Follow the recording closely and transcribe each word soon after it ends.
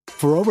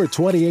For over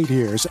 28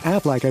 years,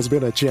 Aflac has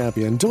been a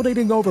champion,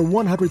 donating over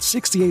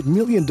 $168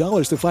 million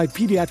to fight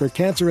pediatric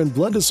cancer and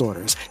blood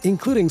disorders,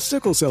 including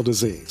sickle cell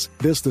disease.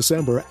 This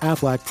December,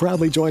 Aflac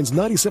proudly joins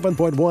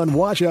 97.1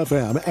 Wash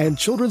FM and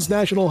Children's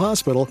National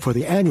Hospital for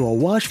the annual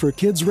Wash for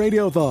Kids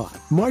Radiothon.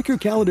 Mark your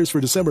calendars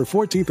for December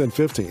 14th and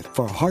 15th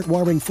for a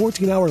heartwarming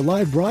 14-hour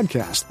live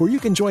broadcast where you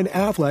can join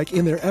Aflac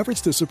in their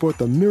efforts to support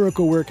the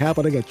miracle work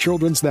happening at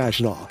Children's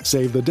National.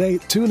 Save the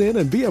date, tune in,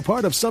 and be a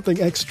part of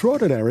something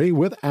extraordinary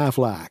with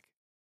Aflac.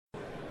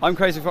 I'm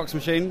Crazy Fox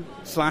Machine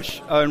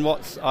 / Owen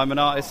Watts. I'm an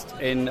artist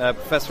in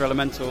Professor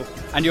Elemental,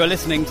 and you're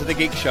listening to The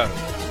Geek Show.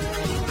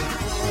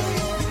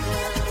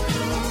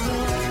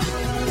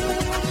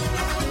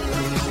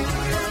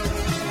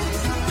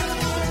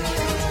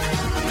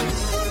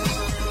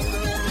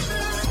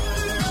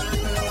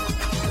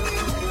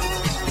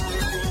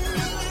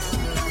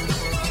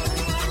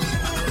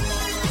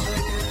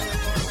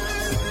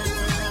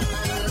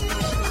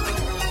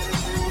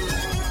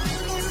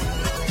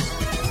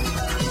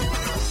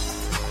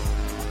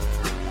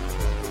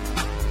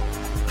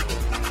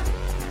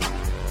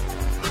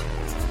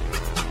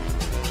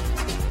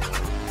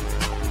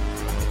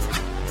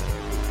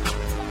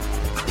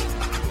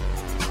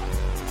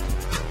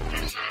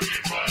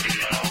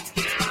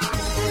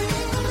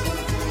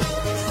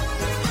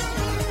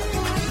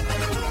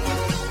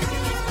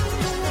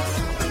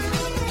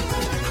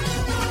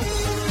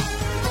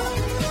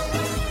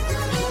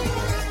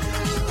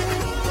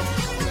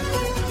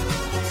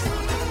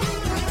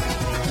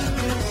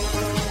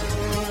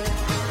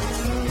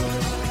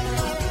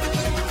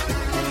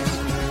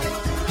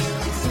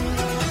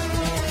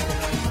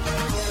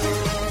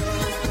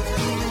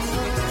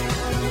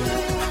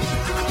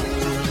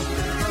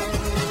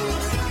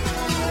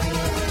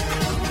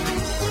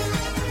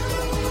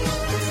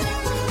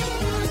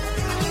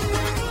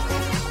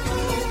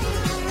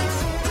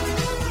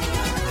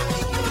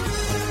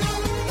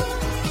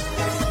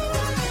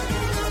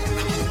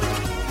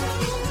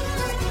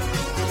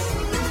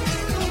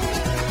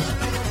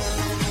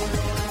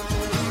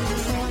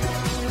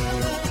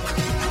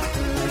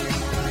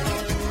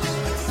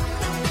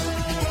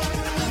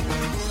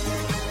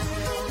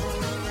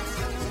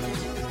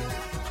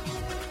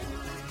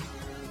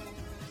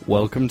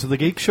 Welcome to The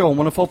Geek Show on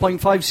 104.5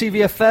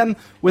 CVFM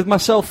with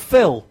myself,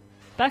 Phil.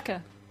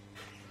 Becca.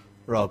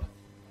 Rob.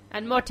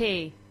 And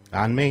Morty.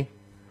 And me.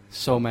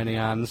 So many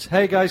hands.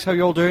 Hey guys, how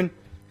you all doing?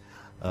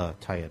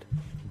 Tired.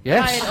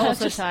 Yes. Tired,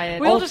 also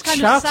tired. We all just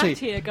kind of chatty. sat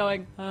here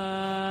going,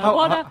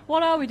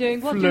 what are we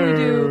doing? What do we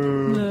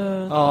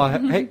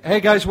do? Hey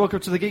guys, welcome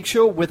to The Geek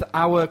Show with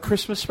our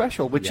Christmas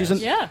special, which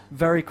isn't Yeah.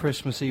 very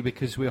Christmassy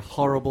because we're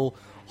horrible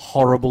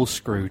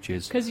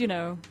Scrooges. Because, you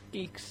know,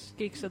 geeks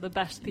are the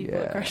best people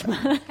at Yeah.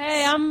 Christmas.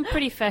 Hey, I'm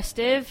pretty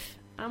festive.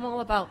 I'm all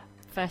about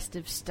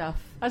festive stuff.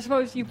 I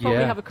suppose you probably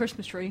Yeah. have a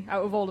Christmas tree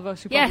out of all of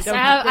us who probably Yes, don't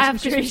I have have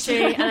Christmas Christmas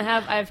trees. tree, and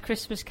I have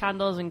Christmas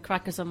candles and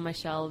crackers on my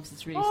shelves.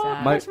 It's really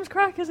sad. Christmas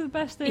crackers are the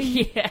best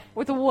thing. Yeah.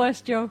 With the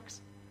worst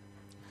jokes.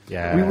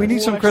 Yeah. We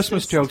need some Worst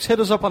Christmas is- jokes. Hit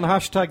us up on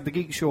hashtag The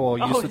Geek Show or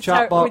use the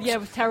chat box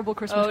with terrible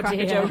Christmas Oh, cracker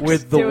dear. jokes.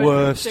 with the Do it,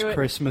 worst do it.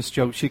 Christmas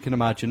jokes you can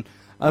imagine.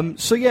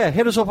 So yeah,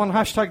 hit us up on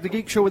hashtag The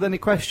Geek Show with any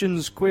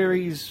questions,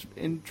 queries,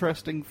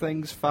 interesting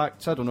things,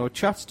 facts, I don't know,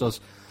 chats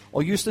does.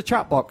 Or use the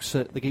chat box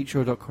at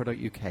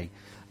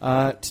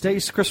thegeekshow.co.uk.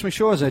 Today's Christmas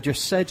show, as I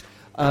just said,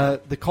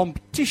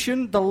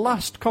 the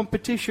last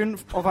competition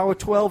of our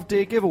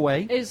 12-day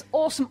giveaway. Is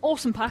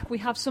awesome pack. We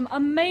have some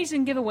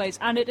amazing giveaways,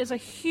 and it is a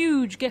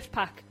huge gift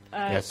pack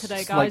today, It's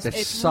guys. like the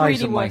it's size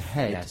really of my worth.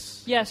 head.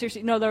 Yes. Yeah,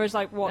 seriously. No, there is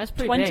like, what, That's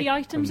pretty 20 big.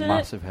 items A in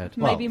massive it? head.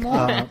 Maybe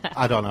Well, more.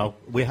 I don't know.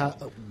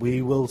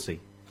 We will see.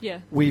 Yeah.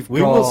 We've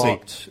We will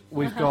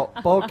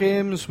got board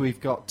games,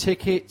 we've got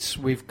tickets,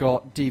 we've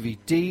got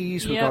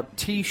DVDs, we've Yep. got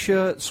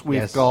T-shirts,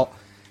 we've Yes. got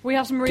We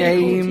have some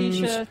really cool games,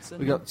 T-shirts.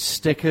 we've got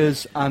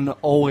stickers, and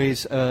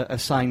always a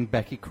signed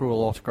Becky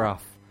Cruel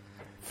autograph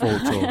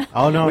photo.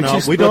 Oh no, Which no,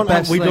 is we the don't.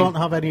 best We thing. don't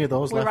have any of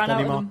those We left ran out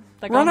anymore. of them.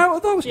 They're Run gone. out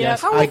of those? Yeah.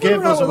 Yes, How I have we gave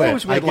run out those of away.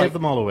 those? We I had, gave like,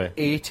 them all away.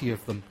 80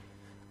 of them.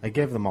 I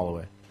gave them all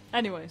away.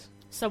 Anyways.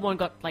 Someone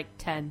got like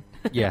 10.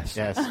 Yes.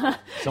 Yes.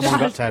 Someone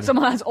got 10.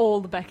 Someone has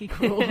all the Becky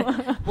Cruel.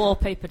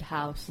 Wallpapered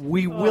house.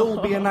 We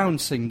will be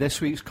announcing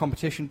this week's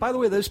competition. By the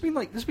way, there's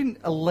been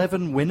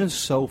 11 winners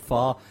so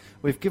far.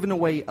 We've given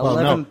away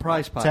 11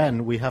 prize packs.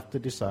 10. We have to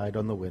decide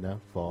on the winner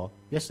for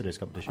yesterday's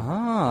competition.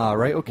 Ah,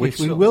 right, okay. Which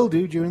we so will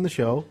do during the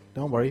show.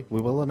 Don't worry.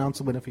 We will announce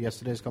the winner for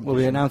yesterday's competition.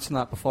 We'll be announcing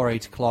that before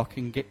 8 o'clock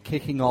and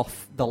kicking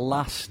off the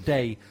last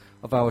day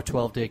of our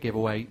 12-day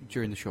giveaway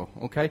during the show,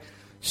 okay?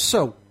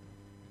 So,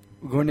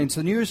 we're going into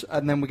the news,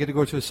 and then we're going to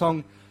go to a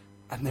song,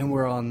 and then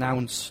we'll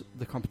announce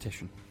the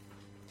competition.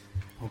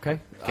 Okay?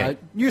 Okay.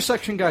 News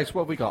section, guys,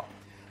 what have we got?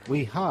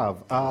 We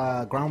have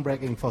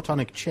groundbreaking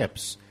photonic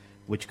chips,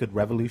 which could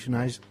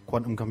revolutionize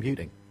quantum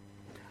computing.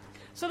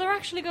 So they're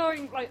actually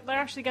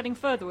getting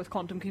further with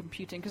quantum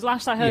computing, because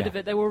last I heard Yeah. of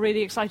it, they were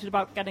really excited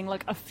about getting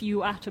like a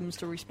few atoms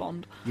to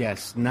respond.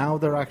 Yes, now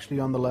they're actually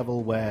on the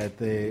level where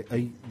the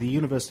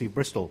University of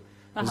Bristol,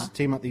 there's a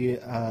team at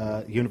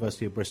the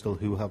University of Bristol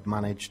who have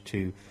managed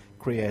to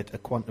create a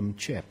quantum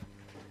chip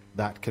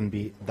that can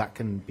be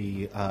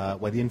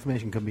where the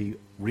information can be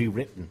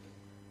rewritten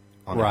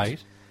on it.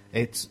 Right.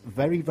 It's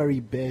very, very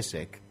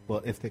basic,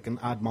 but if they can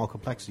add more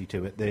complexity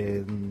to it,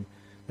 then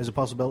there's a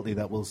possibility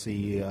that we'll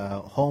see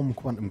home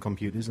quantum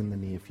computers in the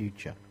near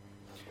future.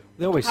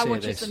 They always How say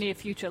much this. is the near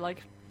future?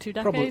 Like 2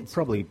 decades?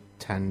 Probably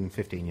 10,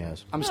 15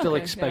 years. I'm still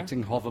Okay,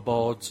 expecting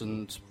hoverboards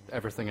and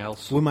everything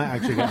else. We might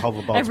actually get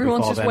hoverboards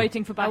Everyone's before just then.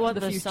 waiting for I Back to want the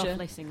the Future.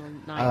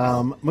 self-lacing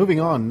knives. Moving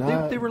on.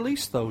 They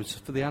released those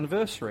for the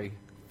anniversary.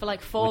 For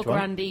like $4 Which one?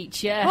 grand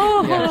each, yeah.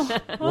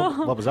 Yes.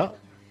 what was that?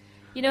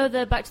 You know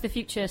the Back to the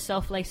Future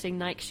self-lacing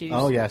Nike shoes?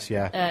 Oh, yes,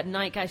 yeah.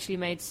 Nike actually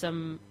made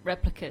some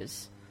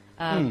replicas,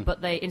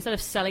 but they instead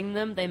of selling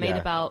them, they made Yeah.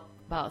 about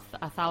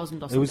 1,000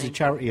 or something. It was a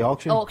charity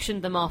auction.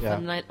 Auctioned them off, Yeah.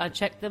 and I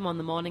checked them on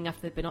the morning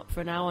after they'd been up for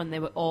an hour, and they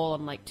were all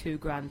on like $2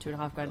 grand,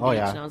 $2.5 grand Oh, each.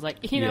 yeah. And I was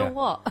like, you Yeah. know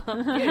what?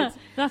 Good.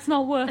 That's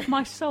not worth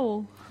my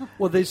soul.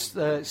 Well, this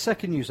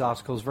second news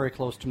article is very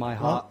close to my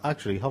heart. Well,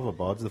 actually,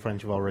 hoverboards, the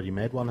French have already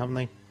made one, haven't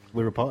they?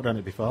 We reported on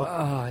it before.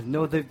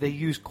 No, they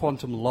use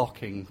quantum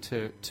locking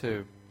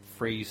to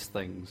freeze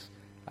things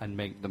and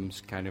make them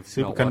kind of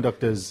not work.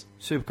 Superconductors.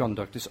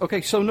 Superconductors.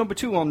 Okay, so number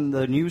 2 on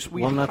the news.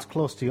 One that's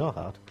close to your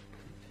heart.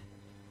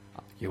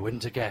 You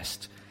wouldn't have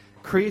guessed.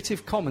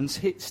 Creative Commons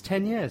hits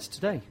 10 years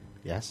today.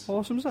 Yes. How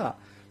awesome is that?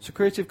 So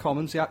Creative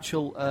Commons, the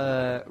actual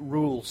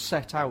rules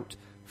set out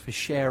for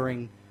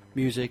sharing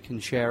music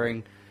and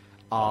sharing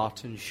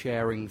art and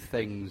sharing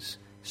things,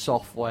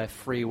 software,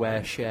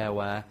 freeware,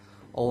 shareware,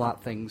 all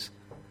that things,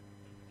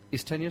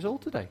 is 10 years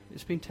old today.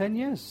 It's been 10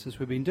 years since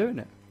we've been doing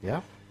it,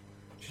 Yeah.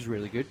 which is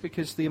really good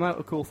because the amount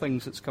of cool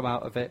things that's come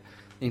out of it,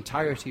 the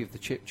entirety of the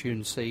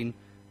chiptune scene,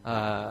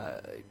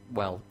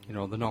 well, you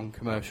know, the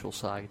non-commercial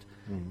side,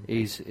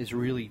 is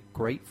really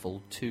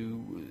grateful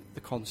to the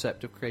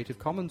concept of Creative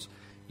Commons.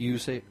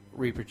 Use it,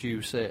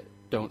 reproduce it,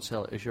 don't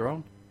sell it as your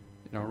own.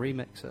 You know,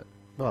 remix it.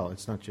 Well,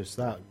 it's not just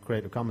that.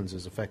 Creative Commons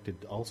has affected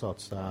all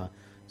sorts,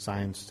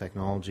 science,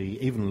 technology,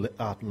 even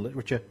art and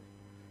literature.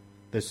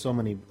 There's so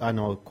many, I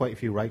know quite a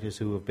few writers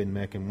who have been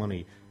making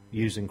money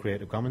using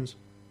Creative Commons.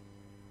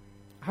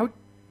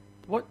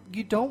 What?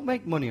 You don't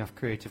make money off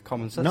Creative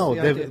Commons? That's No,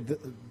 the idea.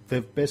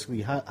 they've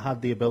basically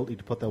had the ability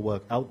to put their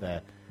work out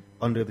there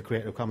under the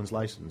Creative Commons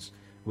license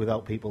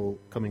without people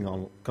coming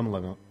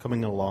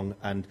along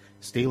and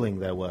stealing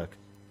their work.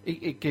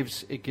 It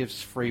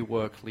gives free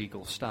work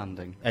legal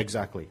standing.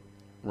 Exactly.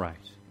 Right.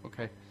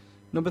 Okay.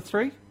 Number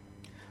 3.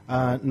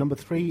 Number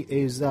 3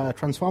 is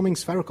Transforming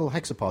Spherical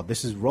Hexapod.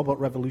 This is Robot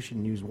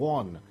Revolution News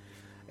 1.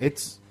 You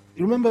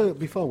remember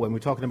before when we were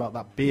talking about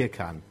that beer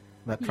can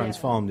that Yeah.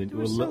 transformed It into a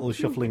was so little cute.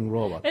 shuffling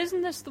robot?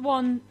 Isn't this the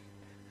one?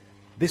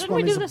 This Didn't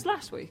one we is do this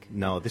last week?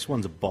 No, this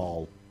one's a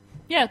ball.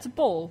 Yeah, it's a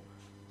ball.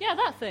 Yeah,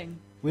 that thing.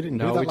 We didn't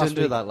No, do that we last didn't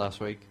do week. that last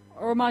week.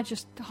 Or am I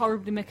just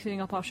horribly mixing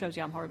up our shows?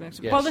 Yeah, I'm horribly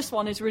mixing up. Yes. Well, this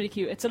one is really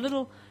cute. It's a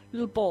little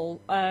ball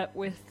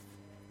with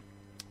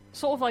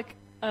sort of like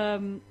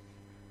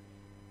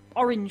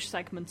orange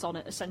segments on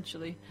it,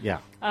 essentially. Yeah.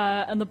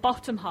 And the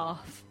bottom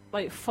half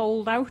like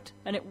fold out,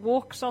 and it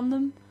walks on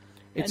them.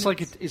 It's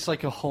And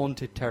like a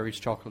haunted Terry's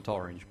chocolate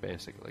orange,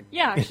 basically.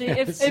 Yeah, actually,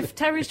 if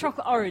Terry's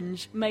Chocolate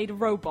Orange made a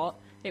robot,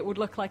 it would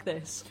look like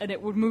this, and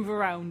it would move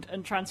around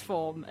and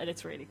transform, and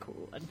it's really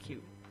cool and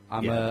cute.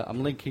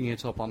 I'm linking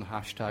it up on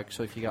hashtag,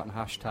 so if you get on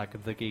hashtag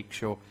The Geek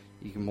Show,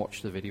 you can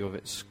watch the video of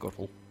it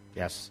scuttle.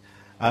 Yes.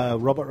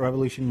 Robot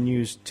Revolution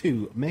News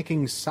 2,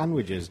 making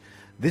sandwiches.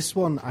 This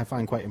one I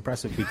find quite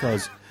impressive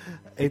because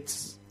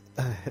it's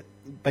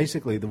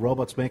basically the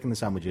robots making the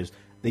sandwiches,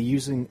 they're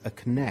using a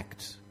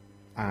Kinect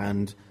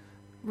and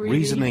Really?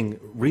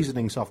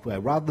 reasoning software.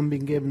 Rather than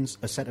being given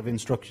a set of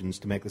instructions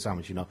to make the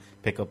sandwich, you know,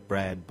 pick up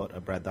bread, butter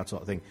bread, that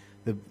sort of thing,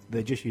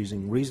 they're just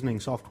using reasoning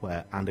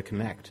software and a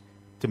Kinect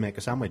to make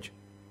a sandwich.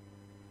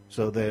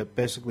 So they're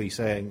basically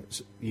saying,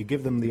 you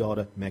give them the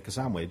order, make a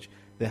sandwich,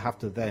 they have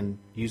to then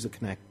use the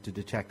Kinect to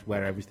detect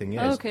where everything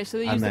is. Okay, so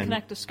they use the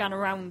Kinect to scan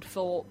around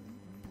for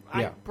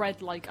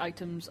bread-like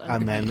items.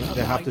 And then other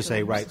they have to say,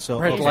 items. right, so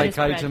Bread-like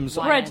bread. items.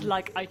 Why?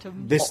 Bread-like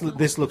items.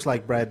 this looks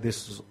like bread,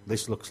 this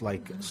looks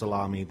like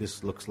salami,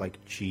 this looks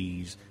like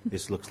cheese,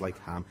 this looks like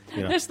ham.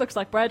 You know. This looks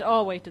like bread.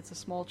 Oh, wait, it's a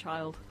small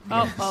child.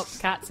 Oh,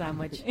 cat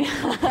sandwich.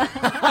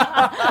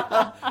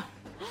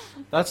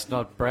 That's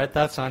not bread,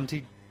 that's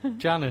Auntie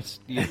Janet.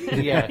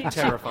 Yeah,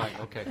 terrifying.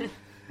 Okay.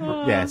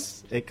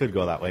 Yes, it could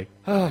go that way.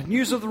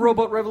 News of the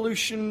Robot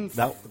Revolution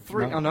No.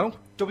 3. Oh, no.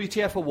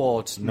 WTF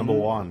Awards. Number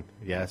 1,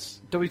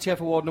 yes. WTF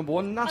Award number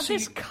 1. And NASA.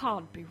 this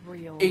can't be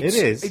real. It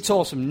is. It's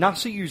awesome.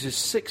 NASA uses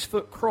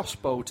 6-foot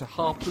crossbow to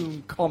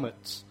harpoon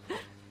comets.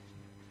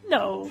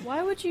 No.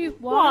 Why would you?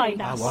 Why, Why?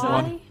 NASA? want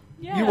one.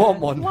 Yeah. You want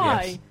one,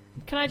 Why? yes.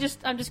 Can I just?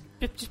 I'm just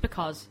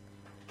because.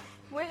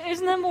 Wait,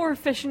 isn't there more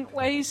efficient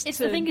ways It's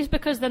to... the thing is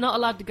because they're not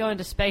allowed to go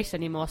into space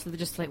anymore, so they're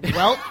just like,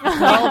 well,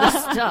 all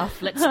this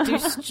stuff. Let's do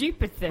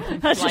stupid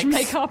things Let's like just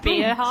make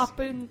spear harpoons.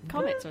 harpoon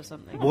comets or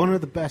something. One of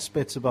the best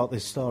bits about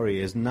this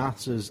story is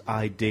NASA's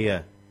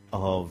idea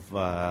of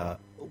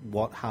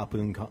what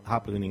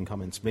harpooning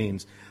comets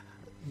means.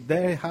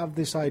 They have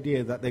this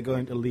idea that they're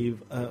going to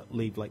leave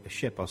like a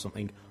ship or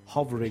something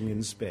hovering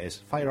in space,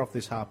 fire off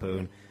this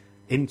harpoon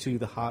into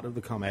the heart of the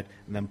comet,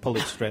 and then pull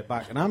it straight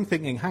back. And I'm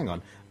thinking, hang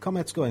on,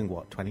 comet's going,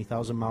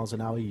 20,000 miles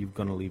an hour? You're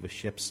going to leave a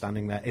ship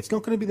standing there? It's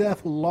not going to be there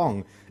for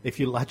long if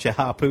you latch a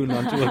harpoon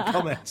onto a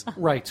comet.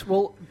 Right,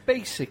 well,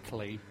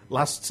 basically...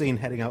 Last seen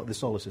heading out of the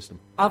solar system.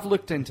 I've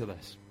looked into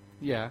this,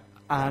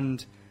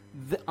 and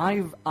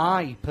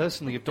I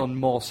personally have done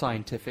more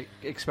scientific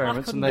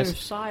experiments I than can this. do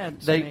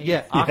science, I mate.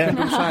 can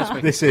do science.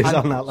 Mate. This is And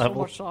on that So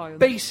level. much science.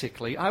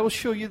 basically, I will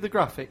show you the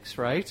graphics,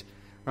 right?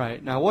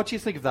 Right, now what do you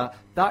think of that?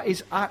 That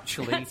is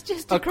actually That's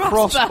just a a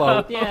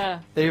crossbow. Yeah.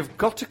 They've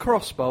got a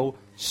crossbow,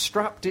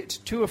 strapped it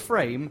to a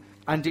frame,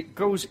 and it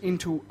goes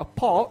into a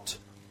pot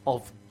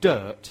of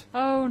dirt.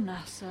 Oh,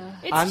 NASA.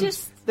 It's and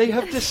just... they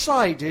have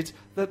decided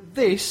that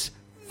this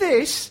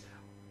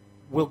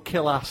will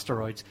kill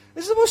asteroids.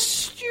 This is the most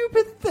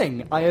stupid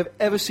thing I have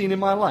ever seen in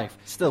my life.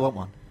 Still want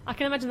one. I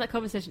can imagine that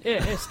conversation.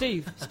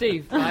 Steve,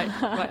 right,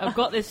 I've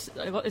got this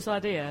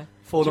idea.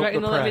 Forward Do you up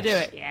reckon the they'll let me do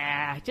press. it?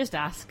 Yeah, just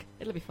ask.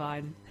 It'll be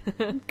fine.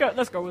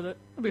 Let's go with it.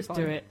 It'll be Just fine.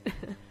 do it.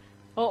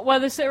 Or where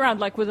they sit around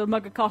like with a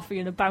mug of coffee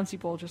and a bouncy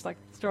ball, just like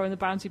throwing the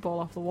bouncy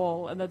ball off the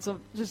wall, and then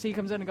just he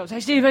comes in and goes,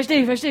 "Hey Steve, hey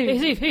Steve, hey Steve."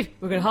 Hey, Steve,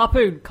 we're going to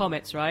harpoon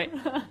comets, right?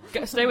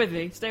 Stay with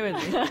me.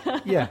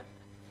 Yeah.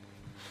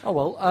 Oh,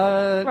 well,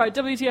 Right,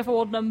 WTF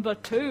award number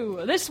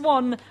 2. This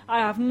one, I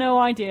have no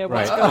idea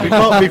where Right. it's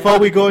going. Before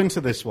we go into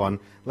this one,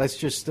 let's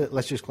just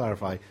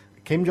clarify.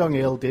 Kim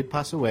Jong-il did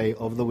pass away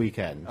over the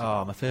weekend.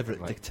 Oh, my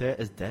favourite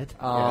dictator's dead.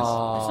 It's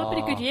not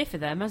been a good year for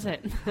them, has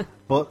it?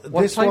 But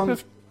what this type one,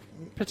 of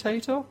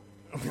potato?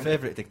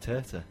 Favourite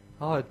dictator.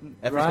 Oh,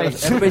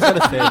 Everybody's got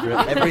a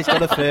favourite. Everybody's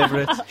got a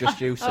favourite.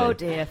 Just you say. Oh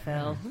dear,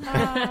 Phil.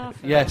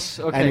 Yes,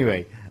 okay.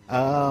 anyway.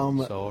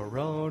 So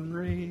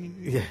Ronry.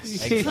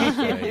 Yes.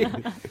 Exactly.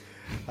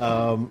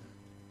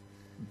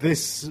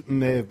 This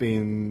may have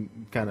been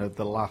kind of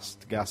the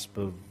last gasp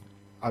of,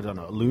 I don't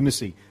know,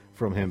 lunacy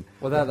from him.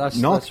 Well, that's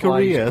North that's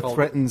why he's Korea called-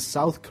 threatens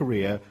South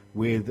Korea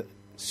with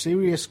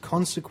serious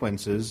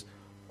consequences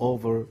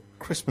over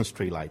Christmas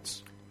tree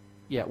lights.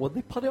 Yeah, well,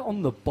 they put it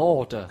on the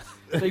border.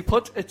 They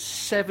put a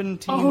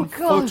 17-foot Oh,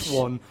 gosh.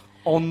 one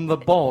on the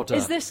border.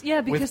 Is this,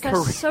 yeah, because with they're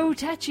Korea. so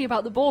tetchy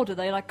about the border,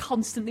 they like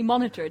constantly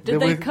monitor it.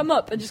 Did they come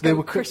up and just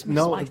go Christmas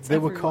No, lights they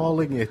were everywhere?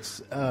 calling it,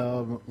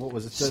 what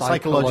was it?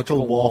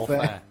 Psychological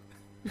warfare.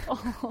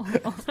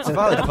 It's a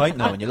valid point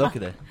now when you look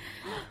at it.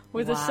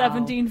 With a Wow.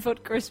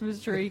 17-foot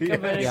Christmas tree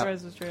covered in Yeah.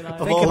 Christmas tree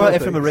lights. Of Think all about the it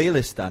from a things.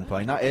 realist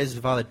standpoint. That is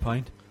a valid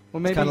point. Well,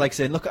 It's maybe kind of like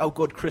saying, look at how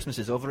good Christmas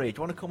is over here. Do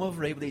you want to come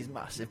over here with these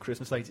massive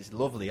Christmas lights? It's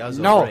lovely. As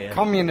no over here.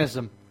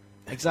 communism.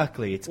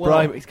 Exactly. It's Well-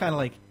 bribe. It's kind of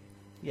like,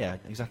 yeah,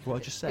 exactly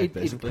what I just said, It-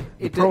 basically.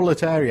 The It,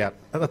 proletariat.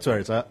 That's where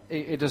it's at.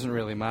 it doesn't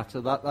really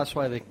matter. That's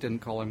why they didn't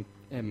call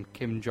him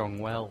Kim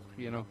Jong-well,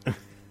 you know.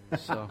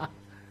 So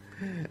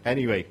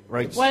Anyway,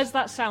 right. Where's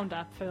that sound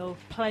at, Phil?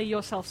 Play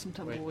yourself some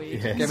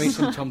tumbleweed. Yes. give me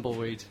some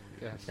tumbleweed.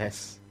 Yes.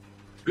 Yes.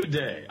 Good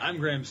day, I'm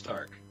Graham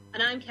Stark.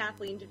 And I'm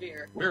Kathleen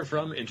DeVere. We're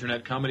from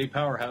internet comedy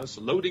powerhouse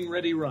Loading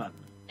Ready Run.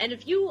 And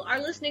if you are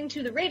listening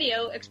to the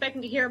radio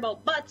expecting to hear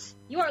about butts,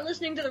 you are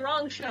listening to the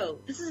wrong show.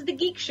 This is The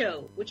Geek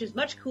Show, which is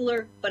much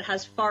cooler, but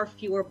has far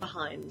fewer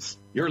behinds.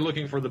 You're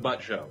looking for the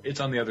butt show. It's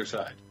on the other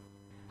side.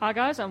 Hi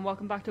guys, and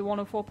welcome back to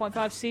 104.5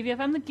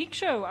 CVFM, The Geek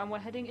Show, and we're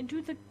heading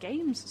into the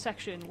games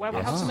section, where we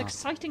have some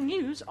exciting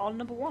news on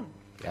number 1.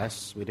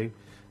 Yes, we do.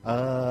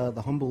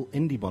 The Humble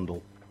Indie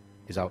Bundle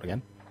is out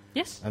again.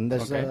 Yes? And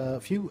there's Okay.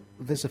 a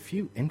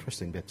few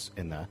interesting bits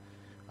in there.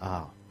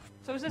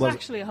 So is this well-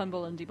 actually a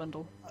humble indie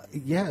bundle?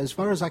 Yeah, as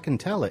far as I can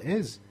tell, it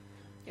is.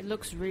 It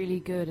looks really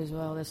good as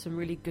well. There's some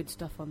really good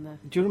stuff on there.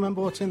 Do you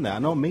remember what's in there? I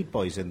know Meat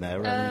Boy's in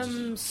there.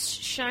 And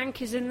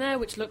Shank is in there,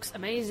 which looks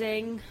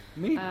amazing.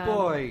 Meat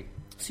Boy.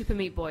 Super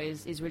Meat Boy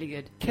is really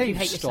good. If you Cave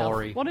hate yourself.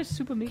 Story. What is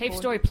Super Meat Cave Boy?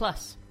 Story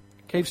Plus.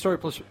 Cave Story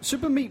Plus.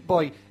 Super Meat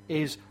Boy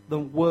is the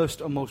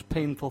worst and most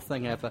painful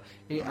thing ever.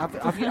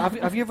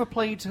 Have you ever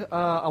played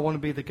I Want to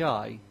Be the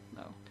Guy?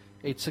 No.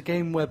 It's a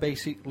game where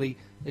basically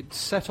it's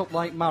set up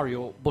like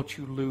Mario, but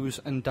you lose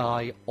and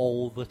die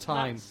all the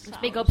time. That It's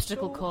a big sounds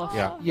obstacle so course.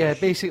 Yeah. harsh. Yeah,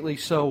 basically,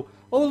 so...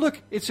 Oh, look,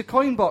 it's a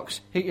coin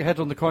box. Hit your head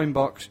on the coin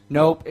box.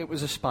 Nope, it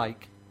was a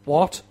spike.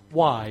 What?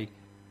 Why?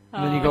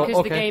 And then you go, Because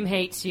okay. the game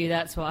hates you,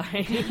 that's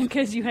why.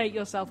 Because you hate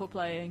yourself for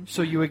playing.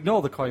 So you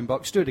ignore the coin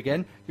box, do it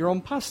again, you're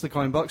on past the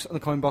coin box, and the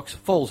coin box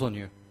falls on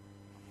you.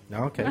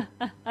 okay.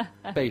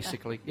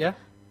 Basically, yeah?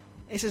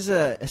 This is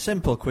a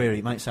simple query.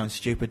 It might sound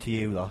stupid to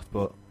you lot,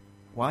 but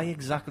why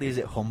exactly is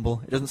it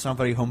humble? It doesn't sound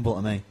very humble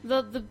to me.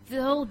 The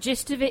whole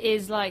gist of it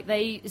is like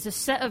it's a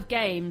set of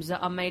games that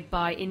are made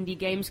by indie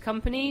games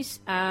companies,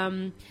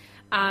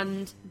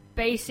 and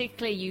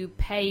basically you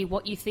pay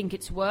what you think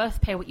it's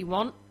worth, pay what you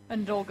want,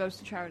 And it all goes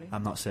to charity.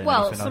 I'm not saying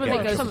Well, anything. some I'll of get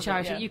it goes some to of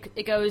it, charity.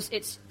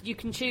 yeah. You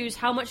can choose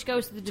how much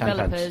goes to the 10 pence.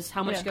 developers,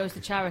 how much Yeah. goes to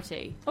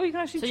charity. Oh, you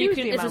can actually So choose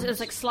you the can. amount. There's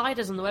like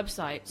sliders on the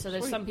website. So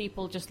there's Sweet. some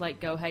people just like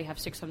go, hey, have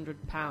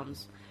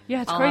 £600.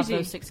 Yeah, it's I'll crazy.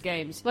 have those 6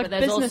 games. Like but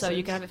there's also businesses.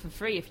 you can have it for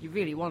free if you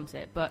really want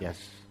it. But Yes.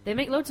 they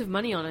make loads of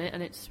money on it,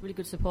 and it's a really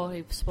good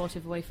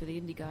supportive way for the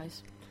indie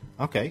guys.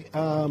 Okay,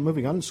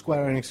 moving on.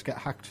 Square Enix get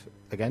hacked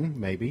again,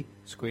 maybe.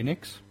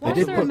 Squeenix. Why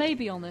They is did there a put-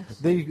 maybe on this?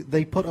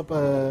 They put up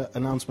an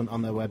announcement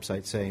on their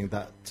website saying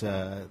that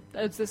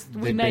It's this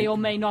we they've may been- or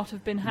may not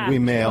have been hacked. we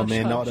may or Hush,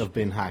 may not hush. have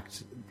been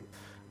hacked.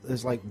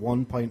 There's like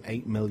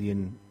 1.8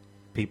 million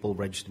people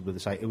registered with the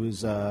site. It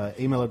was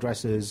email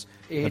addresses,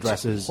 names,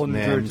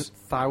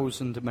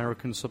 800,000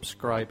 American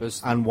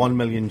subscribers, and 1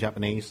 million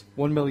Japanese.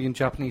 1 million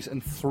Japanese,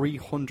 and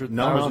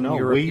 300,000 No,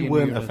 European we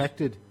weren't users.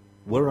 affected.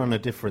 We're on a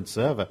different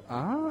server.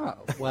 Ah,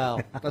 well,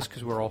 that's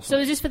because we're So awesome.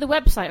 is this for the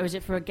website or is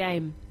it for a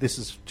game? This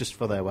is just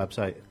for their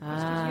website.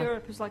 That's 'cause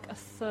Europe is like a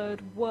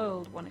third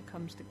world when it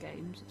comes to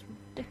games. It's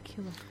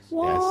ridiculous.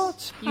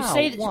 What? You How?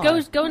 say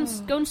Why? go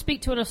and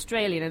speak to an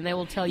Australian and they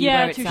will tell you Yeah,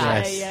 where it's touche,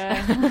 at.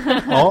 Yes.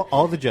 yeah.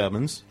 or the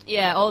Germans.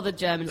 Yeah, all the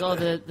Germans, all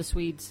the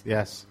Swedes.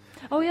 Yes.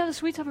 Oh yeah, the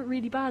Swedes have it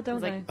really bad, don't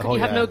It's like, they? could you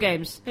have yeah. no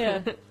games?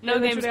 Yeah. No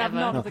They games literally have ever.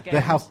 none No, of the games.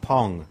 they have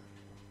Pong.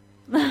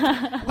 I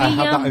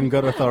have that in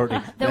good authority.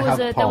 There they was have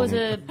a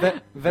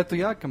Pong. Vet du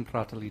jag kan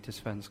prata lite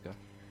svenska?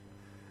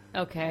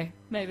 Okay.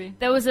 Maybe.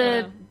 There was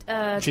a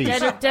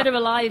Jeez. Dead or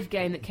Alive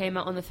game that came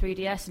out on the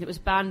 3DS, and it was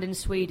banned in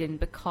Sweden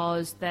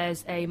because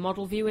there's a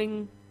model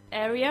viewing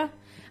area,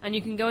 and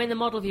you can go in the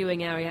model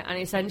viewing area and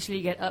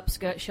essentially get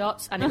upskirt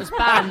shots, and it was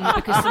banned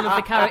because some of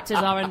the characters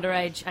are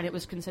underage, and it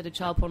was considered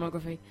child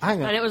pornography.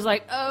 Hang on. And it was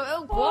like,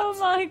 what? Oh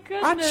my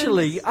goodness.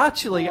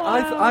 Actually,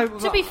 Wow.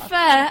 To be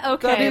fair,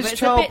 okay, that is but it's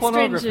child a bit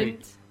pornography.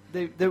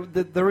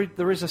 stringent.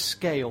 There is a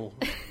scale.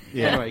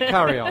 Yeah. Anyway,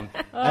 carry on.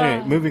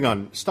 Anyway, moving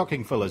on.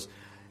 Stocking fillers.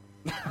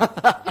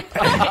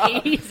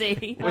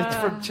 Easy. Went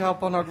from child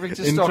pornography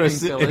to stocking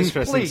fillers.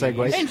 Interesting Please.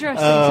 segue.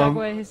 Interesting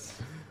segues.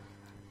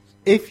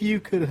 If you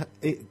could,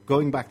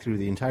 going back through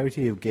the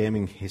entirety of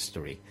gaming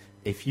history,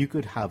 if you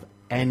could have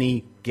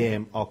any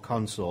game or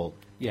console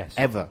Yes.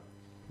 ever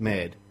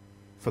made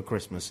for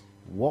Christmas,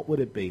 what would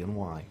it be and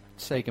why?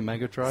 Sega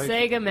Mega Drive.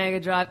 Sega Mega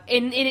Drive.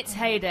 In its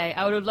heyday,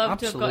 I would have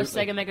loved to have got a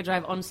Absolutely. Sega Mega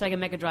Drive on Sega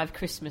Mega Drive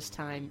Christmas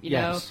time, you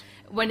Yes.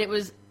 know? When it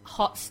was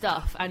hot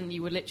stuff and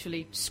you would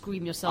literally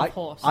scream yourself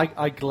hoarse.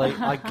 I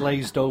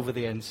glazed over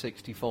the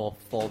N64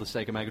 for the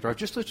Sega Mega Drive,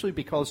 just literally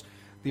because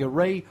the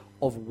array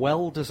of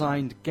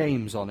well-designed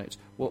games on it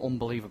were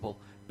unbelievable,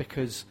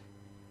 because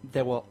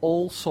there were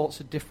all sorts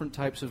of different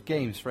types of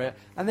games for it,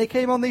 and they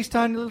came on these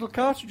tiny little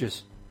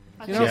cartridges.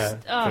 You know?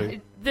 Yeah,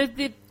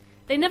 true.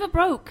 They never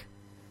broke.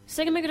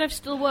 Sega Mega Drive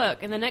still work,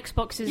 and then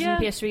Xboxes Yeah.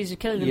 and PS3s are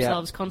killing Yeah.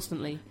 themselves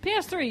constantly.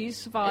 PS3s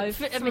survived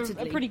for a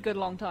Admittedly. pretty good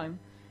long time.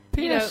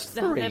 You know,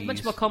 PS3s. they're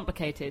much more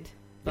complicated.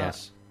 but-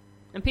 Yes.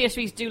 And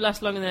PS3s do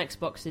last longer than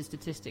Xboxes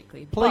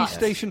statistically. but-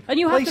 PlayStation. And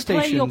you have to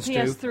play your PlayStations do.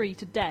 PS3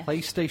 to death.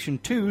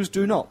 PlayStation 2s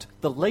do not.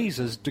 The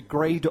lasers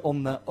degrade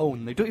on their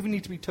own. They don't even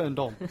need to be turned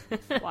on.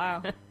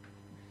 Wow.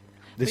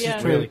 This Yeah.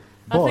 is true.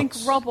 I think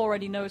But- Rob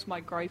already knows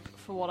my gripe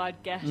for what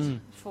I'd get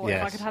for if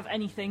I Yes. could have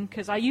anything,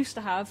 because I used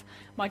to have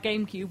my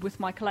GameCube with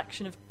my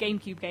collection of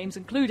GameCube games,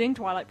 including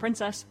Twilight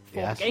Princess for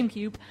Yes.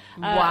 GameCube.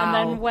 Wow. And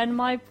then when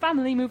my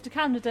family moved to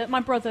Canada, my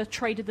brother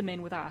traded them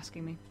in without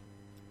asking me.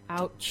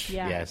 Ouch.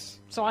 Yeah. Yes.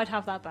 So I'd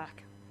have that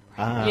back.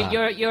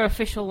 Your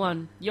official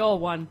one. Your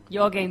one.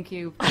 Your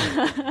GameCube.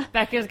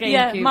 Becca's GameCube.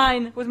 Yeah,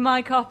 mine, with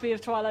my copy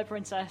of Twilight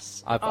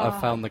Princess. I've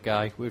found the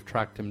guy. We've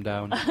tracked him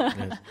down.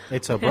 Yes.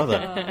 It's her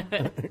brother.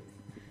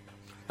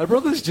 My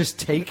brother's just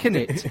taken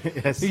it.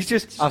 Yes. He's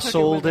just, I took it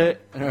sold with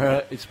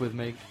it. It's with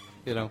me.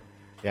 You know.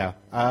 Yeah.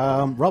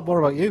 Rob, what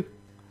about you?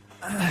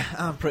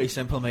 I'm pretty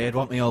simple, mate. I'd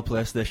want my old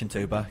PlayStation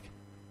 2 back.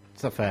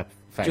 It's a fair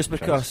Just choice.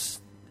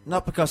 because,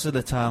 not because of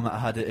the time that I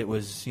had it, it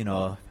was, you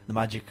know, the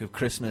magic of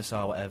Christmas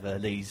or whatever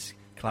these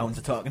clowns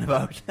are talking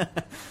about.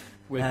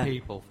 With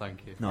people,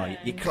 thank you. No,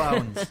 you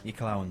clowns. You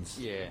clowns.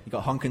 Yeah. You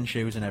got honking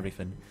shoes and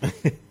everything.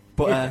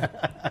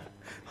 But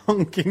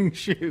Honking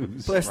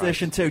shoes.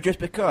 PlayStation 2, just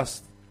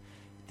because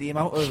the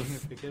amount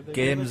of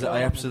games that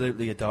I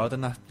absolutely adored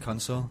on that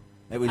console.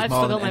 It was I've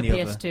more still than got my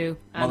any other. PS2.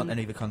 More than and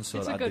any other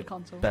console. It's a that I good did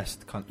console.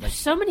 Best. there's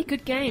so many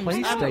good games.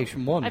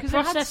 PlayStation 1. I Because it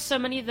had process so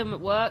many of them at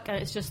work, and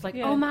it's just like,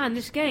 Yeah. oh man,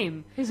 this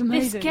game. It's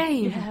amazing. This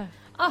game. Yeah.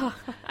 Oh,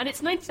 and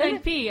it's 99p, and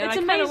It's I kind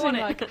of amazing want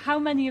it. like how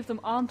many of them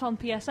aren't on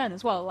PSN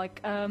as well.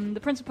 Like the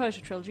Prince of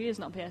Persia trilogy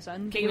isn't on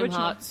PSN. The Kingdom original-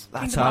 Hearts.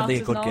 That's Kingdom hardly a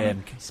Hearts good isn't on.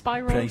 game.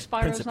 Spyro, Prince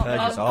Spyro's of not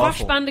Persia on. is Crash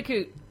awful.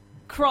 Bandicoot.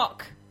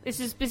 Croc. This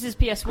is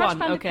PS1, Crash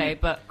Bandicoot, okay,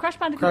 but Crash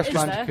Bandicoot Crash is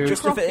Bandicoot. there.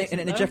 Just Croc to isn't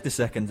interject there. a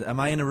second, am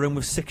I in a room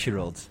with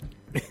 6-year-olds?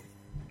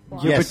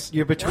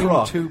 You're between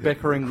Croc. two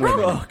bickering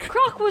women.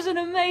 Croc was an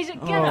amazing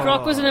game.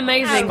 Croc was an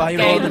amazing Spyro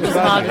game the that was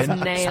hard as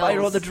Dragon. nails.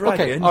 Spyro the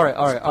Dragon. Okay, all right.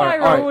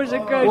 Spyro was a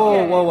good Whoa,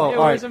 game. whoa, whoa! It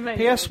All right, was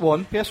amazing.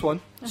 PS1.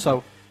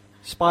 So,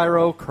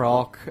 Spyro,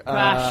 Croc,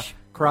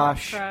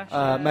 Crash,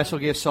 yeah. Metal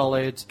Gear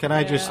Solid. Can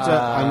I just?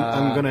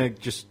 I'm going to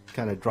just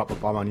kind of drop a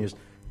bomb on you.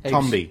 Apes.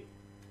 Tombi.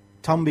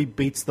 Tomby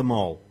beats them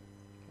all.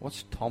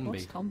 What's Tomby?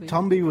 What's Tomby?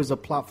 Tomby was a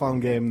platform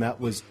game that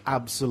was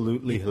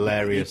absolutely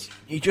hilarious.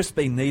 You're just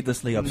being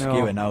needlessly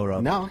obscure now,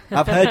 Rob. No.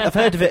 I've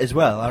heard of it as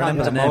well. I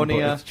remember the name, but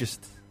Pandemonia. it's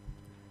just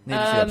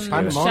needlessly obscure.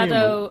 Pandemonium.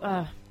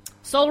 Shadow...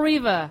 Soul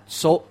Reaver.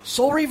 Soul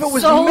Reaver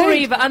was Soul made.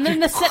 Reaver. And then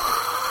the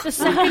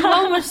second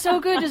one was so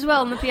good as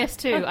well on the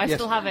PS2. I Yes.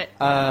 still have it.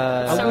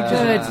 So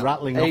good.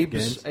 Rattling off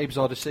games. Abe's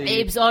Odyssey.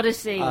 Abe's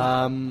Odyssey.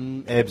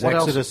 Abe's what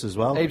else? Exodus as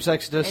well. Abe's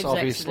Exodus, Abe's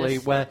obviously,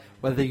 Exodus.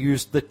 where they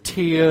used the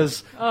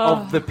tears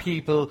of the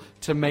people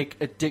to make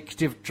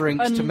addictive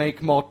drinks, to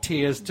make more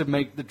tears, to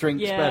make the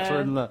drinks better.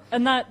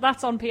 And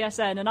that's on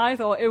PSN, and I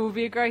thought it would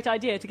be a great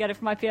idea to get it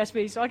for my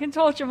PSP so I can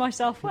torture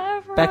myself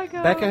wherever I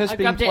go. Becca has I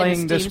been grabbed it in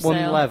playing the this Steam one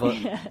sale. level.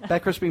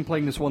 Becca's been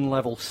playing this one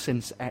level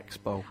since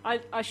Expo.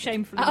 I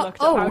shamefully Oh,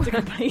 looked up how to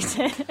complete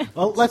it.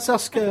 Well, let's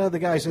ask the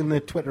guys in the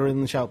Twitter in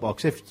the shout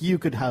box, if you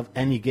could have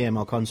any game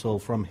or console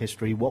from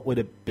history, what would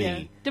it be?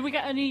 Yeah. Did we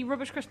get any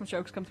rubbish Christmas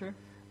jokes come through?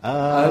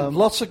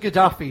 Lots of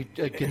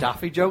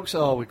Gaddafi jokes.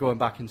 Oh, we're going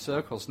back in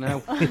circles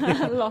now.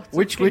 Lots of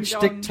Which Kim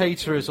Jong-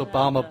 dictator has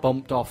Obama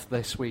bumped off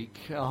this week?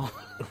 Oh,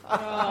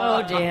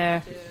 Oh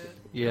dear.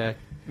 yeah.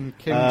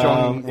 Kim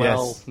Jong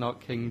well, yes. not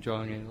King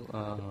Jong Il.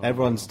 Oh.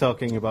 Everyone's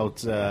talking about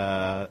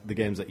the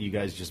games that you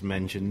guys just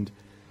mentioned.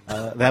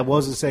 There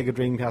was a Sega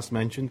Dreamcast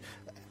mentioned.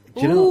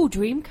 Do you know?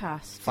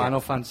 Dreamcast. Final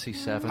Fantasy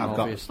VII, I've got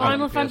obviously.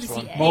 Final on PS1.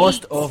 Fantasy VIII.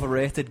 Most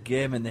overrated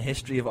game in the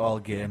history of all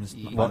games.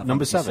 Final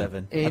number Fantasy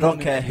 7? VII. I don't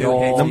care who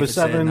In hates Number me for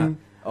saying 7.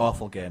 that.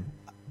 Awful game.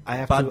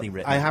 I Badly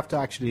written. have to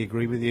actually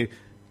agree with you.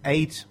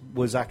 8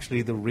 was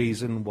actually the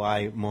reason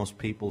why most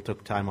people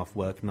took time off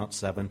work, not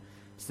 7.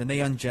 It's the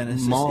Neon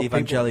Genesis More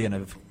Evangelion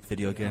of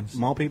video games.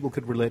 More people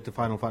could relate to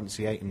Final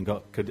Fantasy 8 and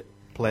could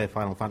play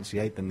Final Fantasy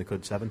 8 than they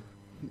could 7.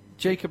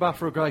 Jacob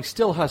Afro Guy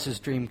still has his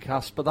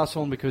Dreamcast, but that's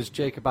only because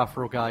Jacob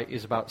Afro Guy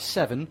is about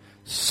 7,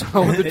 so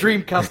the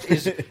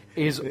Dreamcast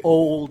is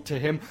old to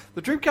him.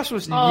 The Dreamcast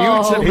was new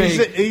to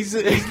me.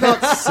 He's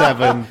not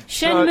 7.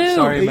 Shenmue.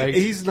 Sorry, mate.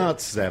 He's not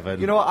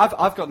 7. You know,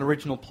 I've got an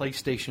original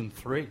PlayStation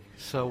 3,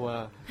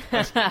 so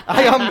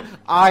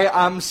I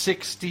am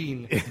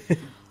 16.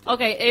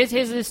 Okay,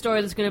 here's a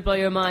story that's going to blow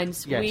your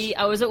minds. Yes.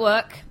 I was at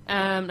work,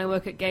 I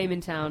work at Game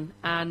in Town,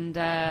 and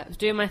I was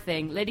doing my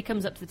thing. Lady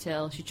comes up to the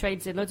till, she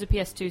trades in loads of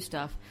PS2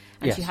 stuff,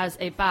 and Yes. she has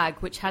a bag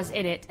which has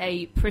in it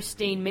a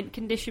pristine mint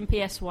condition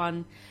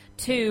PS1,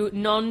 2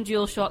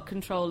 non-DualShock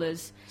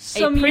controllers,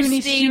 Some a uni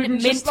pristine student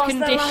mint just lost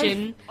their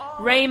condition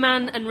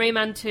Rayman and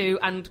Rayman 2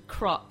 and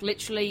Croc,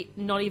 literally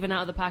not even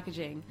out of the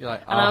packaging. You're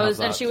like, and I'll have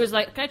and that. she was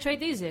like, "Can I trade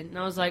these in?" And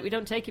I was like, "We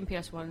don't take in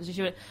PS1s." And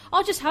she went,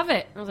 "I'll just have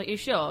it." And I was like, "You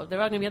sure? There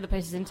are going to be other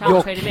places in town You're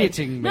to trade them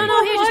kidding in." me. No,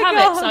 here, Oh just my have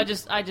God. it.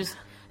 So I just.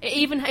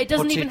 It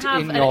doesn't Put even it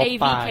have in an your AV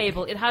bag.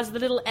 cable. It has the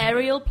little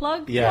aerial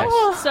plug. Yes.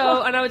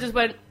 So, and I just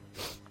went,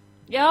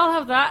 "Yeah, I'll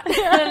have that."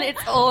 And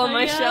it's all on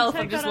my Yeah, shelf.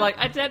 take I'm just that like,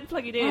 I didn't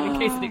plug it in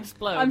case it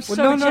explodes. I'm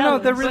Well, so no,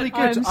 jealous. they're really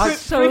good. I'm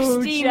so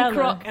Pristine jealous.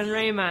 Croc and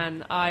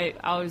Rayman. I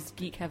was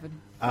geek heaven.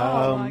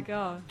 Oh my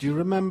god. Do you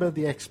remember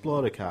the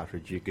Exploder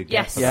cartridge you could get?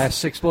 Yes. for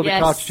Yes, Exploder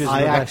Yes. cartridges are I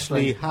the best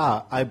actually thing.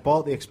 I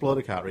bought the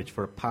Exploder cartridge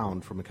for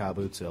 £1 from a car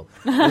boot sale.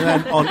 And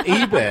then on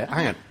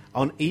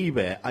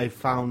eBay, I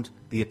found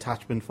the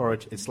attachment for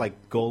it. It's like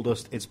gold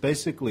dust. It's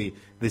basically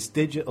this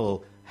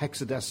digital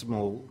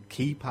hexadecimal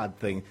keypad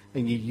thing,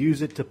 and you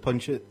use it to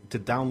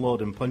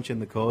download and punch in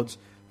the codes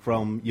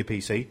from your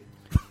PC.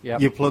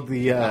 Yep. You plug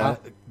the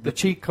The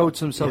cheat codes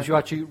themselves, Yeah. you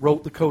actually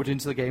wrote the code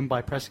into the game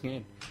by pressing it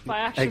in. By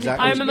actually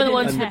Exactly. I remember the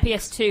ones And- for the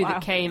PS2 Wow.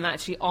 that came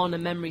actually on a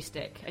memory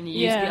stick, and you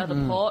used Yeah. the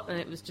other port, and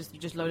it was just you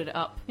just loaded it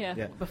up Yeah.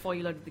 Yeah. before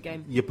you loaded the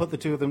game. you put the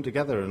two of them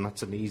together, and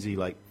that's an easy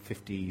like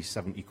 50,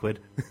 70 quid.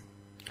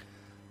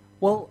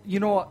 Well, you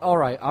know what? All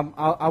right,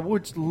 I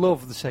would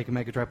love the Sega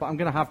Mega Drive, but I'm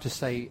going to have to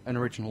say an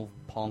original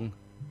Pong.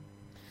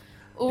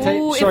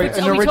 Ooh, sorry, if it's,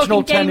 an are we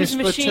original talking games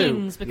tennis for two.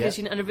 machines? Because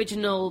Yeah. you know, an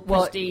original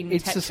Well, pristine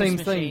it's Tetris the same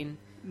machine. thing.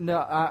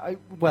 No,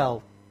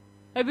 well,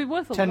 It'd be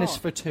worth a tennis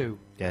lot. for two.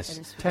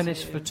 Yes.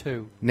 Tennis for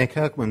two. Nick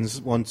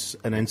Kirkman's wants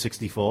an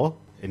N64.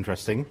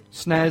 Interesting.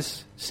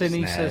 SNES. Cine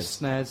SNES. says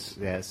SNES.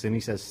 Yeah, Cindy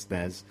says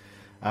SNES.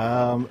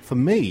 For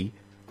me,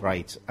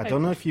 right, I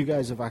don't know if you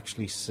guys have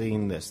actually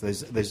seen this.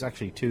 There's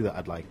actually two that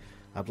I'd like.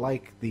 I'd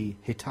like the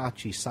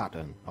Hitachi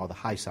Saturn, or the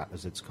Hi-Sat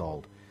as it's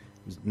called.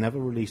 It's never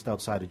released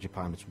outside of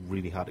Japan. It's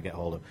really hard to get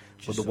hold of.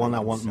 But the one I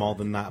want more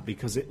than that,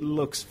 because it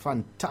looks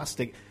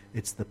fantastic,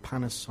 it's the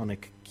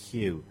Panasonic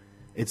Q.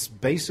 It's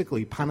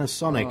basically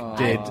Panasonic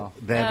did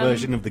their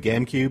version of the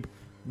GameCube.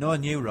 No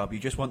new, Rob. You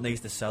just want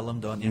these to sell them,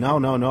 don't you? No,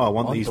 I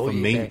want On these for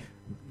me. eBay.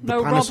 The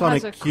No, Rob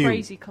has a Q.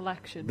 crazy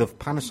collection. The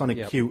Panasonic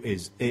Yep. Q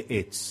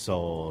it's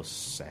so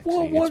sexy.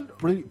 What-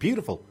 It's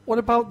beautiful. What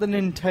about the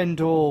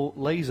Nintendo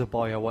Laser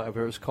Boy or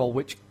whatever it was called,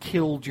 which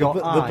killed your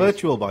The eyes?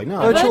 Virtual Boy,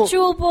 no.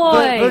 Virtual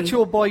Boy. The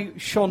Virtual Boy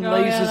shone Oh,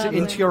 yeah, lasers that's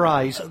into your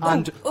eyes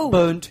and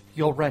burnt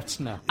your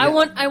retina. I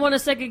want a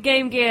Sega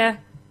Game Gear.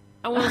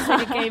 I want a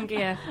Sega Game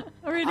Gear.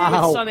 Really? With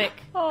Ow. Sonic,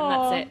 Aw.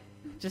 and that's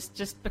it.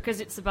 Just because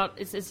it's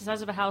the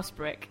size of a house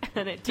brick,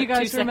 and it Do you took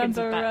 2 guys seconds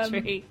of remember,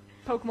 battery.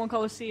 Pokemon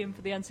Coliseum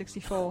for the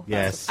N64.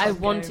 Yes. I That's a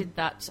fun wanted game.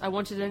 that. I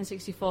wanted an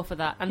N64 for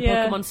that. And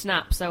Yeah. Pokemon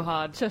Snap so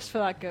hard. Just for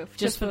that go.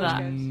 Just for those that.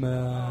 games.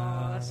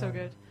 Oh, that's so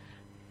good.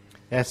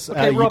 Yes,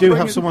 Okay, you Rob, do bring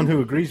have it- someone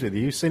who agrees with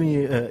you.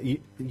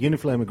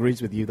 Uniflame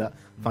agrees with you that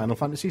Final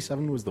Fantasy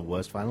VII was the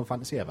worst Final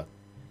Fantasy ever.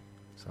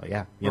 So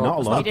yeah, you're Rob, not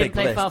it's alone. You didn't Big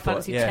play list, Final but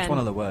Fantasy yeah, X. it's one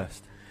of the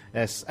worst.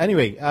 Yes.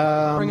 Anyway,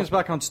 Bring us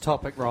back onto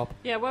topic, Rob.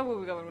 Yeah, where were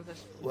we going with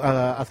this?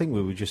 I think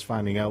we were just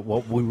finding out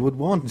what we would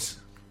want.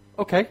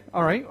 Okay,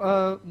 all right.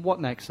 What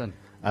next then?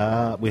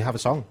 We have a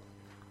song,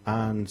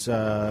 and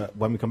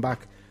when we come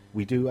back,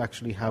 we do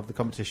actually have the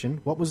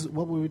competition. What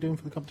were we doing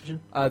for the competition?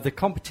 The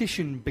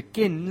competition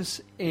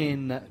begins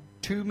in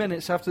 2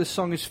 minutes after the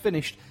song is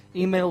finished.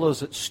 Email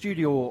us at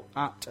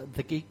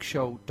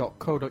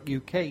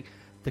studio@thegeekshow.co.uk.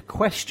 The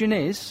question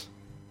is,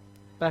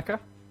 Becca?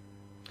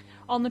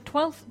 On the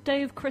 12th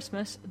day of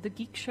Christmas, the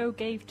Geek Show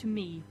gave to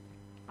me.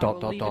 I Dot,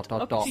 will dot, leave dot, it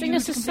dot, up dot. to Sing you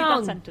us to a complete song.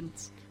 that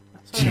sentence.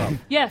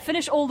 Yeah,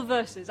 finish all the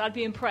verses. I'd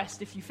be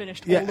impressed if you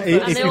finished all Yeah, the if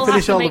verses. they you all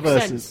finish have all to the make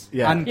verses. sense.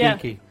 Yeah. And Yeah.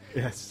 geeky.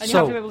 Yes. And you So-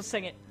 have to be able to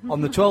sing it.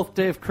 On the 12th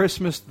day of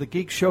Christmas, the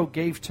Geek Show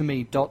gave to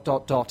me, ...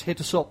 Hit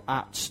us up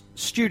at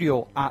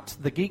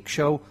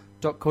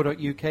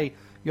studio@thegeekshow.co.uk.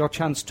 Your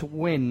chance to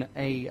win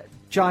a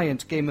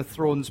giant Game of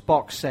Thrones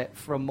box set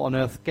from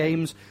Unearthed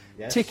Games.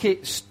 Yes.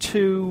 Tickets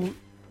to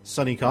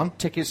SunnyCon.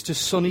 Tickets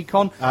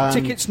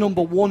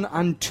number 1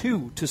 and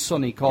 2 to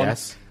SunnyCon.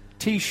 Yes.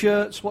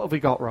 T-shirts. What have we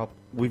got, Rob?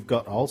 We've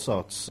got all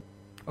sorts.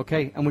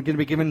 Okay, and we're going to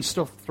be giving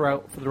stuff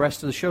throughout for the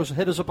rest of the show. So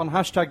hit us up on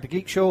hashtag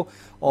 #TheGeekShow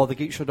or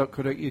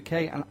thegeekshow.co.uk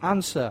and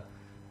answer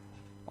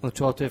on the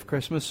 12th day of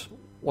Christmas.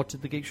 What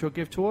did the Geek Show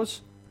give to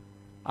us?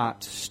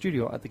 At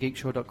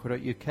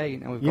studio@thegeekshow.co.uk.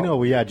 Now we've got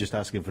We are just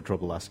asking for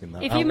trouble asking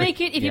that. If aren't you we? make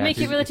it,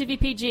 relatively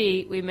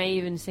PG, we may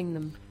even sing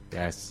them.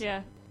 Yes.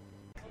 Yeah.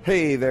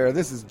 Hey there,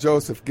 this is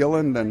Joseph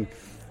Gilland, and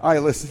I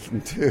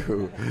listen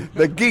to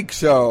The Geek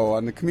Show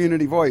on the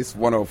Community Voice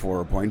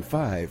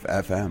 104.5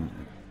 FM.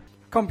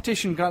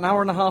 competition. Got an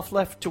hour and a half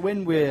left to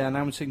win. We're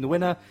announcing the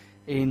winner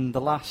in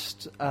the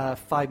last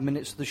 5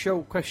 minutes of the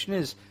show. Question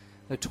is,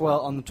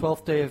 on the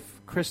 12th day of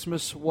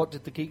Christmas, what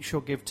did the Geek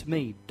Show give to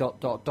me? ...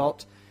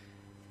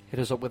 Hit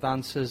us up with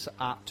answers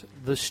at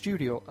the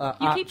studio.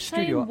 You keep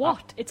saying what?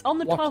 at- It's on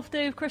the what? 12th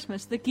day of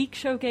Christmas. The Geek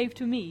Show gave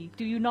to me.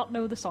 Do you not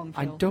know the song,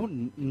 I Phil?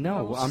 don't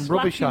know. I'll I'm slap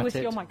rubbish you at with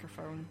it. your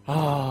microphone.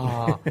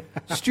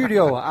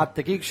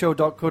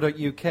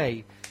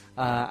 Studio@thegeekshow.co.uk,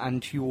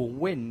 and you will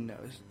win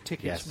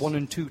tickets Yes. 1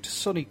 and 2 to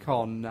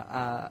SunnyCon,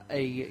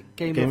 a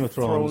Game Game of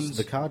Thrones,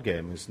 the card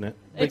game, isn't it?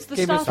 It's the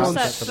Game of starter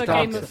Thrones set for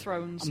starter. Game of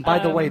Thrones. And by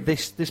the way,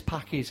 this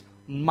pack is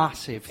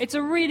massive. It's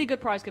a really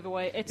good prize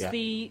giveaway. It's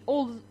Yeah.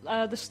 all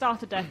the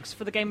starter decks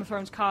for the Game of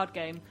Thrones card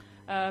game.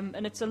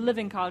 And it's a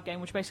living card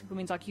game, which basically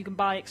means like you can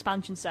buy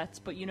expansion sets,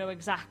 but you know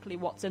exactly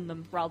what's in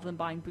them rather than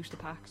buying booster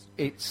packs.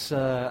 It's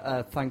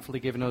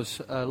thankfully given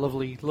us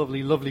lovely,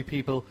 lovely, lovely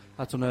people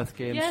at Unearthed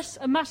Games. Yes,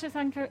 a massive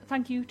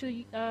thank you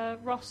to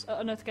Ross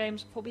at Unearthed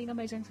Games for being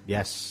amazing.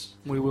 Yes.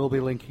 We will be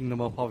linking them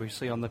up,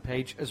 obviously, on the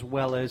page, as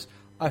well as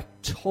a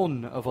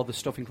ton of other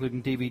stuff,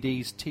 including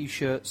DVDs,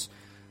 T-shirts,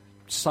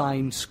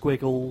 signed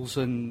squiggles,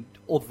 and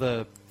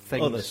other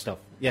things. Other stuff.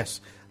 Yes.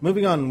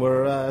 Moving on,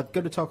 we're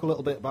going to talk a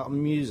little bit about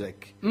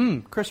music.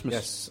 Christmas.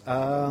 Yes.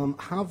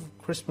 Have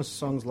Christmas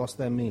songs lost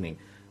their meaning?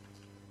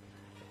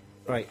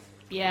 Right.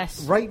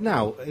 Yes. Right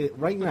now,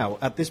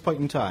 at this point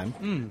in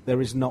time, there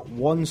is not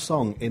one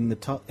song in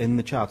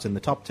the charts in the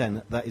top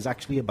 10 that is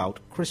actually about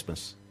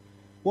Christmas.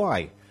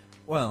 Why?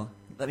 Well,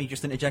 let me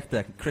just interject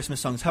there. Christmas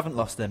songs haven't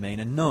lost their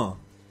meaning, no.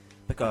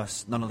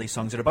 Because none of these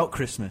songs are about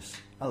Christmas,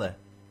 are they?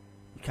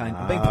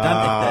 I'm being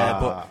pedantic there,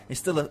 but it's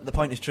still the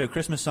point is true.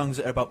 Christmas songs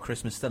that are about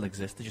Christmas still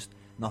exist. There's just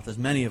not as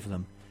many of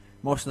them.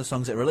 Most of the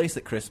songs that are released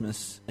at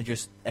Christmas are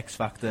just X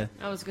Factor,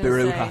 I was going to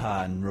say.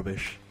 Boo-hoo-ha-ha and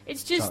rubbish.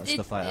 It's just Sort of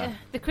stuff like that.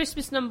 the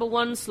Christmas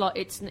 #1 slot.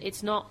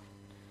 It's not.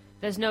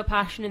 There's no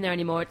passion in there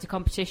anymore. It's a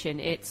competition.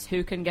 It's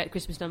who can get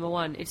Christmas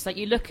 #1. It's like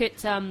you look at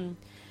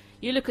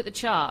the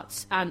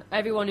charts, and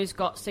everyone who's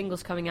got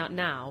singles coming out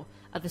now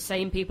are the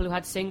same people who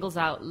had singles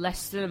out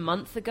less than a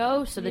month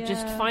ago. So they're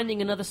just Yeah.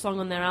 finding another song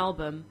on their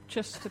album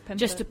Just to pimp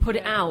just to put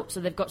it yeah. out. So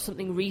they've got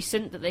something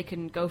recent that they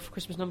can go for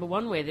Christmas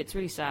 #1 with. It's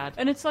really sad.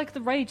 And it's like the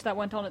rage that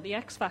went on at the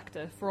X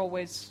Factor for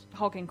always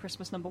hogging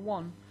Christmas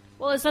 #1.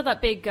 Well, it's not that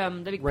big, the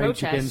big Rage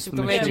protest Against with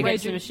the the Rage Machine.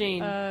 Against the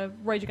Machine.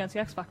 Rage Against the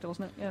X Factor,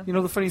 wasn't it? Yeah. You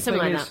know, the funny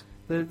Something thing like is,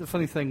 the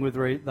funny thing with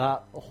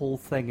that whole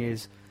thing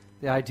is,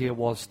 the idea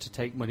was to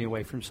take money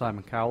away from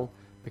Simon Cowell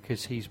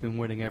because he's been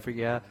winning every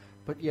year,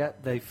 but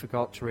yet they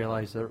forgot to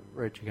realise that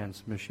Rage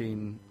Against the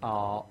Machine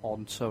are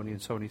on Sony, and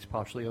Sony's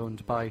partially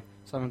owned by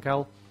Simon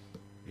Cowell.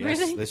 Yes,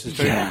 Really? this is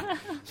true.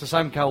 So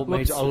Simon Cowell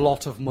made Whoops. a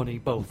lot of money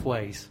both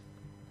ways.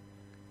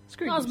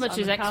 Screw Not you, as much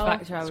Simon as X Cowell.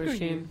 Factor, I would Screw you.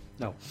 assume.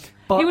 No,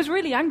 but He was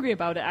really angry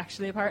about it,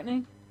 actually,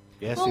 apparently.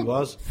 Yes, Well, he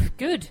was.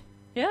 Good.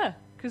 Yeah,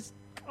 because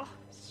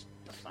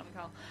Simon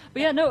Cowell.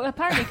 But yeah, no,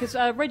 apparently because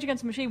Rage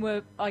Against the Machine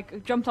were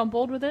like jumped on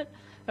board with it,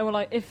 and were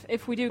like,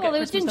 if we do Well, get they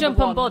Christmas didn't jump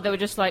on #1, board. They were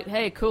just like,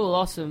 "Hey, cool,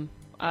 awesome.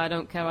 I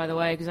don't care either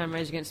way because I'm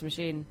Rage Against the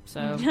Machine."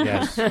 So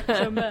Yes.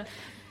 so,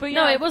 But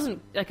No, it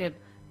wasn't like a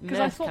because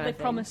I mirth thought kind they of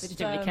thing. promised. They just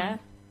didn't really care.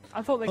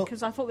 I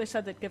thought they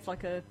said they'd give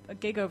like a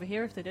gig over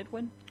here if they did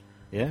win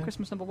Yeah.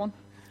 Christmas number one.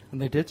 And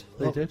they did.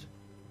 They Well- did.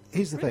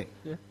 Here's the thing.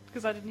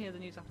 Because I didn't hear the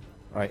news after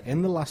that. Right,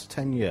 in the last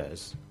 10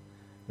 years,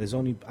 there's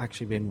only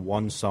actually been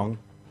one song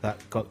that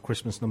got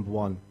Christmas number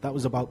one. That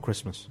was about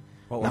Christmas.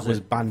 What that was was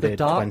it? Band-Aid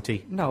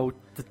 20. No,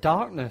 the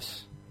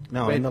darkness.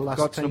 No, Wait, in the last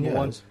got 10 number years,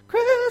 one.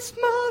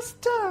 Christmas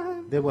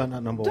time. they weren't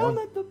at number Don't one.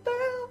 let the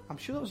bell. I'm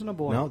sure that was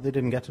number one. No, they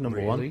didn't get to number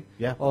Really? one.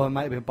 Yeah. Oh, it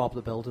might have been Bob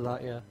the Builder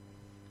that year.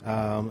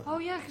 Oh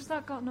yeah, because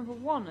that got number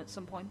one at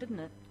some point, didn't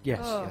it? Yes.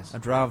 Oh. Yes.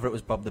 I'd rather it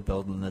was Bob the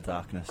Builder than The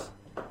Darkness.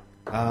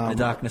 The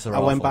Darkness are I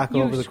went awful. back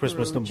You over the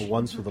Christmas Scrooge. number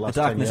ones for the The last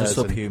 10 Darkness years.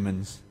 are and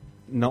subhumans.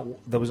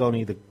 there was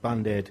only the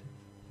Band-Aid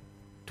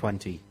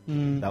 20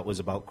 Mm. that was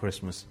about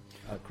Christmas.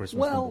 Christmas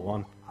Well, number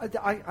one.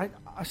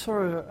 I saw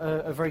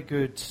a very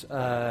good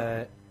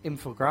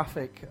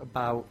infographic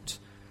about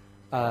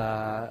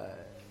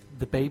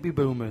the baby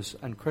boomers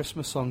and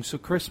Christmas songs. So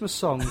Christmas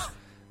songs,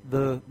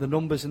 the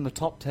numbers in the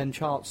top 10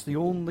 charts, the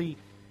only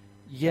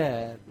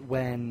year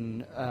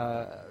when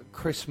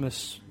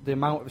Christmas, the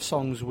amount of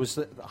songs was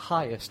the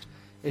highest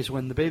is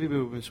when the baby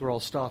boomers were all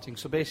starting.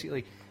 So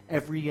basically,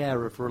 every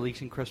year of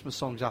releasing Christmas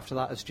songs after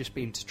that has just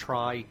been to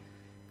try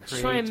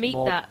and meet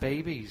more that.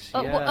 babies.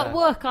 At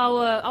work,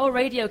 our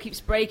radio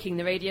keeps breaking,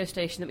 the radio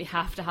station that we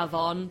have to have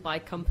on by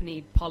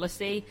company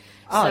policy.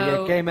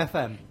 So Game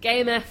FM.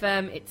 Game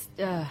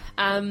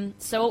FM.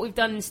 So what we've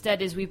done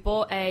instead is we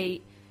bought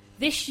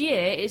this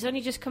year, it's only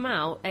just come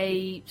out,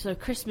 a sort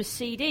of Christmas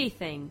CD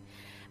thing.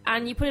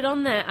 And you put it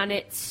on there, and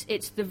it's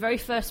the very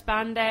first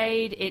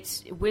Band-Aid,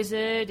 it's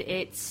Wizard,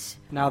 it's...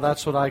 Now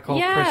that's what I call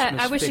Christmas. Yeah,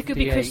 I wish it could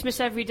be 58. Christmas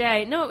every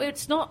day. No,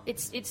 it's not.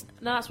 It's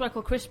no, that's what I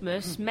call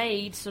Christmas,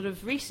 made sort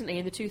of recently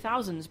in the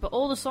 2000s. But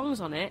all the songs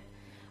on it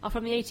are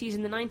from the 80s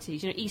and the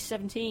 90s. You know,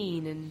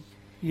 E17 and all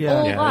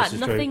Yeah, that. this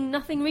is true.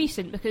 Nothing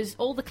recent, because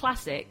all the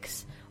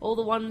classics, all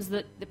the ones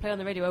that they play on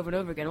the radio over and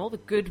over again, all the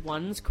good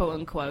ones, quote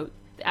unquote,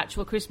 the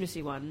actual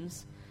Christmassy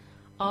ones,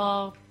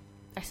 are,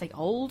 I say,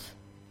 old.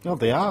 No,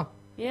 they are.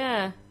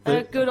 Yeah,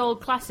 they're good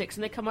old classics,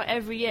 and they come out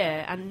every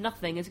year, and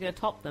nothing is going to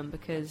top them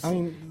because I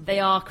mean, they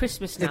are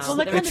Christmas now. Well,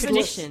 They're a kind of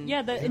tradition.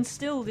 they're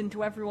instilled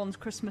into everyone's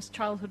Christmas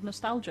childhood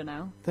nostalgia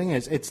now. thing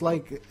is, it's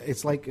like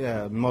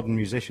modern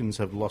musicians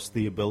have lost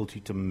the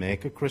ability to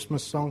make a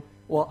Christmas song.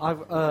 Well,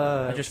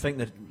 I just think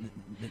that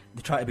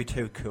they try to be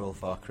too cool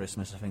for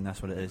Christmas. I think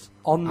that's what it is.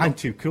 I'm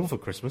too cool for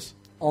Christmas.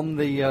 On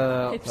the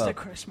Hipster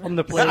Christmas. on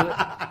the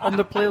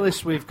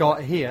playlist we've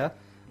got here,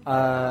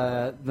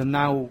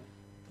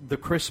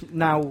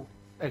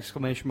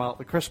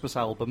 the Christmas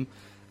album.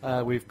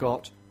 We've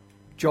got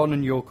John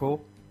and Yoko,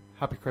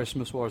 Happy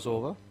Christmas, War's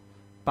Over.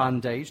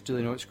 Band-Aid, Do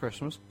They Know It's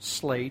Christmas?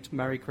 Slade,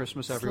 Merry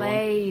Christmas, Everyone.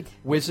 Slade.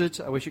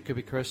 Wizard, I Wish It Could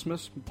Be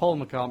Christmas. Paul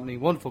McCartney,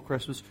 Wonderful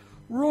Christmas.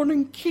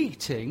 Ronan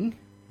Keating,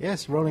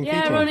 Yes, Ronan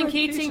Yeah, Keating. Ronan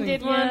Keating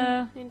did one.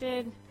 Yeah. He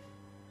did.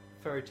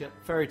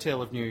 Fairy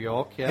Tale of New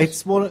York.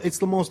 Yes. It's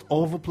the most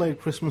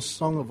overplayed Christmas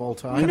song of all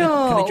time. No.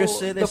 Can I just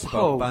say this the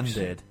about Pogues.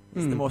 Band-Aid?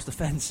 It's the most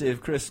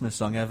offensive Christmas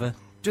song ever.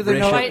 Do they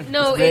know- Right,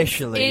 no, it's it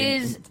racially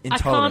is.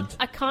 intolerant.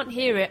 I can't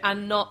hear it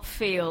and not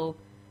feel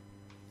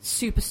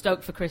super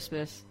stoked for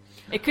Christmas.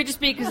 It could just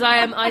be because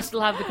I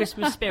still have the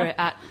Christmas spirit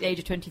at the age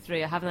of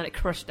 23. I haven't had it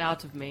crushed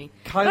out of me.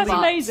 That's But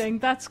amazing.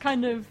 That's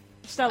kind of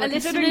stellar. I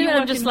listen to Considering it you and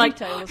I'm work just in like,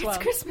 retail as well.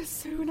 it's Christmas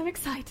soon. I'm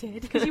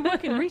excited. Because you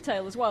work in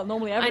retail as well.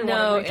 Normally I everyone know.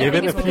 in I retail. Give it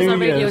think it's a because few our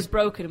radio years. is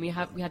broken and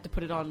we had to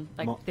put it on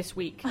like this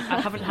week.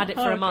 I haven't had it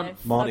for Okay. a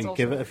month. Marty, That's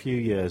give awesome. it a few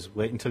years.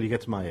 Wait until you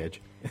get to my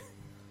age.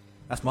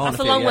 That's more That's a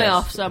than few long way years.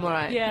 off, so I'm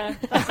alright. Yeah,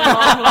 that's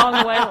a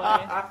long way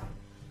away.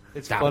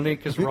 It's funny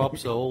because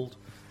Rob's old.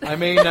 I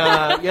mean,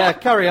 yeah,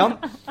 carry on.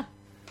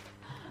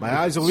 My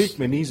eyes are weak,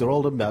 my knees are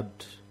old and bad.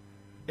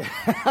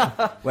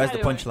 Where's the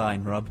Anyway.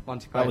 punchline, Rob?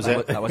 Monty That was Python.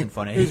 it. That wasn't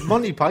funny. Who's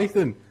Monty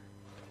Python?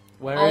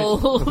 Where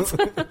Old.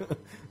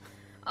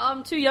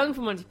 I'm too young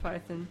for Monty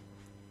Python.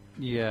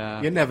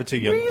 Yeah. You're never too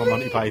young for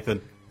Monty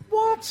Python.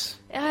 What?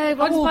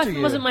 Monty old are Python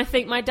you? wasn't my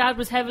thing. My dad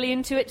was heavily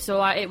into it,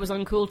 so it was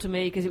uncool to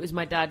me because it was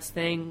my dad's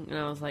thing, and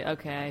I was like,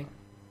 okay,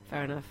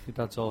 fair enough. Your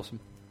dad's awesome.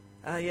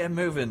 Yeah,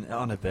 moving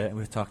on a bit.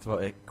 We've talked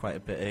about it quite a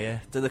bit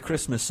here. Do the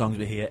Christmas songs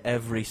we hear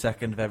every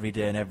second of every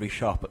day in every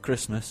shop at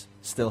Christmas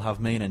still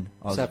have meaning?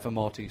 Or Except for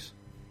Morty's.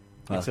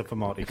 Well, Except for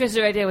Marty. Because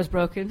the radio was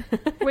broken.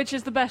 Which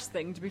is the best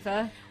thing, to be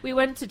fair. We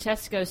went to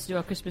Tesco's to do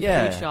our Christmas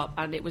Yeah. food shop,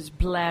 and it was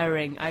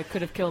blaring. I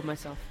could have killed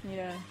myself.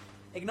 Yeah.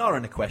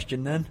 ignoring the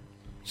question then.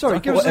 Sorry,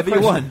 Talk give us a whatever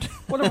you question.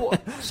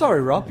 want.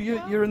 Sorry, Rob,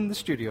 you're in the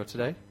studio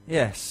today.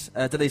 Yes.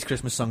 Do these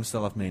Christmas songs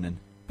still have meaning,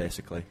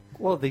 basically?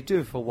 Well, they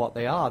do for what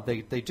they are.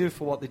 They do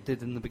for what they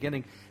did in the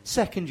beginning.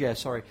 Second year,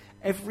 sorry.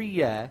 Every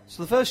year.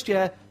 So the first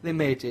year they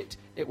made it.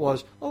 It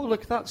was, oh,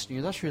 look, that's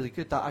new. That's really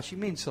good. That actually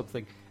means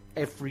something.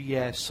 Every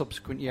year,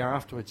 subsequent year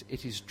afterwards,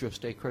 it is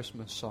just a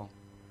Christmas song,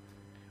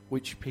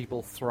 which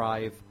people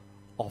thrive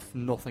off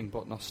nothing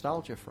but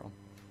nostalgia from.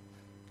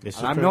 And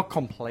I'm not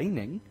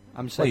complaining.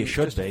 I'm saying you it's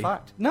should just a be.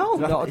 fact. No,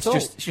 not it's at all.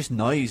 just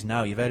noise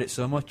now. You've heard it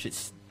so much.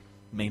 It's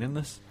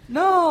meaningless.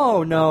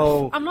 No.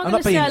 I'm not I'm going not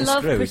to say I being a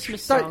love Scrooge.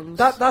 Christmas That, songs.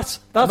 that's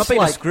I'm not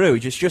being like a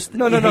Scrooge. It's just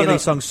No, you hear no.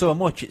 these songs so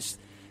much. It's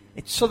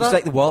So it's that-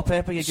 like the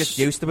wallpaper. You're just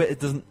used to it. It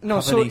doesn't no.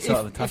 have So any sort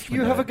of if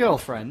attachment. you have to a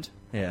girlfriend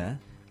it. Yeah.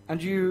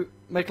 and you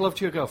make love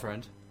to your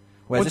girlfriend,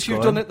 Where's once this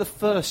you've going? done it the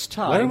first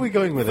time, Where are we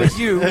going with for this?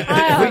 you,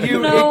 have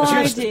no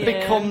it just idea.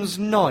 becomes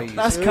noise.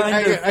 That's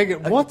kind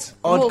of what?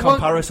 odd Well,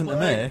 comparison to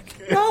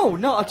make. No,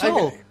 not at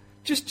all.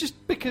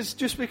 Just because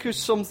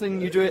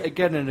something you do it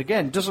again and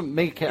again doesn't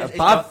make it a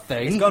bad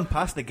thing. It's gone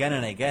past again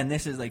and again.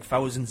 This is like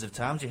thousands of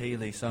times you hear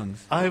these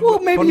songs. Well,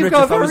 maybe you've hundreds got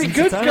a of very thousands of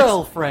good times.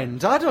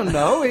 girlfriend. I don't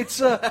know.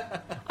 It's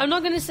I'm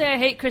not going to say I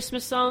hate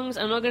Christmas songs.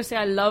 I'm not going to say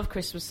I love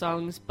Christmas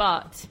songs,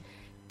 but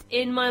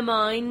in my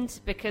mind,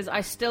 because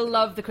I still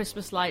love the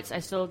Christmas lights, I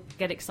still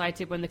get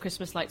excited when the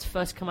Christmas lights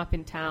first come up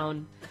in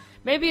town.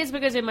 Maybe it's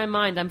because in my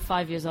mind I'm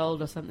 5 years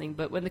old or something,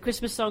 but when the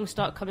Christmas songs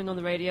start coming on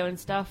the radio and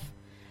stuff,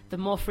 the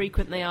more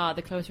frequent they are,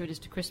 the closer it is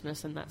to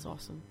Christmas, and that's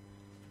awesome.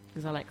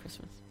 Because I like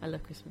Christmas. I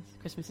love Christmas.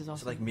 Christmas is awesome.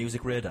 It's like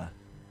music radar.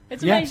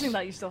 It's Yes. amazing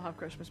that you still have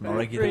Christmas More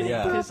music, regular, really,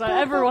 yeah. because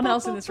everyone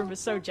else in this room is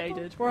so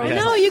jaded. Whereas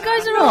Yes. No, you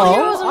guys are No, all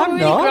yours are I'm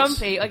really not.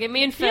 grumpy. Okay,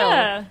 me and Phil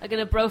Yeah. are going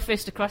to bro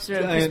fist across the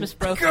room. Giant- Christmas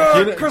bro fist.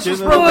 good Christmas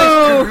do you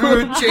know-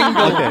 good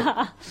jingle. Okay.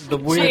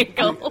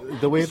 Jingle.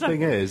 The weird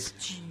thing is,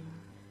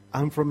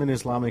 I'm from an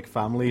Islamic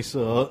family,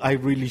 so I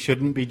really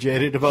shouldn't be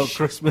jaded about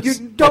Christmas. You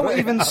don't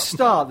even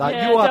start that.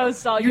 Yeah, you are. don't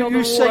start. You, You're you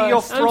the say you're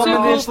worst. I'm from too an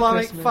old for Islamic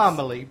Christmas.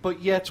 family,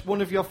 but yet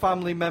one of your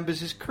family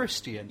members is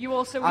Christian. you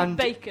also And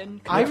eat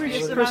bacon. Irish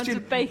copious amounts Christian.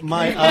 of bacon.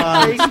 My You eat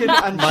aunt- bacon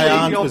and my shave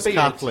aunt your was beard.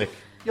 Catholic.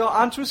 Your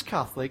aunt was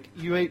Catholic.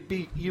 You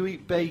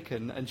eat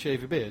bacon and shave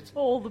your beard.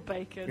 all the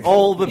bacon.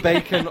 All the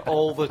bacon,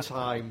 all the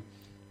time.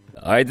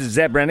 All right, this is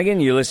Zeb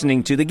Brannigan. You're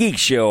listening to The Geek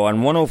Show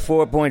on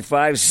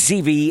 104.5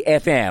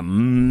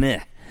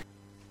 CVFM.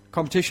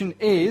 Competition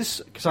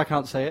is, because I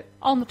can't say it,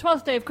 On the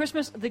 12th day of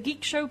Christmas, the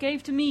Geek Show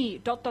gave to me... ...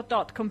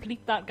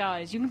 Complete that,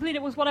 guys. You can complete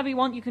it with whatever you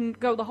want. You can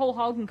go the whole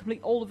hog and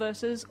complete all the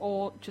verses,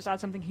 or just add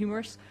something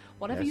humorous.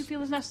 Whatever Yes. you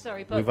feel is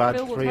necessary. But We've had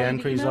Phil will 3 tell you the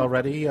entries email.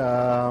 already. If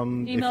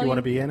Email you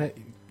want to you. be in it,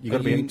 you got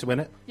to Are be in you- it to win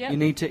it. Yeah. you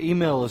need to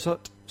email us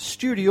at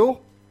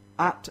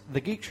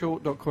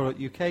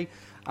studio@thegeekshow.co.uk,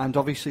 and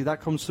obviously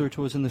that comes through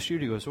to us in the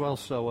studio as well,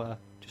 so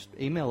just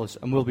email us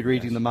and we'll be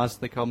reading them as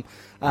they come.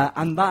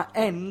 And that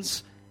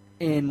ends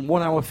in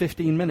 1 hour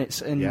 15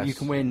 minutes, and Yes. you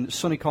can win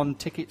SunnyCon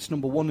tickets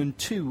number 1 and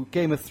 2,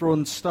 Game of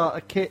Thrones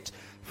starter kit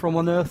from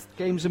Unearthed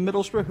Games in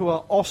Middlesbrough, who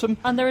are awesome.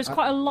 And there is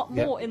quite a lot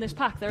yeah. more in this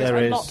pack. There There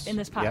is is a lot in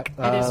this pack.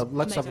 yeah. It is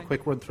Let's have a amazing.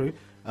 quick run through.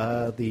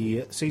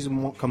 The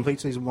complete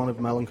season 1 of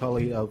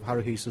Melancholy of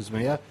Haruhi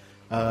Suzumiya,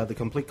 the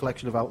complete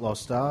collection of Outlaw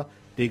Star,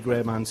 D.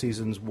 Greyman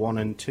seasons 1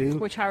 and 2,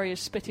 Which Harry is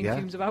spitting Yeah.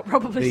 fumes about,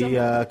 probably.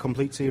 the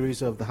complete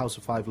series of The House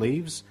of Five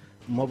Leaves,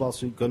 Mobile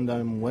Suit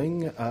Gundam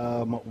Wing,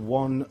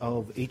 one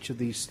of each of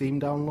these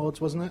Steam downloads,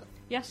 wasn't it?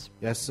 Yes,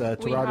 Yes, We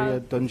Terraria,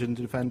 have- Dungeon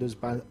Defenders,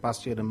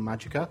 Bastion and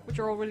Magica. which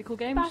are all really cool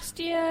games.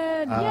 Bastion!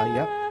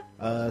 Yep.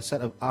 A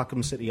set of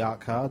Arkham City art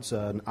cards,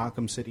 an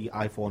Arkham City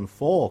iPhone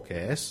 4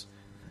 case,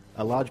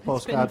 a large been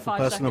postcard for 5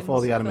 Persona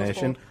 4 the seconds,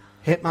 animation,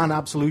 Phil's Hitman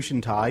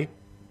Absolution tie,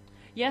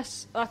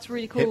 Yes, that's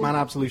really cool. Hitman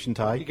Absolution You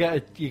tie, get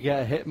a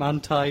Hitman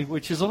tie,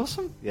 which is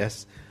awesome.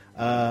 yes,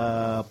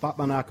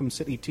 Batman Arkham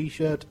City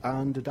T-shirt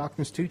and a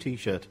Darkness 2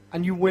 T-shirt.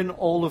 And you win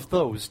all of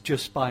those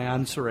just by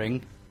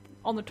answering.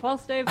 On the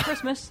 12th day of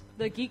Christmas,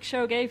 the Geek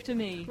Show gave to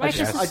me. Write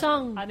us Yes. a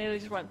song. I nearly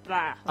just went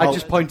blah. I Oh.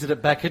 just pointed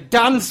at Becca.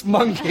 Dance,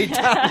 monkey,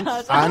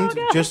 dance! And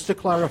just to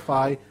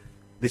clarify,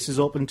 this is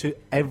open to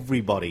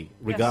everybody,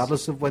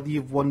 regardless of whether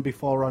you've won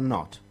before or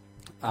not.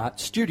 At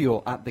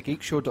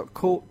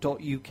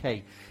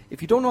studio@thegeekshow.co.uk.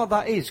 If you don't know what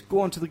that is,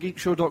 go on to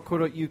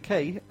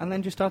thegeekshow.co.uk and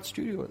then just add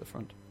studio at the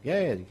front.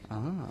 Yay.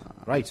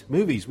 Right,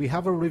 movies. We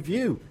have a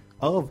review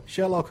of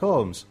Sherlock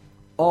Holmes.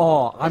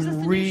 Oh, this I'm the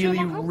new really,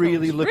 Sherlock Holmes?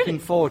 really looking Really?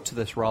 forward to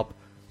this, Rob.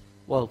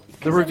 Well, the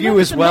Because it review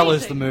looks as well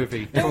as amazing. the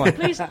movie. Come on.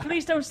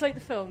 please don't slate the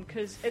film,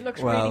 because it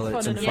looks Well, really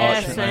it's fun and Yeah,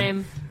 unfortunate.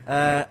 amazing.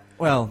 same.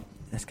 Well,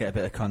 let's get a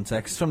bit of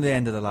context. From the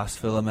end of the last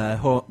film,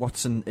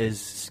 Watson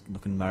is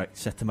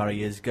set to marry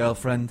his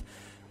girlfriend,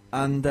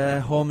 and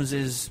Holmes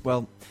is,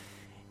 well,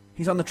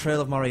 he's on the trail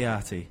of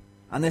Moriarty.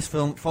 And this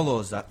film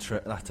follows that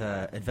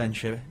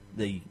adventure,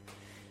 the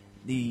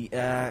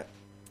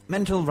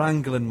mental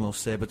wrangling, we'll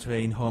say,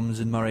 between Holmes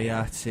and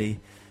Moriarty.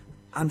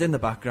 And in the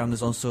background,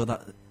 there's also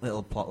that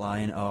little plot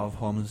line of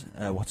Holmes,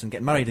 Watson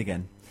getting married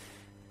again.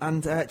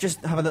 And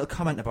just have a little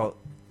comment about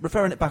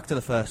referring it back to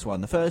the first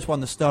one. The first one,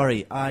 the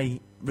story,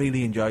 I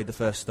really enjoyed the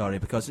first story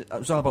because it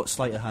was all about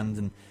sleight of hand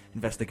and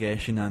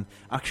investigation and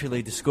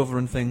actually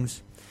discovering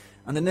things.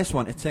 And in this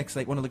one, it takes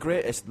like one of the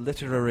greatest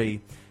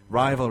literary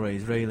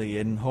rivalries, really,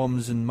 in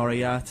Holmes and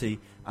Moriarty,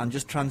 and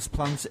just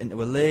transplants it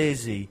into a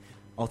lazy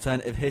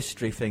alternative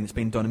history thing that's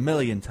been done a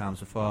million times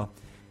before.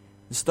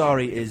 The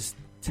story is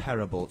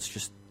terrible. It's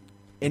just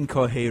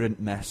incoherent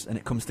mess, and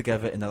it comes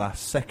together in the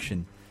last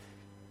section.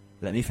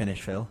 Let me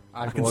finish, Phil.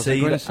 I can wasn't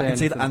see gonna that, say I can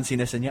see the anything.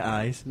 antsiness in your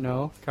eyes.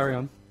 No, carry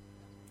on.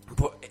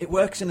 But it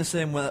works in the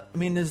same way. I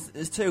mean,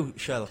 there's two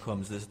Sherlock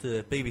Holmes. There's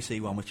the BBC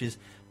one, which is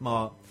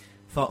more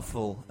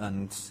thoughtful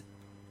and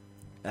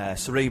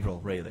cerebral,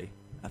 really.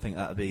 I think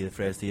that would be the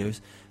phrase to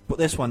use. But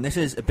this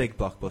is a big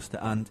blockbuster,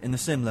 and in the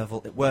same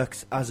level, it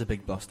works as a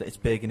big blockbuster. It's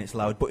big and it's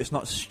loud, but it's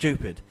not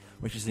stupid,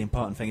 which is the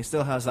important thing. It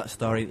still has that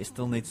story. It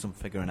still needs some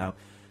figuring out.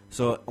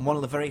 So, on one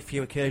of the very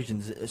few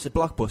occasions, it's a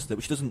blockbuster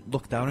which doesn't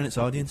look down on its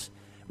audience,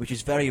 which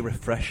is very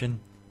refreshing,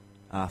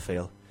 I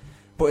feel.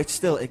 But it's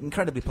still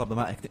incredibly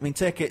problematic. I mean,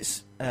 take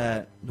its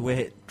the way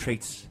it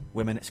treats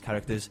women, its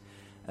characters.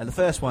 The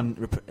first one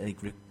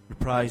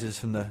reprises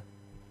from the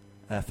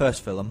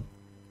first film,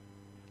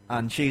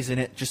 and she's in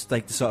it just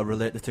like to sort of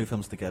relate the two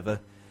films together.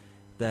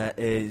 There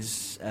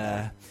is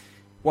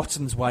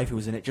Watson's wife who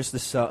was in it, just to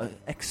sort of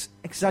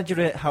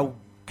exaggerate how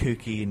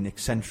kooky and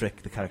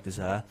eccentric the characters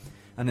are.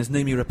 And there's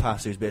Numi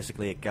Rapace, who's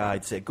basically a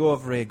guide, say, go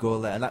over here,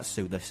 go there, that's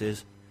who this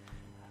is.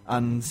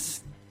 And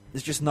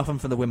there's just nothing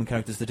for the women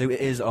characters to do. It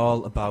is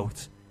all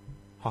about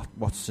Hot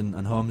Watson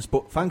and Holmes,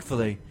 but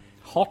thankfully...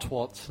 Hot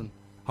Watson.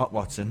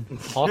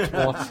 It's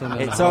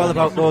all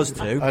about those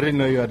two. I didn't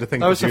know you had to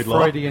think that was a Jude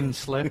Law. Freudian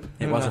slip.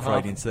 It was a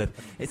Freudian slip.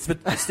 It's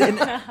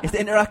the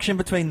interaction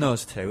between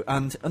those two,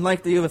 and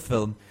unlike the other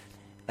film,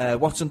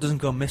 Watson doesn't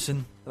go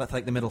missing. That's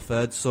like the middle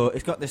third, so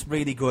it's got this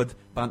really good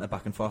banter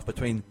back and forth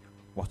between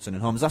Watson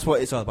and Holmes. That's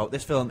what it's all about.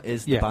 This film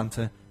is the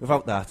banter.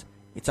 Without that,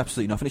 it's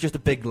absolutely nothing. It's just a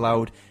big,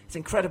 loud... It's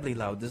incredibly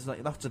loud. There's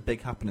like lots of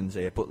big happenings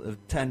here, but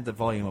they've turned the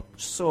volume up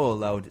so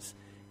loud, it's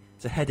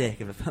a headache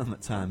of a film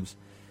at times.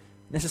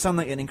 This will sound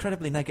like an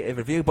incredibly negative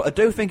review, but I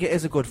do think it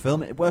is a good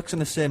film. It works on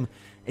the sim.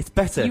 It's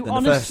better than the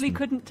first. You honestly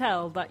couldn't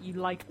tell that you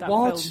liked that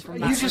film from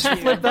that. You just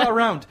flipped that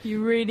around.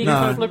 You really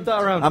flipped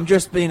that around. I'm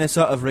just being a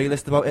sort of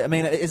realist about it. I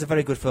mean, it is a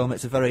very good film.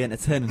 It's a very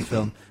entertaining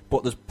film,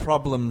 but there's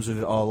problems with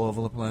it all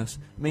over the place.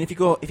 I mean, if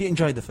you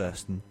enjoyed the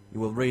first one, you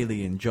will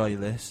really enjoy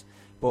this.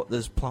 But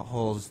there's plot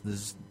holes,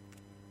 there's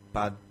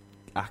bad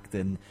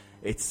acting.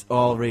 It's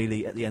all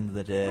really, at the end of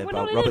the day, We're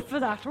about not Robert. In for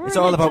that. It's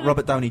all about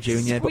Robert Downey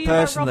Jr. But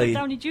personally, Robert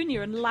Downey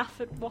Jr. and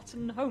laugh at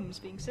Watson and Holmes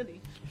being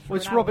silly. Well,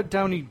 it's Robert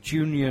Downey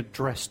Jr.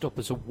 dressed up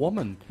as a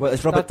woman. Well,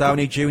 it's Robert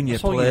Downey Jr.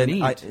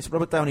 playing. It's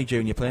Robert Downey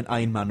Jr. playing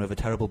Iron Man with a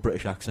terrible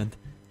British accent.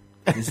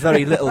 He's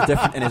very little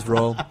different in his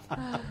role.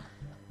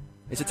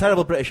 It's a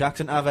terrible British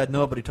accent. I've heard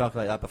nobody talk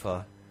like that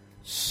before.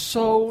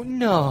 So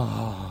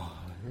no.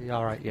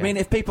 All right, yeah. I mean,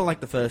 if people like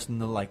the first one,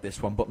 they'll like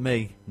this one. But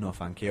me, no,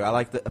 thank you.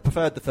 I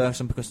preferred the first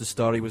one because the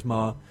story was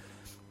more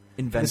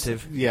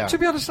inventive. To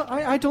be honest,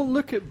 I don't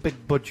look at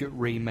big budget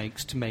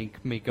remakes to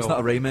make me go. It's not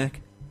a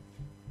remake.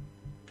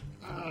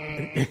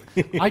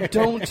 I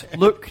don't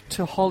look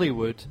to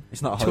Hollywood.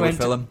 It's not a Hollywood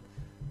film.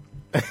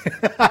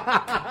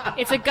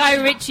 It's a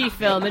Guy Ritchie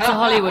film. It's a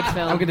Hollywood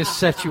film. I'm going to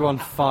set you on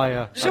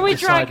fire. Shall we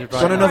drag?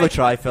 Right another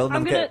try film.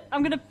 I'm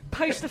going to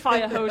post the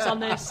fire hose on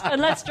this, and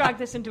let's drag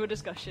this into a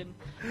discussion.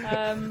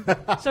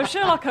 So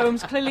Sherlock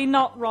Holmes, clearly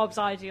not Rob's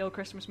ideal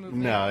Christmas movie.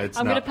 No, it's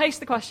not. I'm going to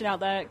paste the question out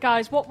there,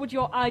 guys. What would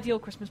your ideal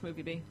Christmas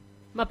movie be?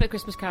 Muppet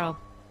Christmas Carol.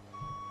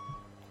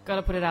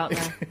 Gotta put it out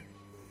there.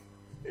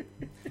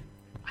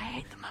 I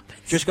hate the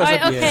Muppets. Just because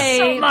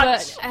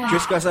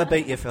Just because I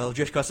beat you, Phil.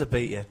 Just because I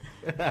beat you.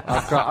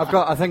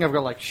 I think I've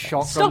got like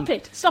shotgun. Stop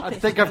it! I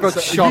think I've got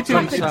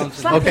shotgun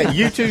sounds. Okay,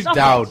 you two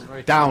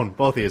down,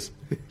 both of you.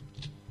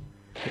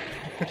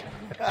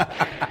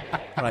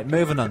 Right,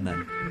 moving on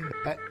then.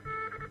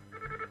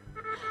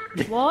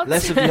 What?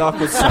 Less of the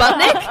awkward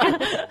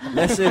Sputnik?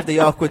 Less of the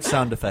awkward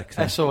sound effects.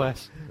 Then.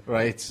 SOS.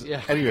 Right.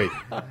 Yeah. Anyway,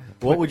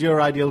 what would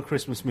your ideal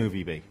Christmas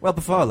movie be? Well,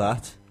 before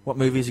that, what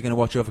movies are you going to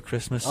watch over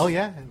Christmas? Oh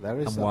yeah, there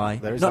is. And that. why?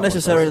 There is Not that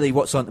necessarily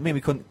what's on. I mean,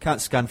 we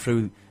can't scan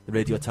through the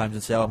Radio Times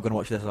and say, "Oh, I'm going to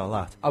watch this or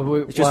that."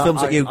 It's just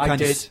films that you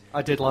can.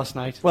 I did last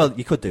night. Well,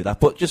 you could do that,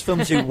 but just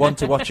films you want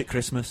to watch at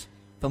Christmas.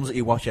 Films that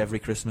you watch every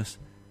Christmas.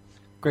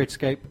 Great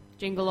Escape.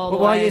 Jingle All the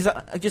Why Way. is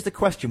that? Just a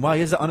question. Why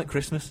is that on at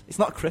Christmas? It's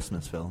not a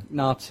Christmas film.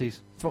 Nazis.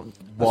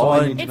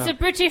 Why? It's a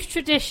British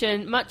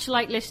tradition, much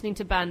like listening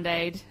to Band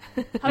Aid.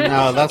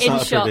 No, that's in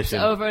not a shops tradition.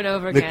 over and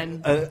over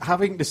again.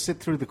 Having to sit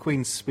through the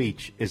Queen's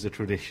speech is a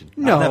tradition.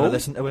 No. I've never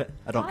listened to it.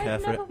 I don't care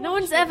for it. No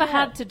one's ever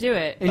had to do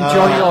it.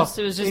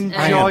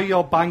 Enjoy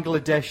your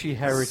Bangladeshi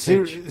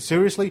heritage.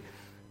 Seriously,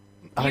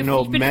 I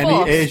know you've been many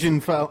forced.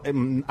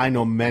 Asian. I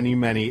know many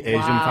Asian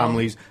Wow.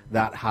 families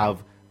that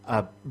have.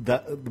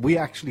 That we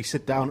actually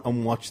sit down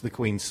and watch the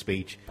Queen's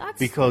speech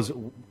because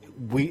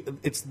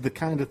it's the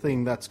kind of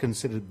thing that's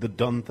considered the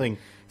done thing.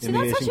 So in the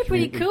that's Asian actually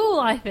pretty community. cool,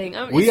 I think.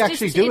 I mean, We it's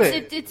actually just, do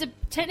it's it. It's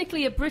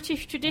technically a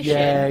British tradition.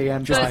 Yeah,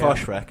 Just before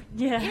Shrek.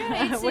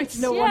 Yeah, it's, which it's,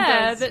 no yeah,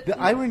 one does. The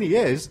irony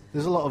is,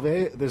 there's a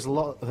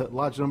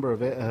large number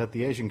of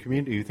the Asian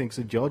community who thinks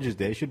that George's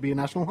Day should be a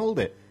national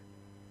holiday.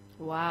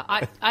 Wow,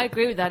 I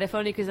agree with that, if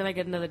only because then I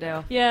get another day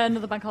off. Yeah,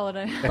 another bank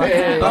holiday. Back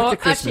to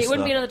Christmas, Actually, it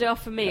wouldn't be though. another day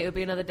off for me, it would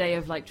be another day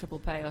of like triple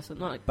pay or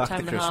something, like Back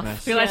time to and a half.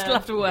 Christmas. Because I still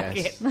have to work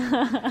Yes.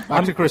 it.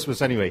 Back to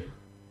Christmas anyway.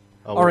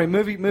 All right,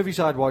 movies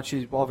I'd watch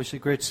is obviously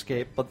Great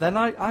Escape, but then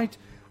I'd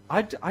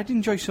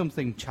enjoy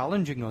something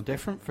challenging or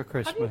different for Have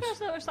you Christmas.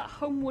 guys noticed that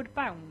Homeward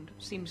Bound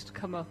seems to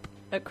come up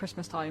at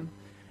Christmas time?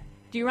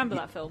 Do you remember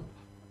that film?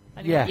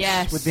 Anyway.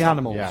 Yes, with the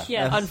animals. Yeah.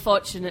 Yes.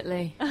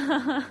 Unfortunately.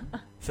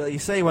 So you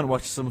say you want to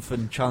watch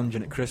something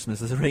challenging at Christmas.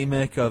 There's a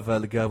remake of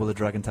The Girl with the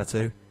Dragon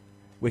Tattoo,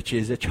 which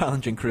is a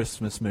challenging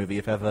Christmas movie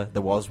if ever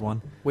there was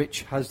one.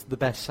 Which has the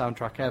best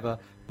soundtrack ever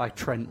by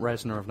Trent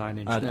Reznor of Nine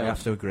Inch I Nails.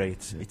 have to agree,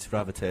 it's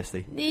rather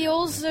tasty. He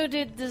also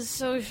did The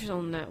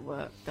Social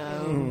Network,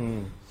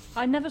 though.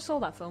 I never saw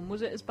that film.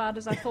 Was it as bad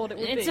as I thought it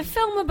would It's be? a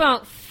film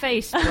about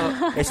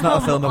Facebook. It's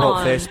not a film about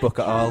on. Facebook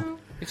at all.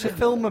 It's a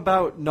film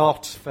about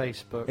not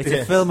Facebook. It's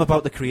a film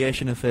about the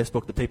creation of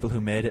Facebook, the people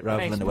who made it,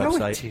 rather than the No,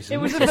 website. it isn't. It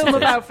was a film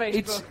about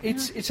Facebook.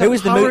 It's a Who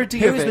is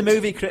parody of the it.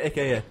 movie critic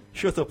here?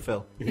 Shut up,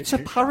 Phil. It's a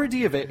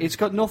parody of it. It's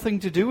got nothing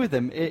to do with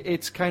them.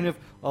 It's kind of,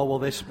 oh, well,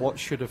 this what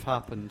should have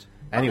happened.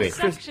 Anyway, The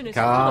section is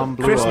calm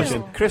full blue of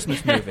ocean. bile.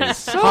 Christmas movies.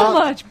 So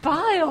much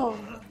bile.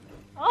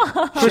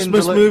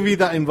 Christmas movie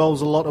that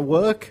involves a lot of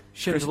work.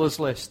 Schindler's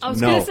List. I was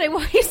No. going to say,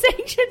 why are you saying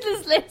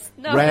Schindler's List?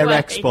 No Rare way.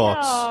 exports.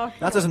 Oh,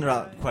 That doesn't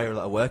require a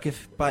lot of work.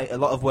 If by a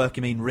lot of work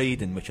you mean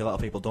reading, which a lot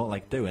of people don't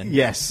like doing,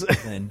 Yes,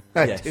 then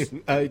I yes.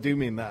 do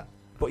mean that.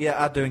 But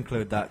yeah, I do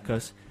include that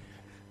because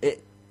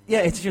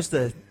it's just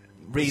a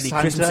really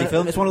Santa- Christmassy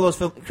film. It's one of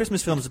those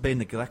Christmas films have been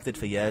neglected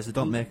for years. They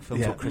don't make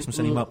films Yeah. about Christmas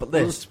anymore. But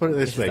this Let's put it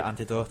this is way. the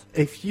antidote.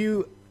 If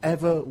you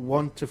ever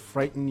want to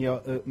frighten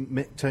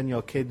turn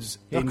your kids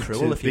You're into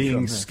cruel if you being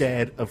film this.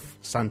 scared of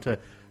Santa,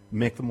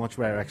 make them watch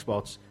Rare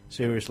Exports.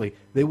 Seriously,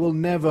 they will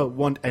never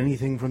want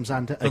anything from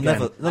Santa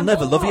again. They'll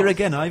never love you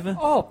again either.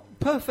 Oh,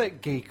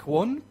 perfect geek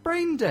one.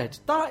 Brain Dead.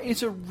 That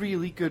is a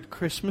really good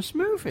Christmas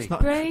movie. It's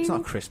not a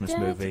Christmas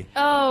movie.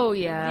 Oh,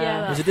 yeah.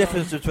 Yeah, There's a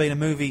difference between a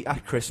movie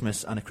at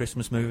Christmas and a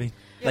Christmas movie.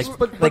 Yes,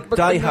 Like, but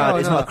Die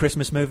Hard is no. not a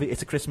Christmas movie.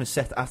 It's a Christmas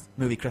set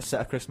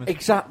at Christmas.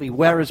 Exactly.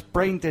 Whereas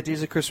Brain Dead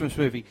is a Christmas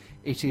movie.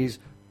 It is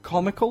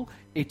comical.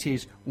 It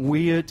is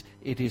weird.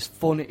 It is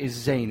fun. It is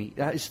zany.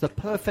 That is the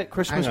perfect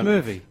Christmas Hang on.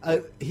 movie.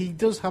 He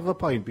does have a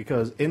point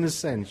because, in a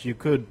sense, you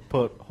could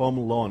put Home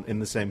Alone in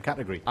the same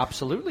category.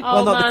 Absolutely.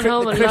 Oh, Well, no, man,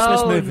 Home the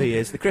Christmas Alone.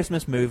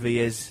 movie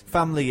is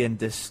family in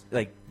this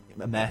like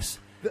a mess.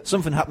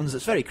 Something happens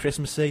that's very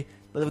Christmassy.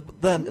 They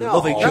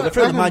love each other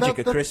through the magic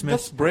of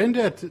Christmas. That's Brain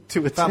Dead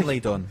to a T.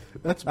 Family done.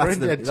 That's Brain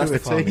Dead that's to the a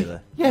T.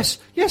 formula. Yes.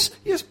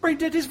 Brain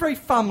Dead is very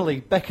family.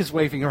 Becca's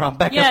waving around.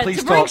 Becca, yeah, please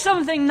to bring talk.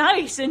 something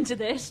nice into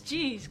this.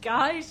 Jeez,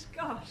 guys.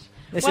 Gosh.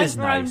 This Went is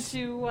round nice.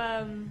 to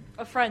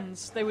a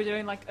friend's. They were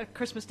doing like a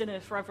Christmas dinner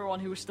for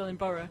everyone who was still in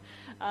Borough.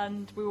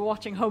 And we were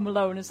watching Home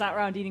Alone and sat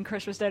around eating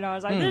Christmas dinner. I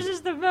was like, this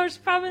is the most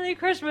family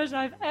Christmas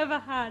I've ever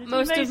had. It's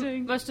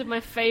amazing. Most of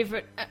my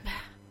favourite...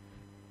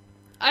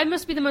 I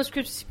must be the most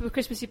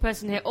Christmassy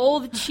person here.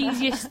 All the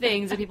cheesiest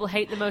things that people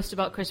hate the most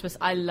about Christmas,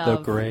 I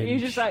love. The Grinch. You're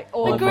just like, The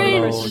all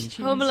Grinch, Christmas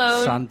cheese. Home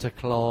Alone, Santa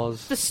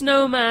Claus. The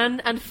Snowman,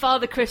 and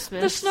Father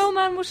Christmas. The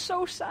snowman was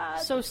so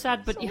sad. So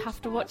sad, but So you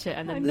have to sad. watch it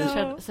and I then know.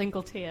 shed a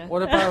single tear.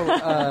 What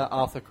about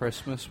Arthur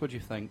Christmas? What do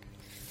you think?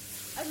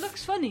 It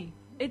looks funny.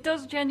 It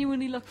does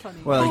genuinely look funny.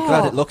 Well, I'm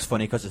glad it looks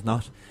funny because it's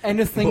not.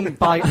 Anything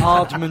by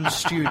Aardman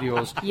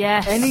Studios.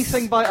 Yes.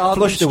 Anything by Aardman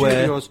Flushed away.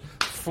 Studios.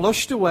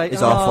 Flushed away.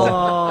 It's Oh.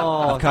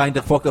 awful. I've kind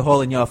of fucked a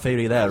hole in your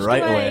theory there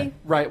right away.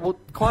 Right, well,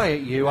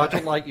 quiet you. I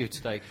don't like you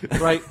today.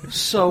 Right,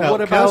 so Now,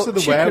 what about House of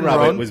the Chicken Were-Rabbit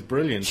Run? was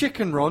brilliant.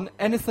 Chicken Run,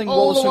 anything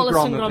All the Wallace and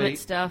Wallace and Gromit. Gromit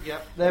stuff.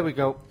 Yep, there we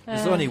go.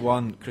 There's only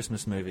one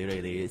Christmas movie,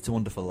 really. It's a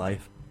Wonderful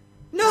Life.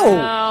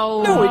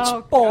 No, No. it's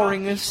Oh,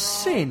 boring as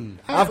sin.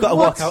 I've got to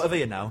walk out of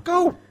here now.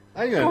 Go.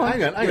 Hang on.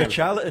 You're a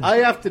charlatan. I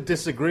have to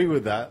disagree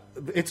with that.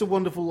 It's a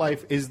Wonderful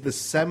Life is the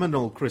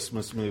seminal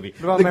Christmas movie.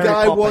 What about The Mary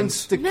guy Poppins?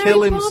 wants to Mary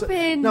kill himself.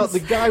 Poppins. No, the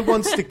guy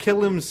wants to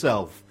kill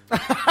himself.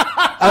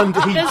 And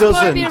he There's doesn't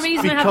probably a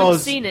reason I haven't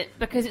because seen it,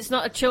 because it's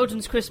not a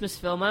children's Christmas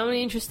film. I'm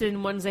only interested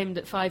in ones aimed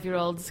at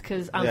 5-year-olds,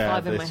 because I'm Yeah,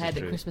 5 in my this head is at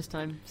true. Christmas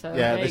time. So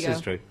yeah, there this you go.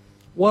 is true.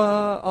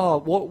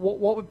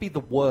 What would be the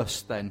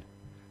worst then?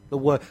 The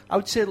worst. I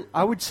would say Santa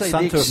the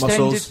with extended.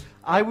 muscles.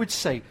 I would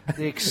say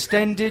the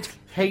extended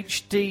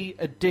HD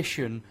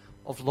edition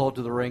of Lord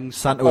of the Rings.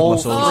 Santa with all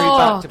muscles. three Oh,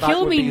 back-to-back kill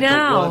would me be the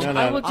now! worst. No, no.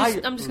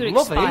 I'm just going to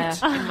love expire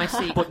it. in my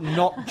seat. But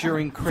not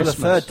during For Christmas.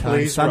 the third time,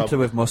 Please, Santa Rob.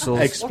 with muscles.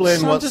 Explain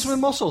What's what's Santa's with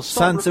muscles?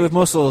 Stop Santa with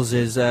muscles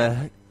is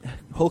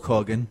Hulk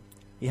Hogan.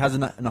 He has a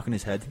knock on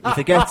his head. He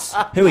forgets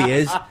who he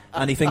is,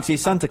 and he thinks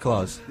he's Santa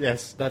Claus.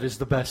 Yes. That is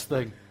the best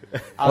thing.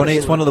 Only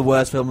it's one of the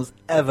worst films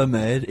ever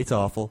made. It's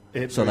awful.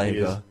 It so really there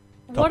you is. go.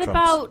 Top What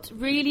trumps. about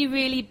really,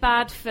 really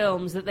bad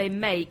films that they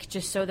make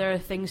just so there are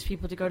things for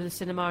people to go to the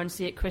cinema and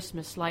see at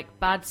Christmas, like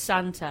Bad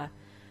Santa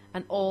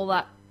and all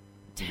that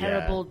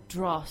terrible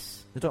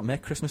dross? They don't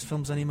make Christmas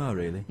films anymore,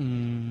 really.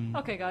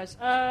 Okay, guys.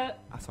 At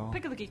all.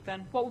 Pick of the Geek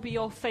then. What would be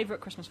your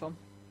favourite Christmas film?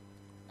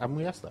 Haven't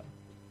we asked that?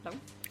 No?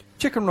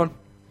 Chicken Run.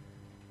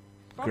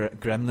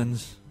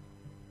 Gremlins.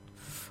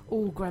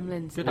 Oh,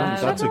 Gremlins. Good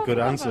answer. That's a good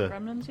I forgot answer.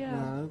 about Gremlins,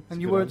 yeah.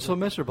 And you weren't so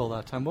miserable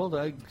that time. Well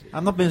done.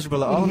 I'm not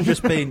miserable at all. I'm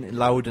just being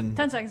loud and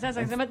 10 seconds.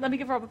 Let me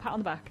give Rob a pat on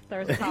the back.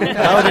 There is a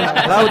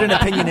pat. loud and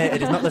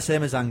opinionated is not the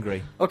same as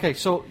angry. Okay,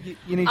 so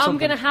you need I'm something.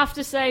 going to have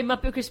to say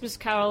Muppet Christmas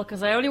Carol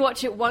because I only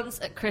watch it once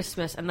at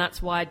Christmas, and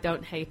that's why I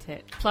don't hate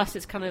it. Plus,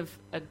 it's kind of,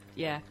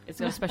 it's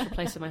got a special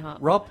place in my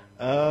heart. Rob?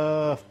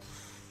 I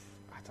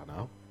don't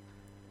know.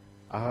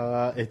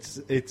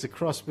 It's a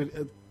cross.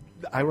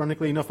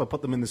 Ironically enough, I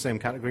put them in the same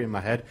category in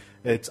my head.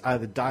 It's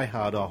either Die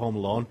Hard or Home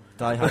Alone.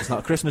 Die Hard's not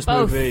a Christmas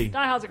Both. movie.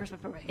 Die Hard's a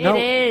Christmas movie. No,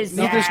 It is.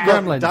 neither is Yeah.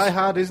 Gremlins. Die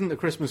Hard isn't a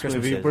Christmas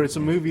movie, is, but it's a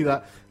movie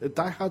that...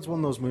 Die Hard's one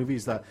of those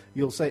movies that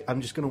you'll say,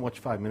 I'm just going to watch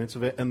 5 minutes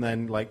of it, and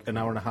then, like, an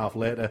hour and a half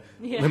later,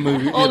 Yeah. the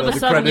movie... All of a the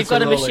sudden, you've credits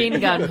got are a rolling.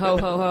 machine gun. Ho,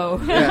 ho, ho.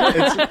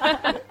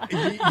 Yeah,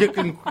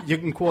 you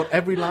can quote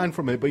every line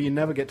from it, but you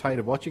never get tired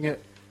of watching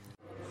it.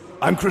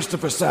 I'm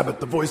Christopher Sabat,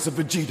 the voice of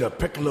Vegeta,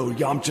 Piccolo,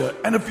 Yamcha,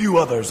 and a few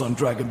others on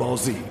Dragon Ball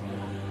Z.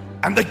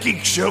 And the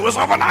Geek Show is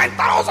over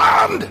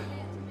 9,000!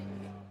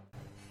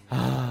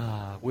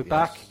 We're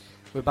back.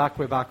 We're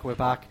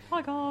back.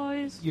 Hi,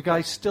 guys. You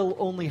guys still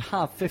only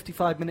have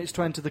 55 minutes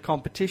to enter the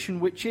competition,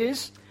 which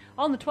is...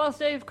 On the 12th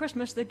day of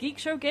Christmas, the Geek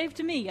Show gave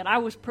to me, and I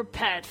was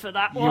prepared for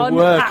that You one.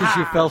 were, because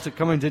you felt it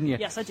coming, didn't you?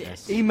 Yes, I did.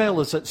 Email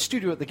us at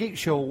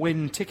studio@thegeekshow.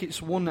 Win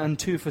tickets 1 and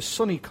 2 for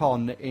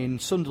SunnyCon in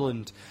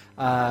Sunderland.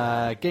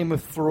 Game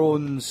of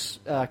Thrones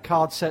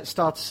card set,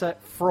 starter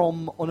set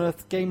from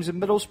Unearthed Games in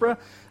Middlesbrough,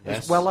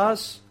 Yes. as well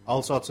as...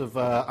 All sorts of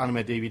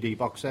anime DVD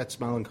box sets,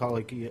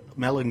 melancholy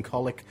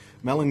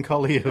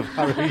of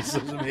Harry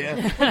here.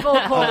 We've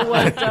all caught the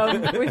word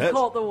dumb. We've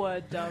caught the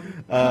word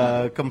dumb.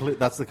 Complete.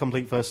 That's the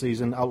complete first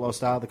season. Outlaw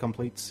Star, the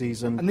complete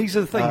season. And these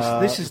are the things.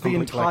 This is the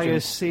complete entire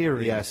collection.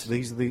 series. Yes,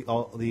 these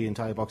are the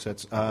entire box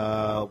sets.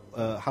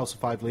 House of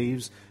Five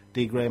Leaves,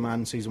 D. Grey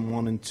Man season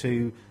 1 and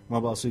 2,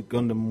 Mobile Suit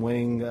Gundam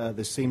Wing,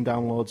 the Steam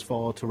downloads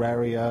for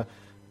Terraria,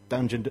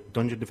 Dungeon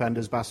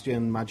Defenders,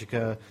 Bastion,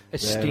 Magicka. A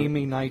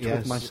steamy night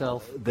with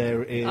myself.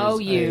 There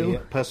is you. a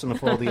Persona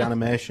 4 the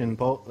animation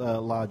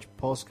large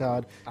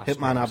postcard,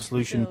 Hitman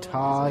Absolution Still,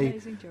 tie,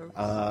 amazing jokes.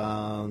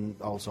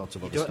 all sorts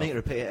of You other don't stuff. need to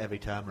repeat it every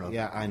time, Rob.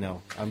 Yeah, I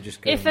know. I'm just.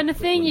 If going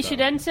anything, you quick should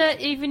one enter,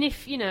 even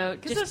if,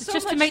 there's just so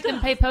to much make them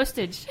stuff. pay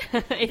postage.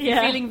 If you're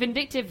Yeah. feeling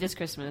vindictive this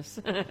Christmas.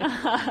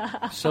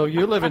 So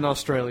you live in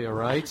Australia,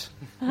 right?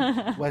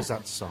 down. Where's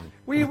that song?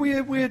 We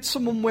had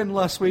someone win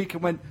last week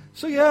and went,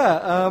 so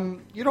yeah,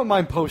 you don't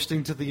mind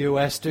posting to the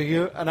US, do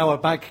you? And our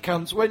bank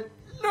accounts went,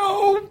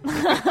 no!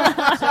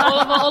 So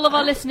all of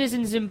our listeners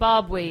in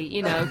Zimbabwe,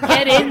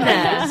 get in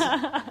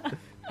there.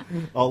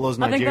 All those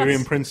I think Nigerian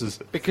that's- princes.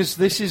 Because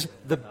this is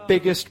the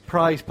biggest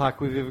prize pack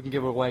we've even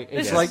given away.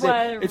 It's This like is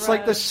where, it's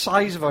like the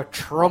size of a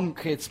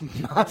trunk. It's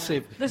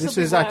massive. This will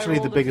be is where actually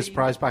all the biggest teams-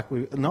 prize pack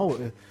we. No,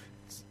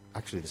 it's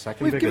actually the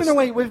second We've biggest.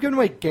 given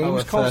away games, Our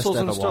first consoles,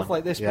 and ever stuff one.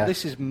 like this, Yeah. but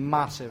this is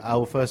massive.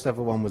 Our first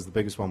ever one was the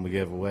biggest one we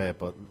gave away,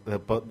 but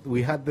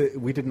we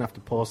didn't have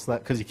to post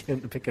that because you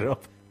came to pick it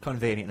up.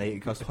 Conveniently,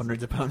 it cost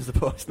hundreds of pounds to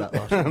post that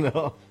lot.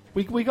 No.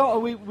 We've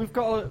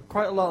got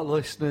quite a lot of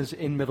listeners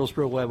in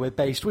Middlesbrough where we're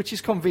based, which is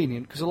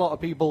convenient because a lot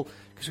of people,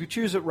 because we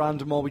choose at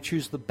random or we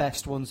choose the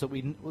best ones that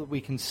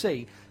we can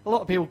see. A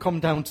lot of people come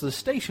down to the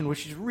station,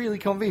 which is really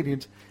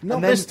convenient. Not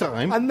and then, this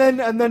time. And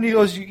then he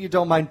goes, "You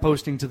don't mind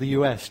posting to the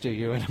US, do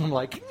you?" And I'm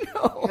like,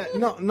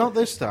 "No, Not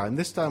this time.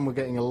 This time we're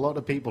getting a lot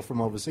of people from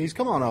overseas.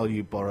 Come on, all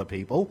you borough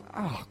people.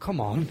 oh come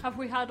on." Have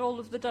we had all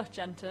of the Dutch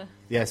enter?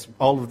 Yes,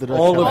 all of the Dutch.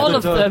 All of All the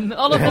of Dutch- them.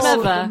 All of them All of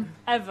ever. them,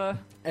 ever.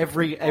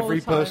 Every All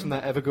the person time.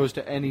 that ever goes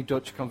to any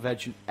Dutch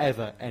convention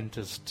ever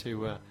enters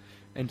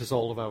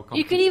all of our competitions.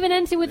 You can even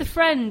enter with a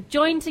friend.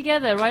 Join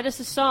together, write us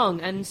a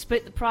song, and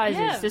split the prizes.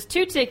 Yeah. There's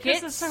 2 Because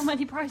tickets. there's so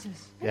many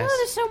prizes. No, Yes.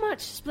 there's so much.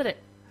 Split it.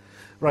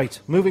 Right,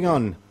 moving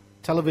on.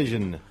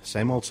 Television,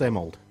 same old, same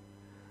old.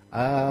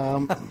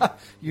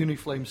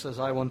 Uniflame says,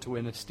 "I want to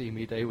win a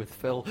steamy day with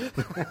Phil."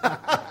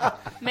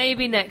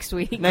 Maybe next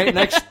week.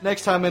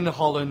 next time in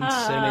Holland,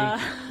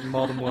 Cinny, you're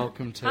more than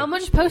welcome to. How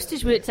much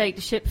postage would it take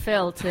to ship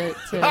Phil to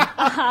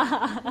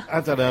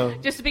I don't know.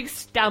 just a big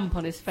stamp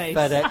on his face?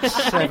 FedEx,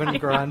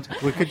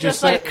 $7,000. We could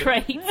Just just like say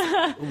crate.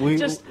 we.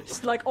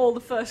 Just like all the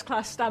first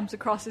class stamps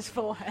across his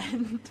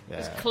forehead.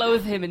 Yeah.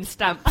 Clothe him in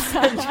stamps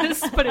and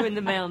just put him in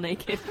the mail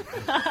naked.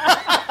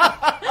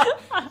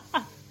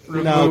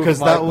 No, because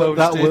my that would.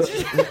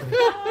 postage.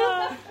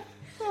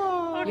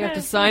 You have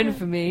to sign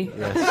for me.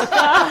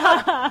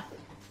 Yes.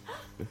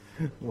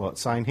 What,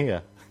 sign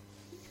here?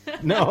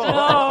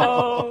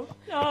 No.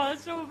 Oh,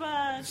 it's so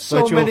bad.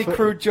 So But you're many fi-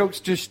 crude jokes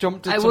just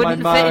jumped into I my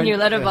wouldn't mind. fit in your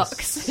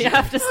letterbox. You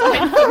have to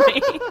sign for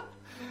me.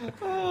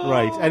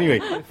 Right, anyway,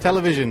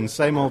 television,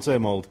 same old,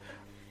 same old.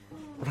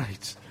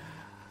 Right.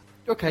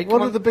 Okay,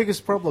 One of the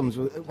biggest problems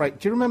with... Right,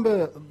 do you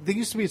remember... There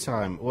used to be a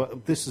time...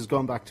 Well, this has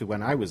gone back to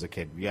when I was a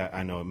kid. Yeah,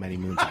 I know, many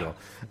moons ago.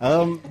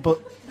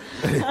 But...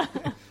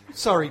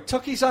 Sorry,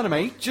 Tucky's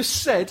Anime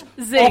just said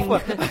Zing.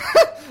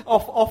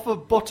 offer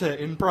butter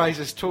in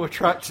prizes to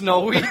attract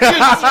Norwegians.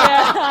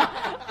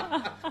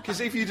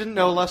 Because if you didn't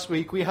know, last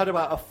week we had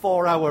about a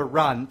 4-hour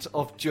rant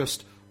of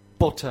just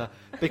butter.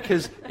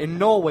 Because in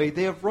Norway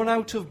they have run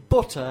out of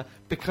butter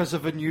because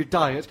of a new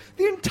diet.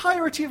 The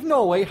entirety of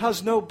Norway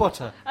has no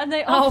butter. And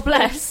they Oh, offered,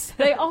 bless.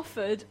 They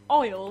offered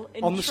oil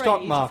in On the trade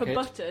stock for market.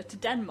 butter to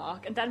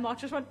Denmark, and Denmark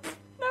just went,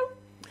 no,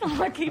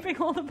 we're keeping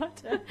all the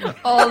butter.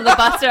 All the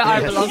butter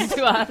I belong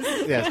to us.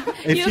 yes.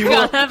 You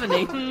can't have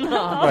any.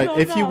 No. Right, no,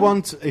 if you no.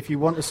 want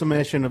a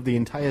summation of the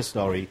entire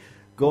story,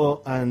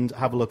 Go and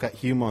have a look at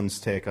Humon's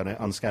take on it,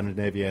 on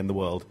Scandinavia and the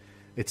world.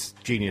 It's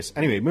genius.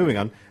 Anyway, moving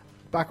on.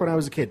 Back when I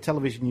was a kid,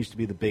 television used to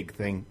be the big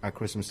thing at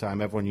Christmas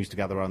time. Everyone used to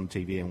gather on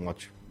the TV and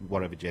watch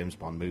whatever James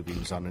Bond movie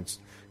was on. It's,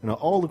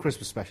 all the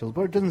Christmas specials,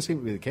 but it doesn't seem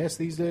to be the case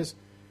these days.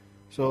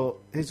 So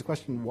here's the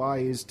question: why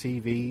is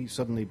TV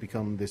suddenly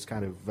become this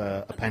kind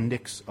of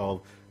appendix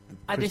of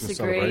the Christmas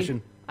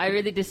celebration? I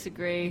really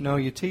disagree. No,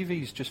 your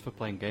TV is just for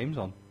playing games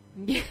on.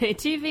 Yeah,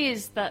 TV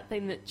is that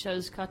thing that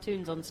shows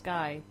cartoons on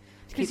Sky.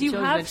 Because you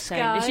have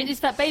Sky.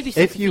 It's that babysitter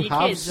If you for your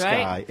have kids,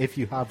 Sky, right? if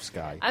you have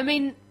Sky. I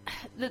mean,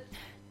 the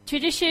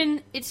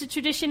tradition. It's a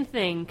tradition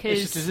thing. Cause,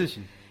 It's a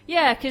tradition.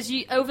 Yeah, because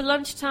over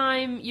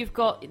lunchtime you've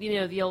got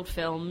the old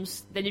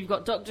films. Then you've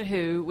got Doctor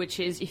Who,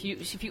 which is if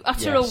you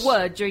utter a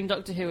word during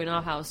Doctor Who in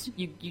our house,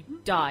 you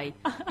die.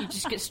 You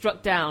just get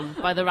struck down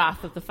by the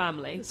wrath of the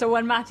family. So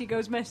when Matty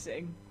goes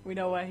missing, we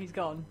know where he's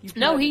gone.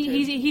 No,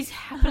 he's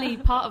happily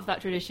part of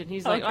that tradition.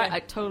 He's like, Okay. I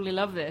totally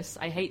love this.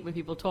 I hate when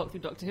people talk through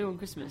Doctor Who on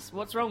Christmas.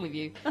 What's wrong with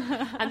you?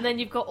 And then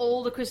you've got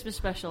all the Christmas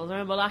specials. I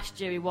remember last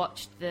year we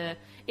watched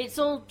it's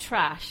all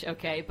trash,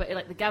 okay, but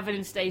like the Gavin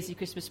and Stacey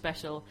Christmas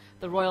special,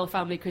 the Royal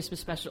Family Christmas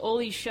special, all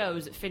these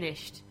shows that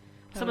finished.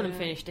 Some of them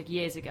finished like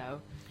years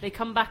ago. They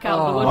come back out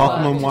of the woodwork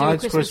Malcolm and to do a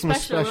Wide's Christmas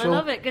Christmas special. special. I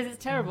love it because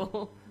it's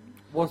terrible.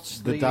 What's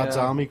The Dad's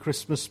Army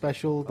Christmas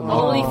special. The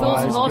Only Malcolm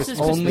Fools and Wise Horses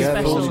Only Christmas Yeah,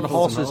 special. Fools and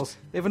Fools and Horses.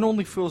 They have an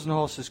Only Fools and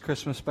Horses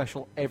Christmas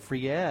special every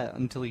year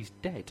until he's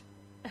dead.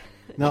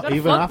 No, Gotta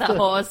even flog after. that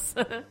horse.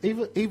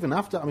 Even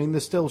after, I mean, they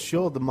still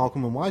showed the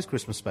Malcolm and Wise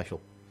Christmas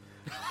special.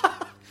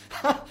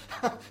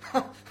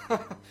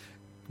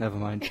 Never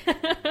mind.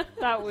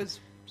 That was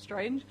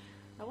strange.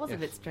 That was a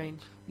bit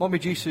strange. Mommy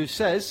Jisoo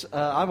says,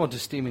 I want a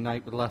steamy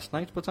night with last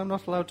night, but I'm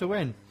not allowed to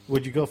win.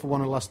 Would you go for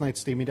one of last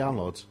night's steamy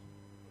downloads?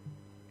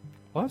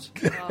 What?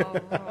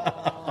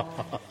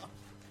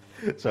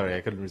 Sorry,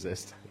 I couldn't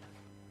resist.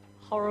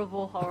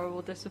 Horrible,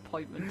 horrible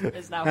disappointment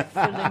is now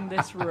filling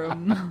this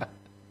room.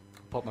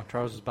 Put my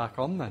trousers back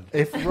on then.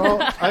 If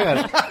Rob, hang on.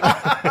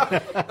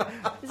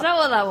 Is that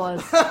what that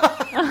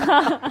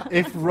was?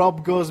 If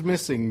Rob goes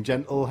missing,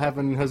 gentle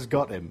heaven has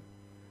got him.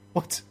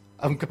 What?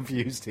 I'm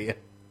confused here.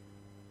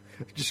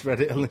 Just read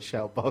it on the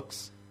shout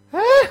box.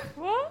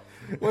 What?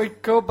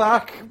 Wait, go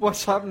back.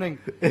 What's happening?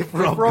 If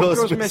Rob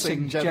goes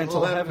missing,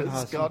 gentle heaven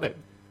has got him.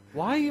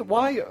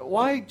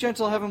 Why,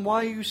 Gentle Heaven,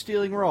 why are you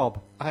stealing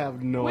Rob? I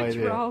have no Which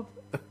idea. Rob?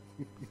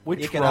 Which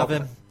You can Rob?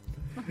 have him.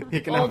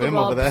 You can All have the him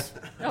over there. Robs.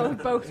 Oh,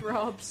 both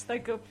Robs.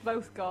 They're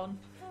both gone.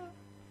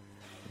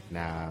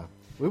 Nah,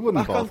 we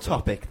wouldn't. Back on both.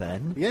 topic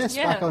then. Yes,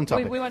 Yeah, back on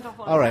topic. we went off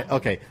on All a right, tangent.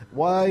 okay.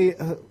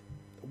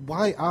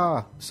 Why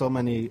are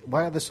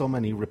there so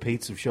many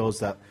repeats of shows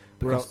that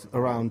were out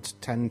around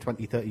 10,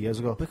 20, 30 years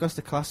ago? Because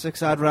the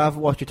classics, I'd rather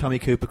watch a Tommy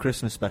Cooper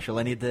Christmas special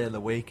any day of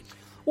the week.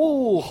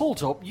 Oh,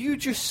 hold up. You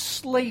just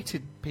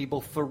slated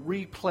people for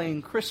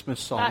replaying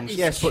Christmas That songs. is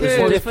Yes, but true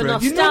it's for different.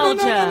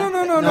 nostalgia. No,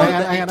 hang on,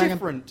 that's hang on.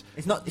 different.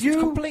 It's not. It's You-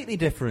 completely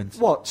different.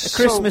 What? A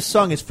Christmas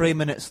song is 3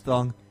 minutes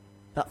long.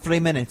 That 3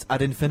 minutes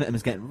ad infinitum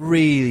is getting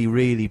really,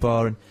 really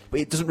boring.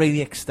 But it doesn't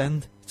really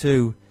extend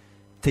to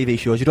TV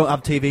shows. You don't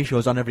have TV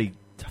shows on every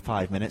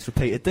 5 minutes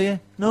repeated, do you?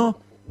 No.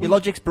 Your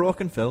logic's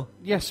broken, Phil.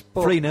 Yes,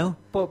 but 3-0.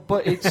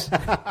 But it's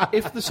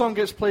if the song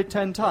gets played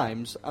 10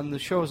 times and the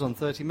show's on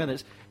 30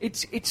 minutes,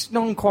 it's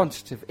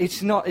non-quantitative.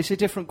 It's not. It's a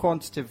different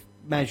quantitative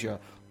measure.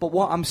 But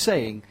what I'm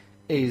saying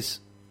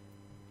is,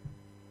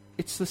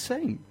 it's the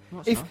same. No,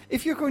 it's if not.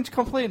 if you're going to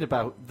complain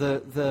about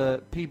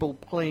the people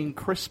playing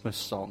Christmas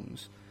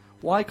songs,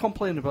 why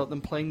complain about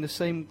them playing the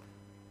same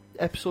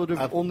episode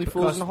of Only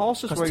Fools and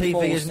Horses? Because where he TV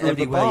falls isn't through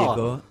the everywhere you bar?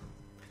 go.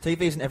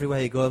 TV isn't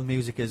everywhere you go.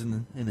 Music is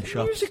in the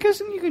shops. Music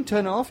isn't. You can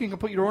turn it off. You can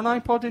put your own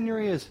iPod in your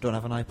ears. Don't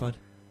have an iPod.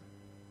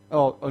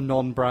 Oh, a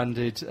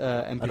non-branded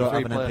MP3 I don't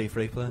have an player.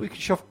 MP3 player. We can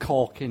shove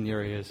cork in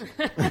your ears.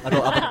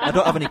 I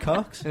don't have any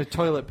corks.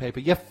 Toilet paper.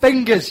 Your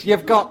fingers.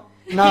 You've got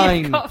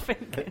 9. You've got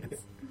fingers.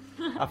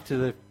 After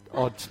the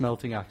odd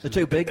smelting They're accident.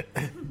 too big.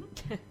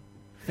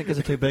 Fingers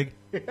are too big.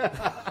 Well, you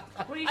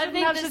I shouldn't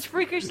think have this- such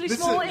freakishly This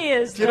small is-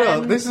 ears. You know,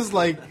 then. this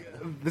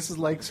is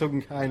like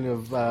some kind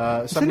of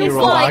It's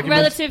 7-year-old like argument.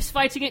 relatives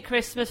fighting at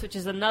Christmas, which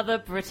is another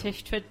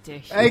British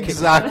tradition.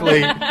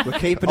 Exactly. We're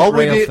keeping all it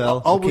we real, need,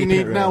 Phil. all We're we keeping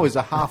need it now real. is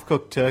a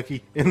half-cooked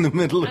turkey in the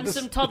middle of And this.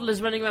 some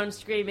toddlers running around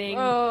screaming.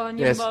 Oh, and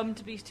your Yes. mum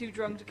to be too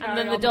drunk to carry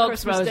then the on dog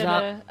Christmas throws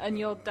dinner, and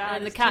your dad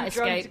and the is cat too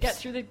drunk to escapes. get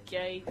through the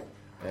gate.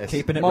 Yes.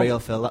 Keeping it Mom- real,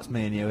 Phil. That's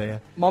me and you here.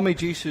 Mommy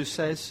Jesus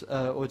says,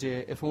 oh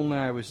dear, if only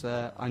I was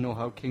there, I know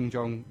how King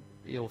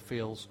Jong-il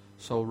feels.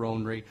 So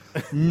Ronry.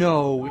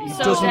 No, he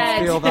So doesn't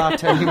dead. feel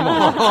that anymore.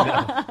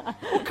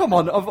 Oh, come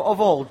on, of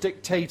all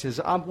dictators,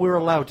 we're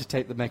allowed to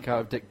take the mick out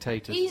of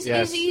dictators. He's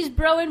Yes. he's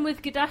broing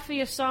with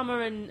Gaddafi,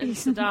 Osama, and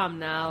Saddam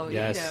now.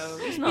 Yes. You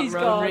know, he's not He's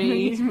gone.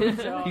 He's Rory.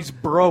 moved on. He's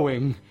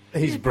broing.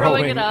 He's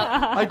Growing broing. it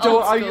up. I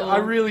don't. Old school. I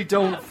really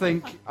don't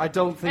think. I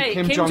don't think Hey,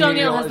 Kim Kim Jong-il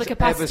Jong-il has the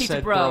capacity ever to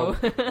said bro.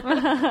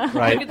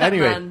 Right. Look at that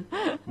Anyway,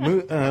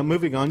 man.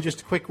 moving on.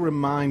 Just a quick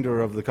reminder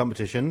of the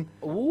competition.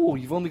 Oh,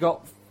 you've only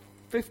got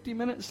 50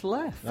 minutes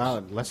left.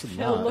 No, less than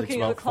Phil that.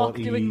 looking It's at about the clock,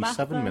 doing math,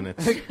 47 though.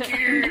 minutes. I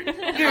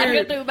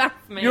can do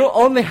math, mate. You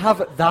only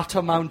have that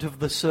amount of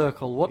the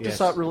circle. What Yes. does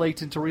that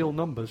relate into real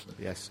numbers?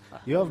 Yes.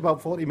 You have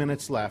about 40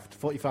 minutes left,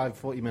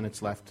 40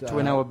 minutes left. To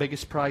win our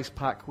biggest prize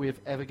pack we've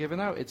ever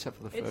given out, except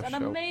for the It's first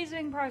an show.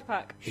 amazing prize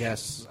pack.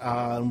 Yes.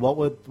 And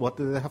what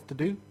do they have to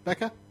do,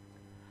 Becca?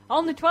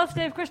 On the 12th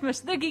day of Christmas,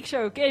 the Geek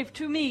Show gave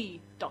to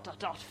me... ...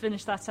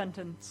 Finish that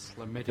sentence.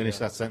 Finish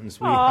that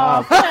sentence. We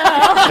Aw,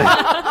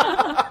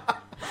 have...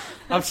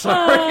 I'm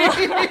sorry.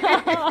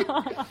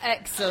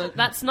 Excellent.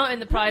 That's not in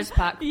the prize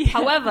pack.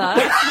 However,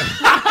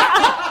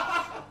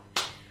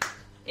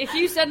 if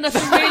you send us a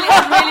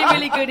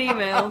really good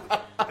email,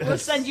 we'll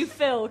send you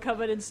Phil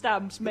covered in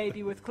stamps,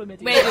 maybe with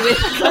chlamydia.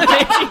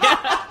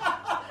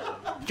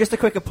 Just a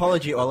quick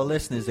apology to all the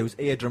listeners whose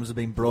eardrums have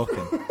been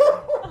broken.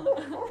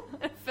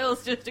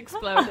 Phil's just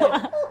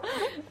exploded.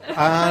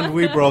 And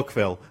we broke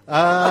Phil.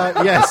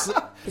 Yes.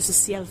 This is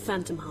CL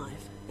Phantom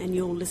Hive, and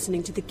you're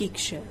listening to The Geek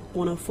Show,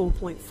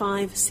 104.5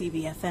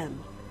 CVFM.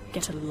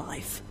 Get a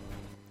life.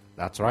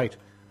 That's right.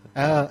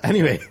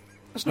 Anyway.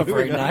 That's not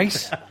very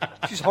nice.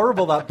 She's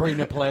horrible, that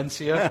Brina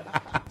Palencia.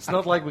 It's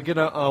not like we're going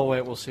to... Oh,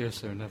 wait, we'll see her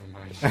soon. Never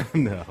mind.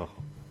 No.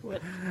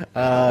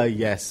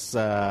 Yes.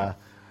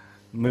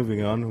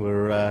 Moving on,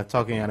 we're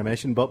talking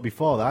animation, but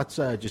before that,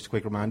 just a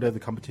quick reminder, the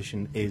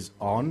competition is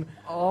on.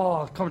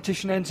 Oh,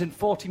 competition ends in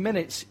 40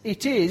 minutes.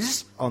 It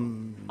is...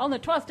 On the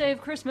 12th day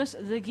of Christmas,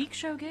 the Geek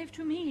Show gave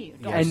to me... ...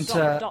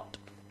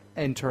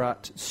 Enter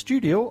at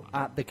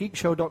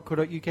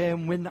studio@thegeekshow.co.uk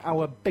and win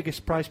our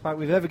biggest prize pack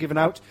we've ever given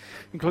out,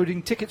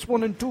 including tickets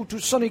 1 and 2 to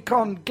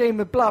SunnyCon, Game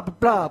of blah, blah,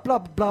 blah, blah,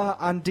 blah, blah,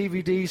 and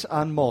DVDs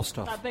and more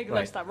stuff. That big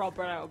list that Rob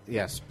brought out.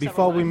 Yes.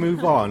 Before we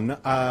move on,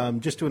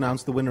 just to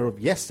announce the winner of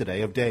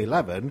yesterday, of day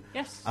 11,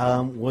 yes.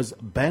 Was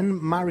Ben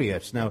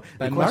Marriott. Now,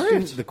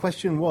 the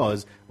question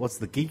was, what's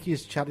the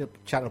geekiest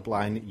chat-up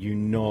line you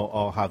know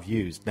or have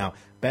used? Now,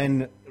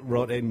 Ben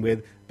wrote in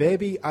with,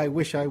 "Baby, I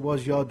wish I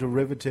was your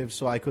derivative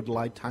so I could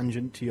lie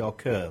tangent to your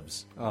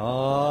curves."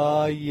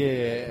 Oh,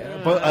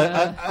 yeah. But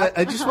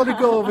I just want to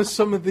go over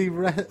some of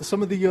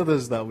the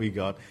others that we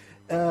got.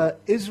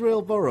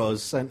 Israel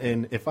Burrows sent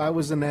in, "If I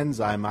was an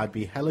enzyme, I'd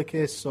be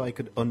helicase so I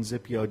could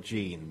unzip your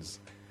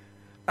jeans."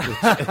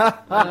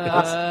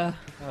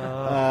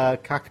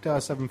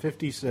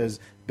 Cactar750 says,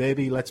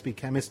 "Baby, let's be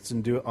chemists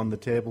and do it on the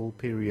table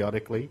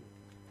periodically."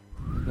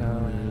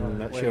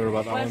 Not sure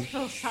about that Where's one.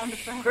 Phil's sound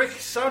effects? Quick,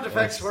 sound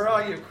effects, where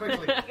are you?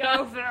 Quickly.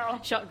 Go, Phil.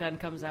 Shotgun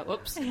comes out.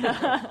 Whoops.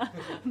 Not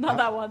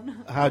that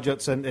one.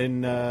 Harjot sent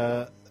in,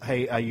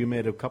 "Hey, are you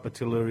made of copper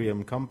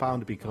tellurium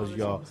compound because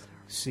you're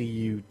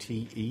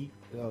CUTE?"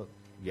 Oh,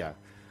 yeah.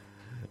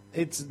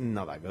 It's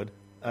not that good.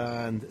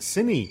 And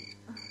Cine.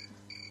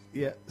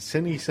 Yeah,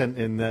 Cine sent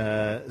in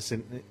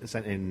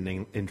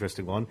an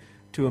interesting one.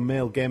 "To a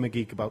male gamer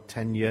geek about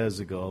 10 years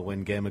ago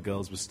when gamer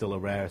girls was still a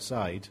rare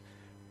sight.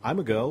 I'm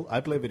a girl,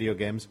 I play video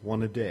games,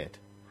 want a date."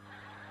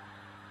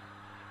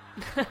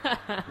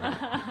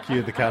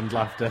 Cue the canned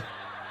laughter.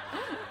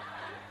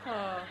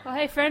 Oh,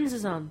 hey, Friends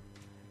is on.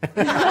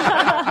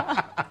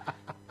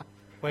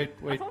 Wait.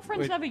 I thought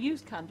Friends never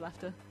used canned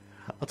laughter.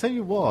 I'll tell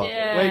you what.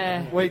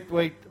 Yeah. Wait.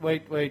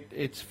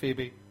 It's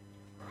Phoebe.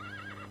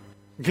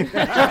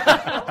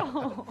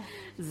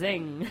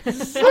 Zing.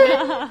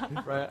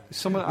 Right.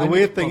 The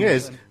weird thing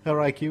is, her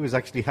IQ is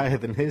actually higher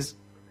than his.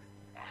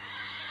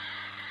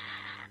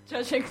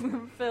 Judging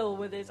from Phil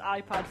with his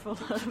iPad full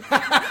of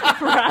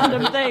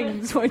random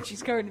things when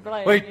she's currently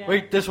playing.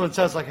 Wait, this one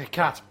sounds like a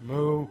cat.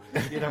 Moo,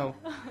 you know.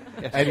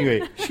 Yes.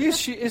 Anyway.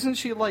 Isn't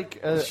she like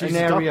She's an a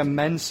area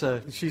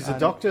mensa? She's a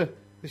doctor.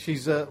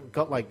 She's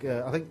got like,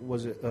 I think,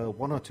 was it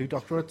 1 or 2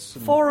 doctorates?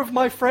 4 of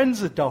my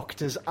friends are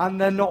doctors, and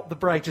they're not the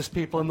brightest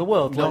people in the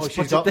world. No, Let's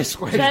she's put it this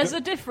way. There's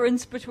a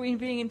difference between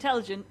being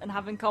intelligent and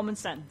having common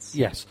sense.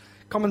 Yes.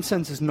 Common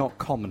sense is not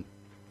common.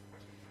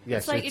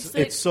 Yes, It's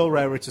it's so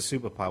rare it's a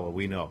superpower,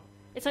 we know.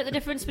 It's like the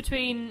difference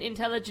between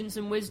intelligence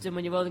and wisdom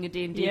when you're rolling a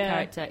D&D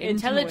character. Intuition.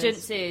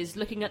 Intelligence is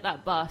looking at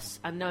that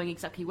bus and knowing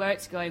exactly where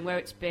it's going, where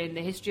it's been,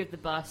 the history of the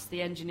bus,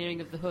 the engineering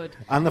of the hood.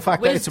 And the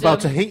fact that it's about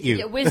to hit you.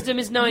 Yeah, wisdom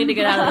is knowing to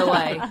get out of the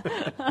way.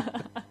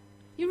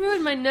 You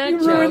ruined my nerd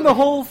joke. You ruined the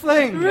whole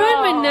thing. You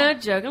ruined my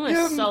nerd joke. I'm going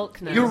to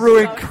sulk now. You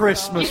ruined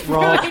Christmas,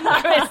 Rob. You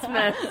ruined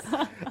Christmas.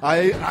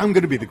 I'm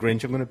going to be the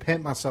Grinch. I'm going to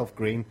paint myself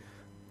green.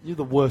 You're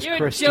the worst You're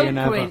Christian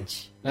a joke ever.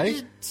 Grinch. Eh? You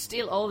just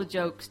steal all the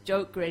jokes.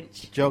 Joke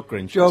Grinch. Joke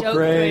Grinch. Joke Joke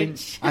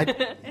Grinch.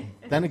 Grinch.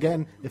 Then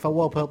again, if I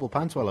wore purple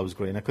pants while I was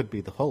green, I could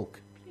be the Hulk.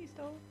 Please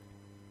don't.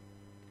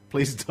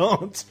 Please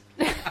don't.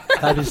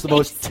 That is the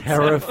most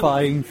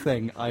terrifying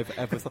thing I've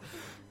ever thought.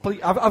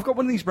 I've got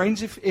one of these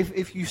brains.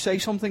 If you say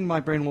something, my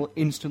brain will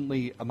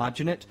instantly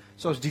imagine it.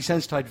 So I was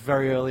desensitized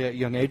very early at a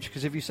young age,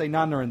 because if you say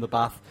Nana in the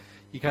bath,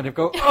 you kind of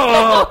go,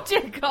 oh!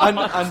 Dear God.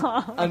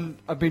 And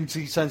I've been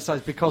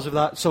desensitized because of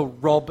that. So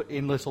Rob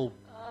in little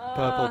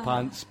purple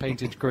pants,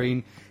 painted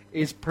green,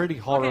 is pretty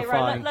horrifying. Okay,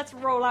 right, let's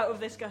roll out of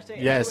this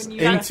gutting. Yes,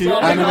 into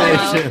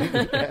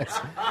animation. Yes.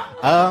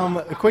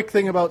 A quick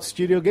thing about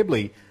Studio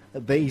Ghibli.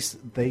 They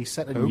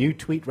set a new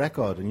tweet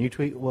record, a new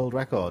tweet world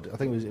record. I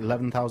think it was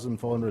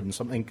 11,400 and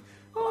something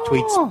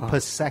tweets per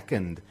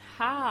second.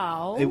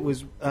 How? It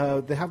was.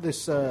 They have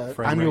this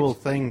annual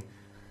thing.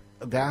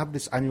 They have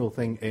this annual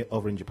thing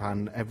over in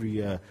Japan every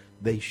year.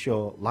 They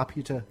show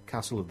Laputa,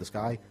 Castle of the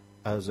Sky,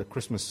 as a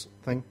Christmas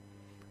thing,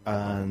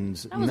 and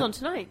that was on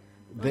tonight.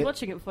 I was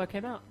watching it before it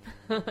came out.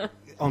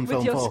 On With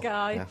Film your 4.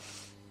 Sky. Yeah.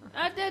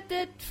 I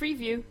did free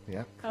view.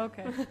 Yeah.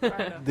 Okay.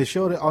 They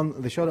showed it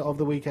over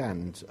the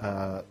weekend.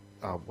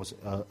 Was it,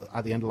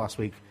 at the end of last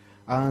week,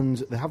 and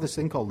they have this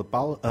thing called the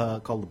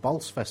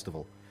Balz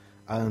Festival,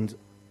 and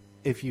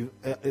if you,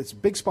 it's a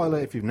big spoiler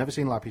if you've never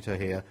seen Laputa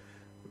here.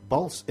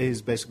 Balz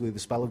is basically the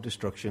spell of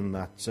destruction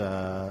that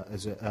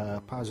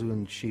Pazu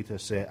and Sheeta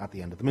say at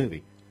the end of the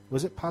movie.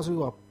 Was it Pazu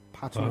or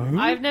Patu?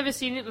 I've never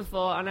seen it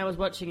before, and I was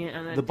watching it,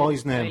 and I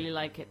didn't really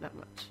like it that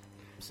much.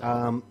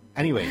 So.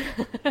 Anyway,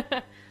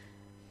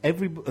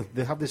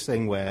 they have this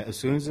thing where as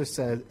soon as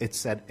it's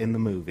said in the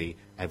movie,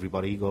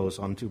 everybody goes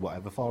onto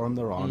whatever forum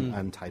they're on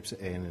and types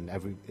it in, and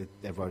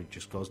everybody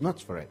just goes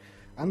nuts for it.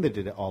 And they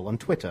did it all on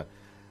Twitter.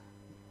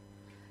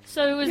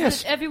 So it was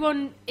that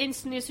everyone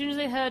instantly, as soon as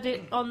they heard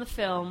it on the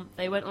film,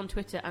 they went on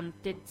Twitter and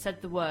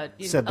said the word.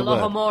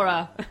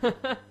 Alohomora.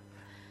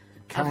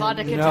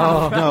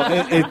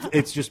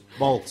 It's just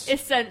Balz.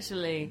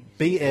 Essentially.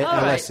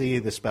 B-A-L-S-E,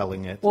 they're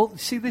spelling it. Well,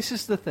 see, this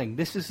is the thing.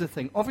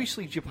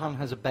 Obviously, Japan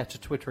has a better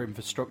Twitter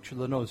infrastructure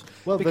than us.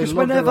 Well, because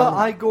whenever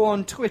I go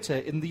on Twitter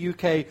in the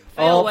UK,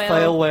 fail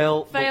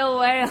whale,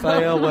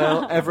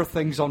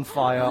 everything's on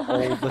fire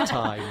all the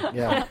time.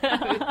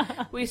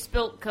 Yeah. We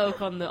spilt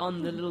Coke on the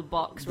little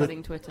box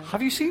running Twitter.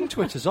 Have you seen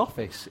Twitter's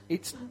office?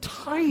 It's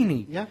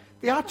tiny. Yeah.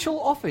 The actual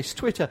office,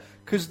 Twitter,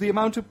 because the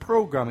amount of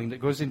programming that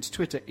goes into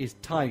Twitter is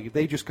tiny.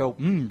 They just go,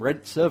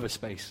 rent server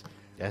space.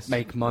 Yes.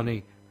 Make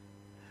money.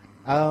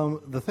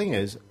 The thing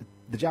is,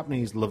 the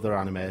Japanese love their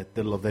anime,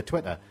 they love their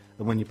Twitter.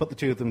 And when you put the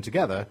two of them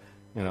together,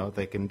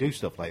 they can do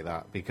stuff like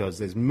that because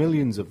there's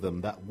millions of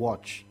them that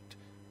watch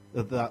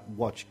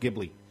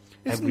Ghibli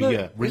every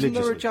year, religiously. Isn't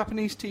there a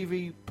Japanese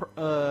TV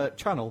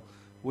channel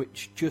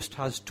which just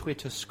has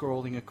Twitter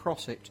scrolling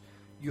across it?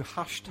 You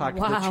hashtag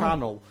the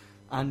channel,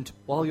 and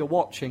while you're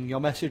watching, your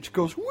message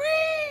goes,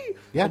 whee!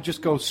 Yeah. And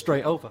just goes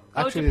straight over.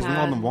 Actually, there's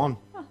more than one.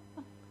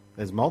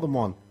 There's more than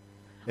one.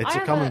 It's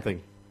a common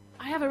thing.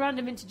 I have a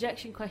random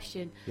interjection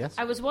question. Yes.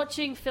 I was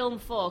watching Film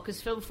 4,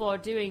 because Film 4 are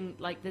doing,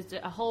 there's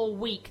a whole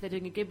week, they're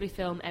doing a Ghibli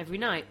film every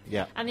night.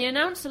 Yeah. And the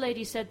announcer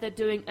lady said they're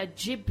doing a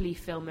Ghibli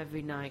film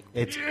every night.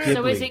 It's Ghibli.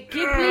 So is it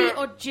Ghibli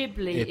or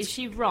Ghibli? Is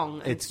she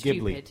wrong and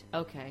stupid? Ghibli.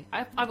 Okay.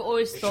 I've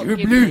always thought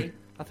Ghibli.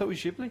 I thought it was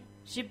Ghibli.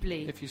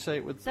 Ghibli. If you say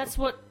it with... That's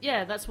what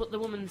the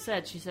woman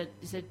said. She said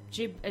she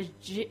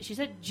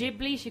said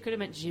Ghibli, she could have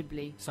meant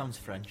Ghibli. Sounds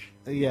French.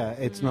 Yeah,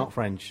 it's not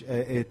French.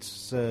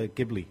 It's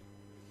Ghibli.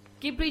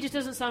 Ghibli just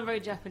doesn't sound very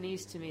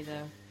Japanese to me,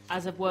 though,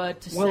 as a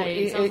word to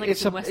say. It sounds like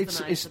it's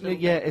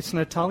westernized. It's an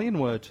Italian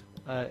word.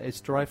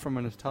 It's derived from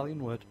an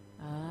Italian word.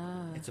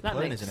 It's a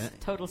plane, isn't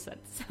it? Total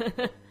sense.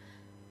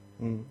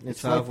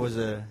 It's like was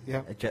a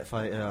jet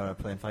fighter or a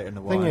plane fighter in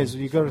the war. Thing is,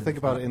 you've got to think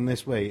about it in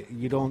this way.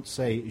 You don't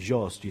say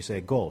Jost, you say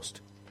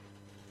Ghost,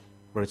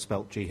 where it's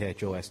spelled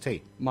Ghost.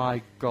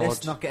 My God.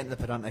 Let's not get into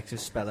the pedantics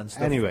of spelling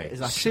stuff. Anyway.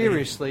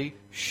 Seriously,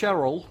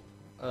 Cheryl,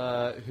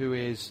 who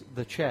is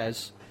the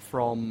Ches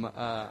from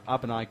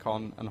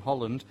Abenicon and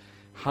Holland,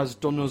 has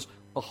done us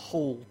a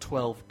whole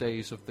 12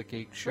 days of the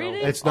Geek Show.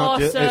 Really? It's not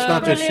just Cheryl.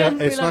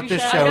 I'm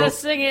gonna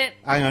sing it.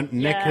 Hang on,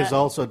 Nick has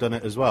also done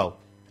it as well.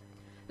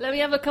 Let me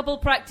have a couple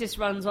practice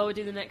runs while we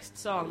do the next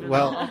song, and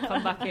I'll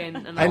come back in.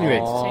 And anyway,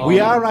 we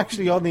are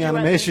actually on the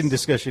animation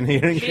discussion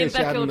here. In case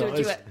you hadn't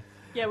noticed.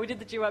 Yeah, we did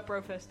the duet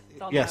brofist.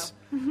 Yes.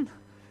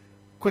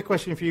 Quick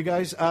question for you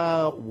guys.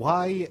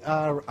 Why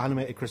are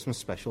animated Christmas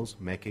specials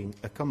making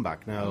a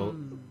comeback? Now,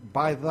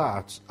 by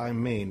that, I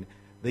mean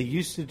they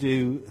used to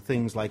do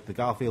things like the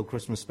Garfield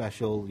Christmas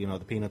special,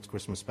 the Peanuts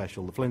Christmas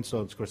special, the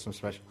Flintstones Christmas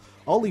special.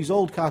 All these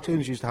old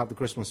cartoons used to have the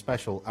Christmas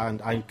special,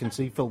 and I can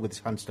see Phil with his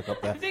hand stuck up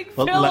there.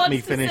 But let me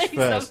finish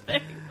first.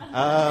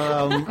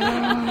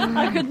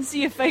 I couldn't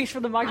see your face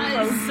from the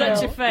microphone.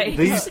 Such a face.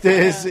 These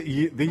days,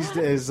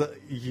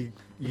 you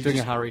doing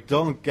a Harry.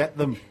 Don't get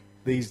them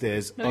these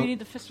days. No, you need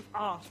the fist of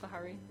art for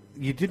Harry.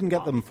 You didn't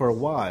get them for a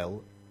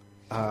while,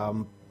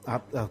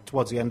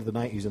 towards the end of the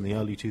 90s and the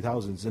early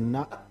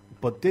 2000s,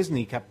 but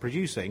Disney kept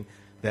producing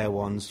their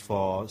ones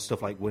for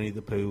stuff like Winnie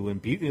the Pooh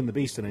and Beauty and the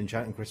Beast and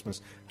Enchanting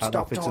Christmas. How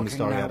that fits in the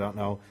story, I don't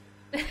know.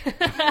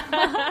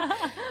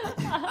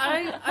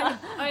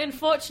 I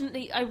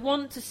unfortunately, I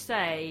want to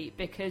say,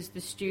 because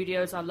the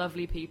studios are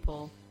lovely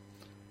people,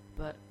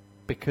 but...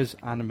 Because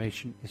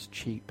animation is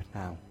cheap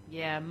now.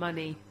 Yeah,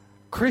 money.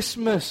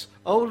 Christmas!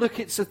 Oh, look,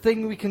 it's a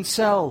thing we can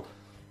sell.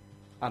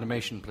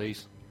 Animation,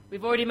 please.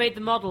 We've already made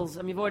the models,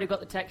 and we've already got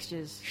the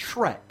textures.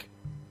 Shrek.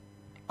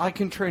 I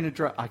can train a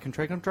dragon. I can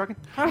train a dragon?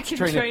 I can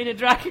train a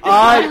dragon.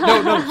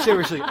 No,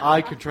 seriously.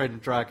 I can train a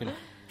dragon. Do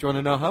you want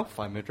to know how?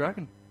 Find me a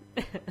dragon.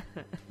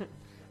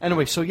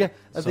 Anyway, so yeah,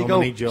 so they go,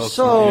 many jokes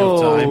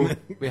so time.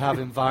 we have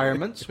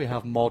environments, we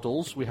have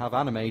models, we have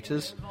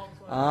animators.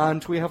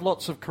 And we have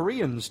lots of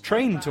Koreans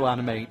trained to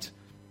animate.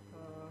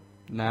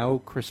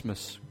 Now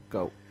Christmas,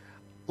 go.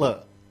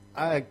 Look,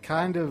 I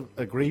kind of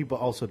agree but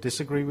also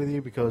disagree with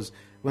you, because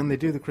when they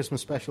do the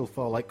Christmas special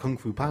for like Kung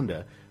Fu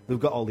Panda, they've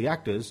got all the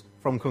actors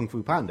from Kung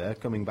Fu Panda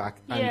coming back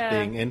and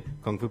being in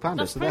Kung Fu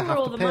Panda, That's so they probably have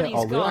where to all pay the money's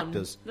all the gone.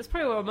 actors. That's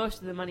probably where most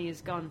of the money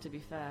is gone, to be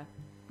fair.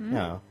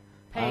 Yeah.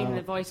 Paying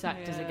the voice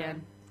actors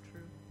again.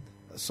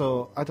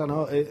 So, I don't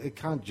know, it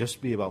can't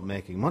just be about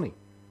making money.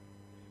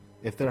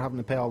 If they're having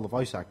to pay all the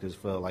voice actors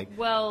for, like,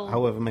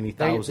 however many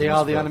thousands they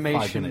are the for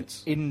animation 5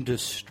 minutes.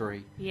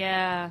 industry.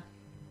 Yeah.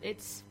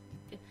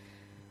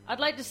 I'd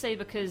like to say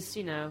because,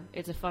 you know,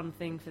 it's a fun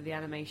thing for the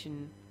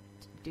animation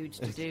dudes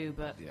to do,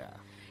 but... Yeah.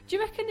 Do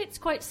you reckon it's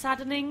quite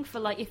saddening for,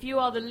 like, if you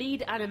are the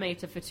lead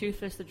animator for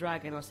Toothless the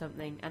Dragon or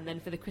something, and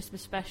then for the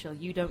Christmas special,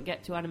 you don't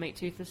get to animate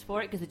Toothless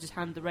for it because they just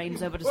hand the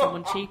reins over to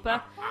someone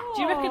cheaper?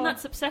 Do you reckon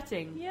that's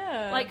upsetting?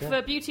 Yeah. Like,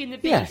 for Beauty and the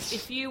Beast, Yes.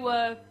 if you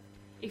were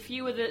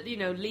the, you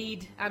know,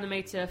 lead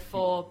animator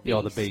for Beast...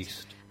 You're the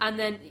Beast. And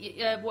then,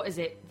 what is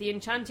it? The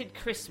Enchanted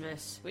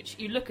Christmas, which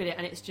you look at it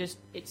and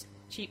it's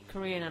cheap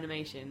Korean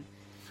animation.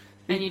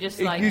 And you just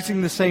like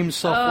using the same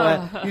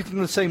software.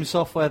 Using the same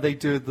software they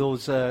do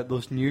those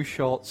news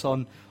shorts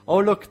on. Oh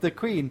look, the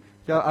Queen.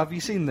 Have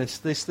you seen this?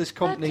 This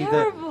company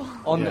that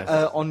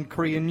on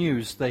Korean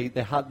news they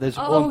had there's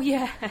one.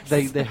 Yes.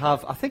 They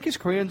have, I think it's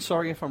Korean.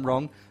 Sorry if I'm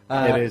wrong.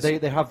 It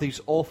is. They have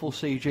these awful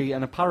CG,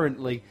 and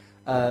apparently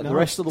the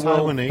rest of the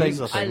Taiwanese, world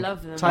thinks I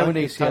love them.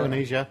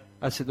 Taiwanese. Yeah.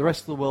 I said the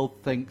rest of the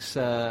world thinks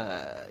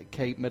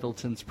Kate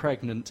Middleton's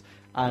pregnant.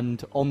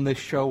 And on this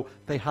show,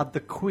 they had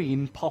the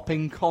Queen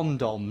popping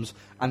condoms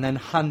and then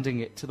handing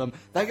it to them.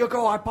 There you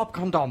go, I pop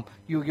condom,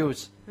 you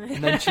use.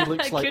 And then she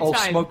looks like Good all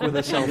time. smug with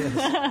herself.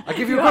 I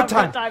give you a good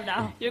time.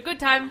 Now. You're a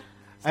good time.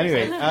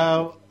 Anyway,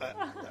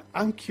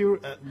 I'm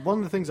curious. One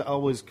of the things that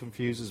always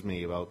confuses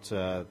me about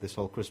this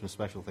whole Christmas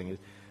special thing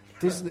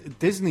is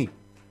Disney,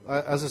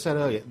 as I said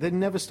earlier, they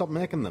never stop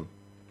making them.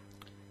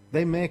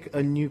 They make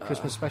a new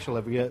Christmas special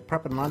every year.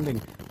 Prep and Landing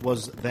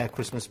was their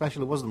Christmas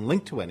special. It wasn't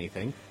linked to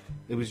anything.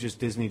 It was just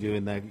Disney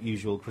doing their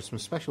usual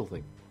Christmas special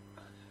thing.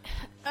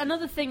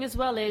 Another thing as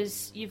well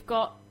is you've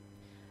got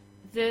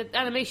the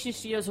animation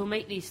studios will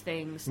make these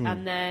things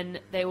and then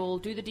they will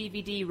do the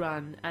DVD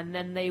run and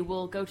then they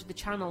will go to the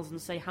channels and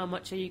say, how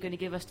much are you going to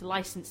give us to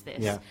license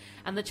this? Yeah.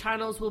 And the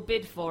channels will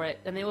bid for it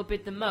and they will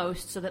bid the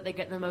most so that they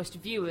get the most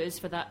viewers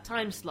for that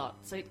time slot.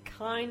 So it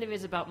kind of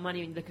is about money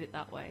when you look at it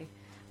that way.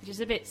 Which is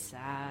a bit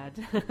sad.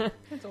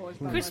 It's always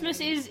about Christmas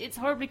money. it's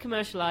horribly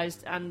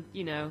commercialised and,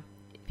 you know,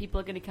 people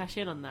are going to cash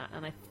in on that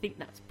and I think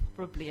that's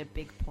probably a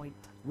big point.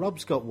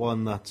 Rob's got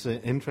one that's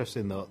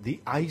interesting, though.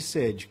 The Ice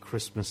Age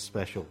Christmas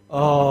special.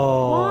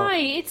 Oh.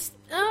 Why?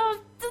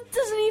 That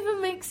doesn't even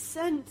make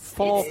sense.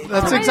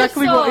 That's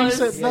exactly what he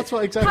said. That's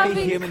what exactly. Having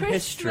Pre-human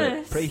history.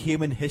 Christmas.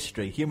 Pre-human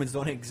history. Humans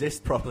don't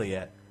exist properly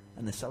yet.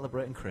 And they're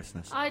celebrating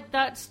Christmas.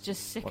 That's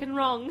just sick and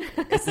wrong.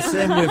 It's the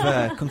same with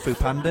Kung Fu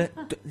Panda.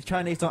 The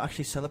Chinese don't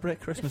actually celebrate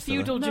Christmas.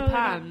 Feudal do they?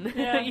 Japan.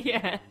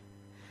 Yeah.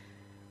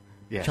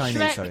 Yeah.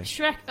 Chinese, sorry.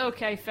 Shrek,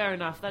 okay, fair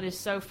enough. That is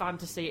so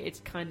fantasy, it's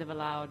kind of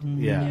allowed.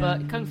 Yeah.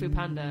 But Kung Fu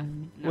Panda,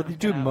 no, Well, they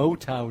do get out.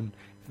 Motown.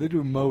 If they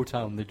do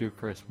Motown, they do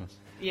Christmas.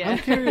 Yeah. I'm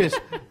curious.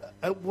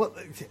 What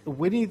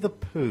Winnie the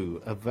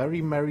Pooh, A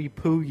Very Merry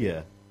Pooh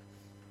Year.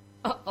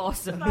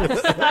 Awesome.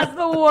 That's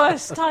the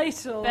worst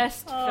title.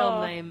 Best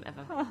film name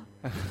ever.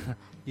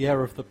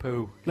 Year of the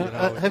Pooh. Now, you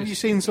know, have you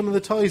seen some of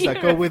the toys that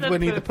Year go of with the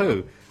Winnie Pooh. the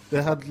Pooh?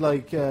 They had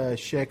like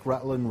Shake,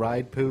 Rattle and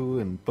Ride Pooh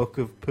and Book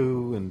of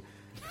Pooh and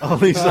all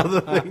these other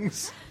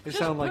things. They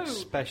Just sound like Pooh. Pooh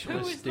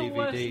specialist is the DVDs.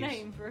 worst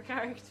name for a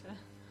character.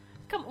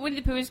 Come on, Winnie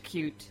the Pooh is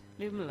cute.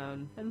 Leave him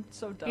alone. And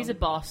so dumb. He's a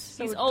boss.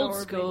 So He's old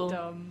adorably school.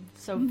 Dumb.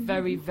 So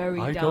very, very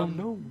I dumb. don't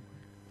know.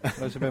 That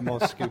was a bit more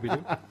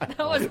Scooby-Doo. That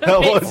was a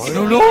That bit was- I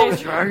don't know.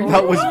 Scooby-Doo.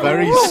 That was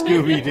very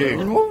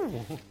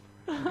Scooby-Doo.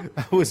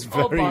 That was Oh,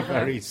 very, bother.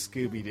 very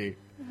Scooby-Doo.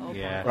 Oh,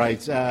 Yeah. Right,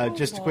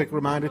 just a quick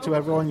reminder to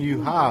everyone,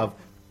 you have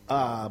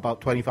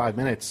about 25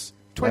 minutes.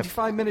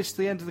 25 minutes to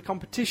the end of the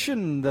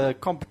competition. The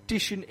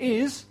competition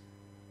is...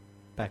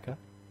 Becca.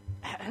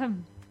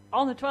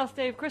 On the 12th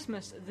day of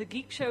Christmas, the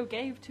Geek Show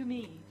gave to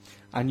me.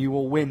 And you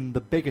will win the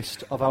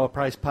biggest of our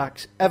prize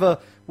packs ever,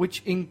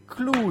 which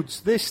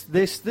includes this,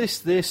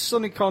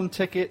 Sunicon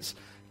tickets,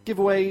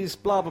 giveaways,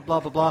 blah, blah, blah,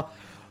 blah, blah.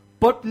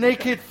 But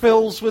naked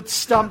Phil's with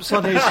stamps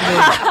on his name.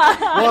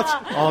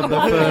 What? On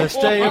the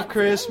first day of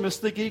Christmas,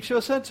 the Geek Show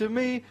sent to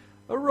me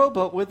a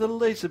robot with a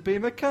laser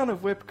beam, a can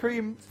of whipped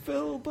cream,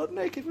 Phil, but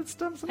naked with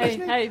stamps on his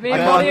name. Hey, me I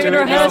and can't Molly are do going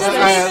to it now. rehearse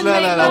this.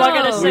 No. We're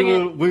going to sing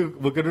it.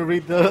 We're going to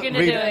read the. We're gonna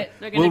do it.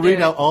 We're gonna We'll do read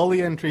it. out all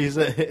the entries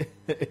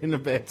in a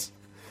bit,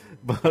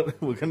 but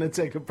we're going to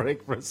take a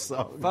break for a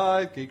song.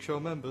 5 Geek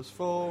Show members,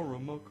 4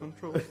 remote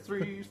controls,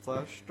 3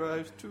 flash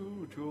drives,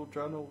 2 dual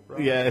channel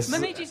RAM, Yes. Let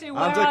me just say,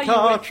 where and are a you with,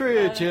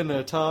 cartridge in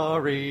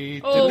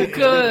Atari. Oh,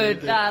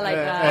 good. I like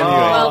that. Anyway.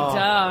 Well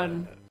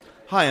done.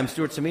 Hi, I'm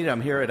Stuart Samita. I'm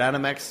here at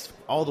Animex,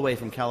 all the way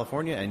from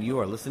California, and you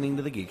are listening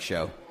to The Geek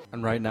Show.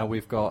 And right now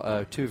we've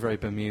got two very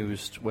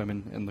bemused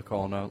women in the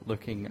corner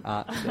looking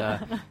at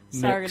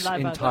Nick's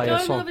entire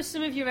Going song. over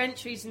some of your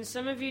entries, and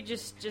some of you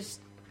just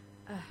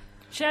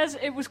Shez,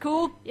 it was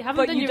cool, you haven't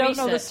but done you your don't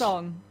research. know the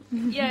song.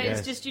 Yeah, Yes.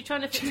 it's just you're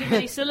trying to fit too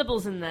many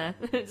syllables in there.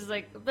 It's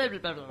like blah, blah,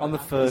 blah, blah, On the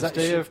blah. first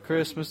day of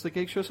Christmas, the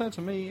Geek Show sent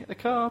to me a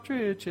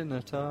cartridge in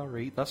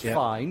Atari. That's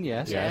fine,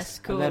 yes. Yes,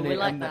 cool, And then we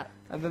like that.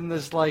 And then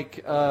there's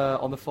like,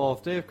 on the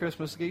fourth day of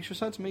Christmas, the Geek Show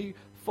sent to me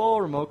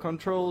 4 remote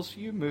controls.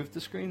 You moved the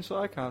screen so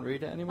I can't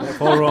read it anymore.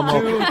 4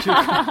 remote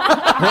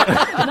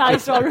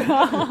Nice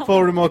one.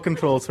 4 remote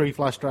controls, 3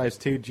 flash drives,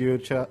 2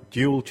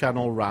 dual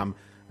channel RAM,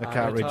 a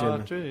cartridge,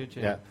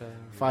 and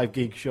 5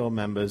 Geek Show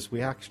members. We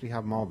actually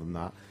have more than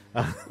that.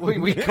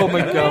 we come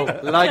and go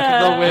like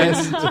the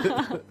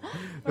wind.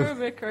 We're a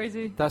bit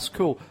crazy. That's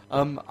cool.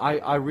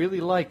 I really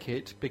like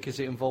it because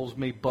it involves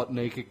me butt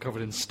naked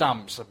covered in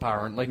stamps,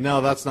 apparently.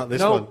 No, that's not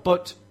this no, one.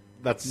 but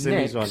that's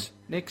Simi's one.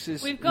 Nick's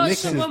is... We've got Nick's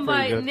someone is by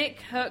pretty good. Nick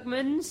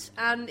Herkmans,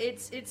 and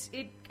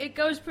it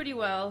goes pretty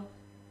well.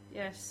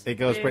 Yes. It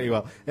goes pretty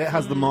well. It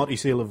has the Morty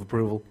seal of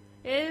approval.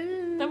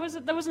 There was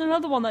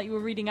another one that you were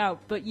reading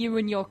out, but you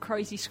and your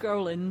crazy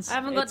scrollings. I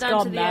haven't got it's down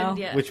gone to the now. end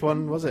yet. Which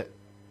one was it?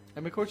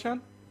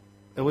 Emiko-chan?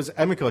 It was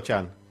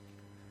Emiko-chan.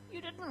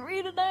 You didn't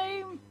read a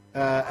name.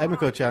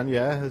 Emiko-chan,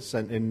 has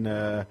sent in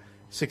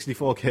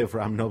 64k of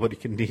RAM. Nobody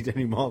can need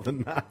any more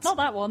than that. Not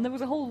that one. There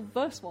was a whole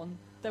verse one.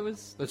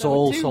 There's there were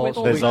all two sorts. with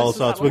all There's all verses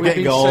sorts. that We're were-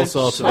 getting all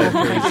sorts of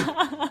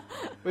entries.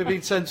 We've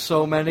been sent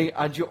so many,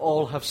 and you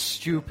all have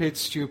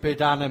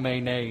stupid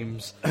anime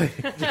names.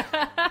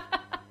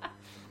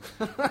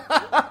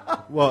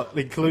 What,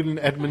 including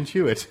Edmund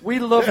Hewitt? We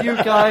love you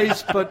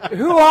guys, but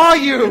who are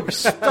you?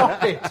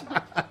 Stop it.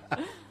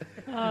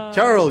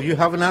 Cheryl, you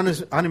have an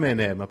anime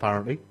name,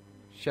 apparently.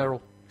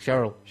 Cheryl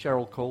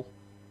Cole.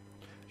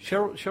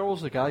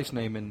 Cheryl's a guy's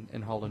name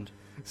in Holland.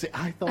 See,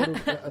 I thought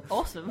of...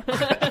 Awesome.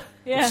 Yeah,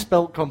 It's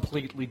spelt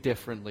completely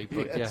differently,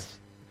 but Yes.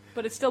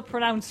 but it's still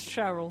pronounced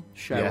Cheryl.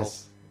 Cheryl.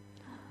 Yes.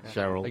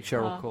 Cheryl. Like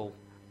Cheryl Cole.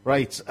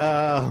 Right,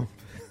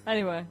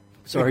 Anyway,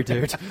 Sorry,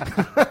 dude.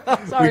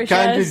 sorry, we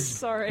kind Shez. of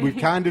Sorry. we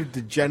kind of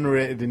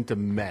degenerated into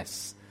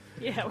mess.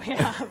 Yeah, we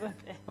have a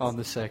bit. On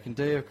the second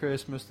day of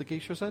Christmas, the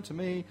geek show sent to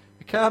me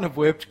a can of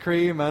whipped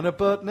cream and a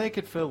butt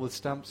naked Phil with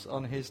stamps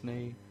on his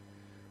knee.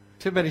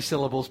 Too many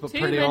syllables, but Too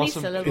pretty many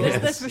awesome. syllables.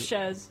 Yes. This was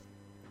Shez.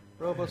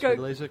 Robots Go. with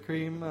laser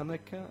cream and a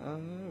can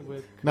of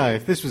whipped cream. No,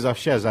 if this was off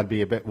Shez, I'd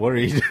be a bit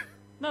worried.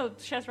 No,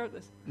 Shez wrote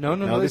this. No,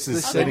 this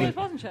is Oh, no, Cine. it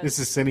wasn't Shez. This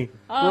is Cine.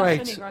 Oh,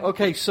 Right. Cindy, right.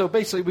 Okay, so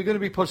basically we're going to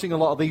be putting a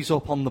lot of these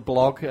up on the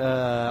blog,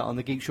 on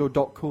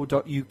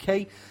thegeekshow.co.uk.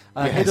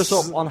 Hit us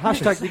up on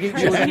hashtag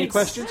thegeekshow with any Yes.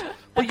 questions.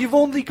 But you've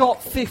only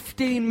got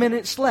 15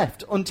 minutes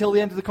left until the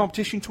end of the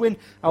competition to win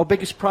our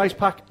biggest prize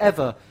pack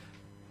ever,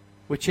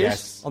 which is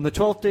Yes. on the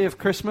 12th day of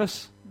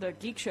Christmas The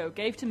Geek Show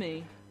gave to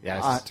me.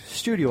 Yes. at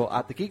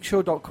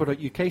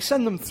studio@thegeekshow.co.uk.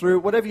 Send them through,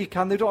 whatever you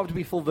can. They don't have to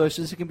be full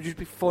verses. It can just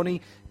be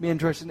funny, be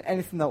interesting,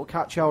 anything that will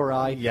catch our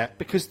eye. Yeah.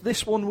 Because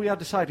this one we are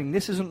deciding,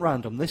 this isn't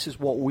random. This is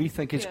what we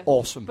think is Yeah.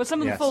 awesome. But some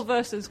of Yes. the full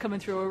verses coming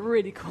through are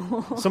really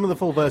cool. Some of the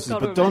full verses,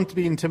 Gotta but don't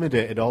be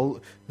intimidated.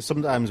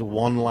 Sometimes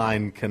one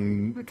line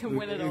can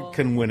win it all.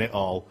 Can win it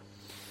all.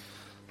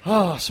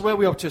 So where are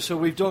we up to? So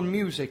we've done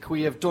music,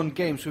 we have done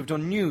games, we've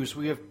done news,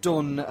 we have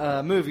done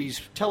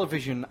movies,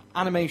 television,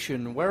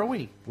 animation. Where are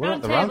we? We're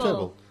at the round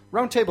table.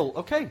 Round table,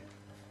 okay.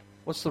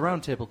 What's the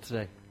round table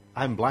today?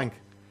 I'm blank.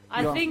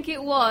 I Yeah. think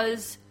it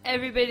was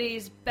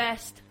everybody's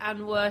best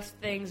and worst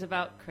things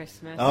about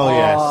Christmas. Oh,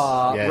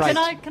 Ah, yes.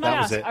 right. Can I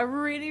That was ask? it. I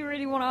really,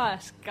 really want to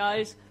ask,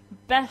 guys,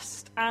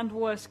 best and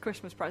worst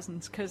Christmas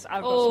presents, because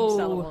I've got some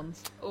stellar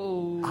ones.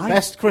 Oh.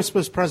 Best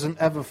Christmas present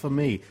ever for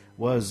me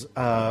was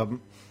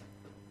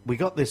we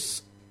got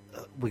this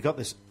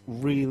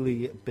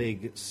really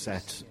big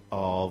set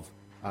of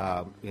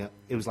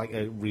it was like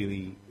a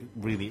really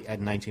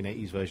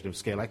 1980s version of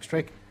Scale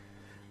X-Trick,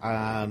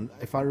 and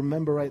if I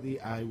remember rightly,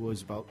 I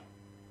was about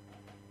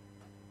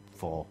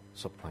 4,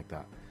 something like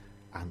that,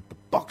 and the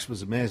box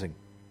was amazing.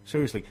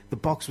 Seriously, the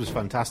box was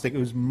fantastic. It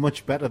was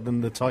much better than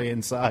the toy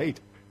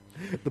inside.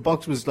 The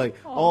box was like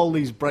all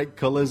these bright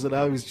colours, and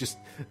I was just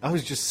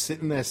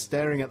sitting there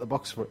staring at the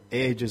box for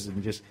ages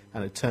and just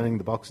kind of turning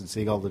the box and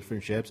seeing all the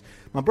different shapes.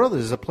 My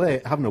brothers are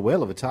having a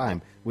whale of a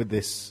time with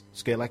this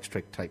Scale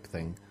X-Trick type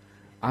thing.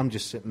 I'm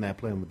just sitting there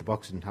playing with the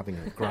box and having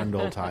a grand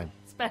old time.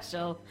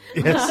 Special.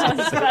 Yes.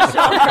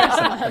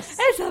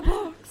 It's a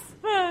box.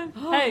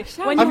 Hey,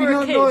 when Have you you were a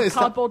not kid, noticed that-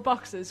 cardboard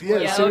boxes Yeah,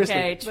 were Yeah, seriously.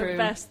 okay, the true.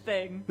 best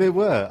thing. They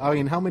were. I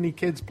mean, how many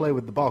kids play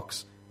with the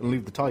box and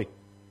leave the toy?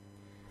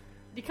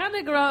 You kind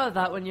of grow out of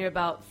that when you're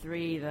about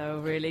 3, though,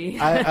 really.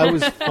 I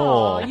was 4.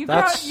 Oh, you grow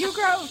That's-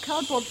 out of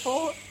cardboard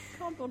fort.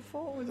 Cardboard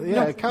fort was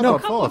Yeah,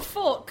 cardboard Cardboard fort.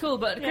 fort, cool,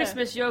 but at Yeah.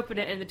 Christmas you open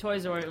it and the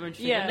toys are orange.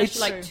 Yeah, unless you're it's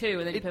like true. 2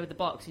 and then you play with the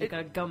box and you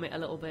gotta gum it a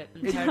little bit.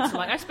 And parents are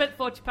like, I spent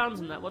 £40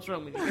 on that, what's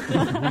wrong with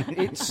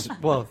you? It's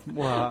well,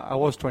 I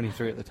was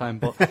 23 at the time,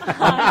 but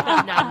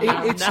Nah,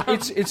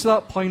 it's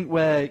that point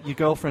where your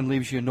girlfriend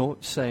leaves you a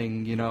note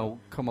saying, you know,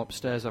 come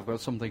upstairs, I've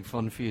got something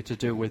fun for you to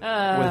do with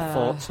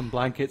forts and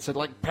blankets, and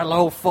like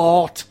pillow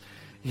fort.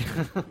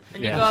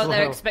 And you go out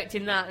there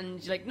expecting that,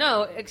 and you're like,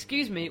 no,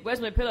 excuse me, where's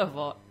my pillow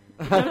fort?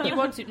 Don't you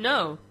want to?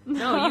 No,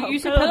 you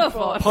use a pillow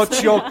fort.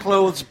 Put your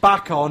clothes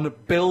back on,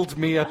 build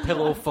me a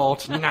pillow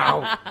fort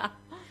now.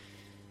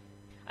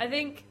 I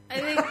think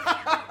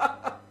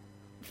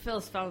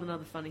Phil's found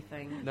another funny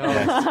thing. No,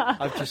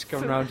 I've just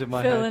gone round in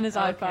my head. Phil and his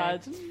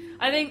iPad.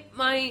 I think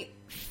my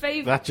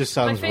favourite... That just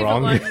sounds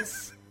wrong.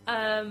 ones,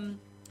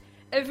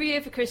 every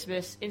year for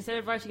Christmas, instead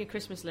of writing a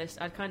Christmas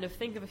list, I'd kind of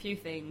think of a few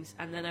things,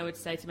 and then I would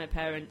say to my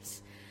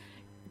parents,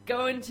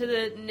 go into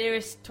the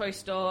nearest toy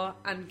store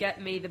and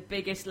get me the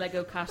biggest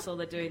Lego castle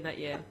they're doing that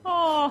year.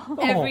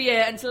 Every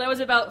year, until I was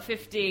about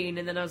 15,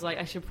 and then I was like,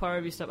 I should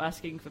probably stop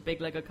asking for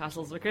big Lego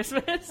castles for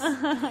Christmas.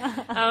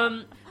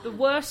 The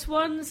worst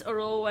ones are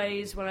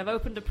always when I've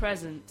opened a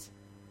present,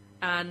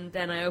 and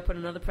then I open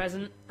another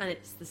present, and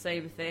it's the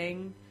same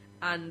thing,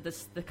 and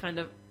the kind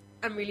of...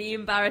 I'm really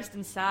embarrassed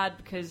and sad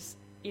because...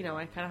 I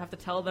kind of have to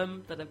tell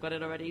them that I've got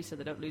it already so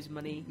they don't lose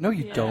money. No,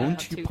 you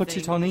don't. You put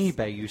it on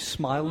eBay. You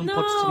smile and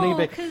put it on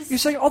eBay. 'cause... You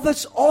say, oh,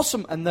 that's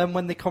awesome. And then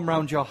when they come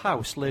round your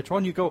house later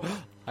on, you go,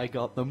 I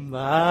got them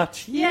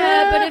that.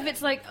 Yeah, but if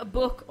it's like a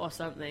book or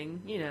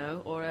something,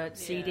 or a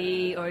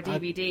CD or a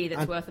DVD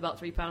that's worth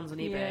about £3 on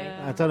eBay.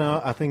 Yeah. I don't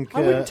know. I think...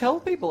 I wouldn't tell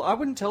people. I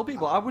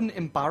wouldn't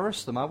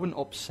embarrass them. I wouldn't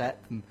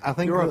upset them. I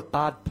think you're a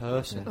bad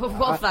person.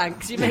 Well,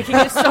 thanks. You're making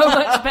it so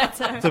much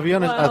better. To be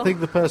honest, I think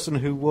the person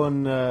who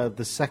won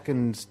the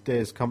second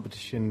day's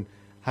competition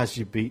has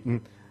you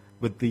beaten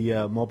with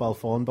the mobile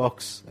phone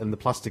box and the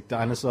plastic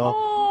dinosaur.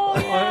 Oh,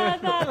 yeah,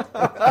 that.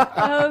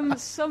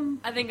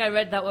 I think I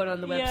read that one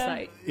on the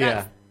website.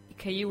 Yeah.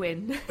 Okay, you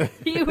win.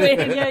 You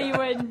win. Yeah, you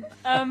win.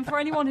 For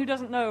anyone who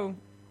doesn't know,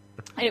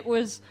 it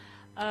was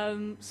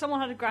someone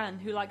had a gran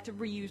who liked to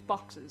reuse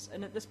boxes,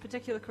 and at this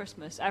particular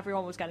Christmas,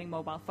 everyone was getting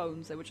mobile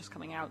phones. They were just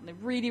coming out, and they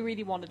really,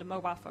 really wanted a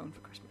mobile phone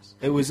for Christmas.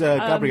 It was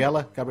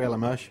Gabriella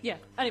Mersch. Yeah.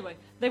 Anyway,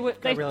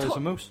 Gabriella's a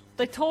moose.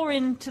 They tore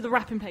into the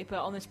wrapping paper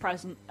on this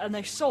present, and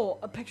they saw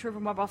a picture of a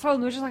mobile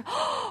phone. They were just like,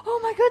 "Oh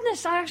my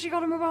goodness! I actually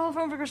got a mobile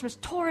phone for Christmas."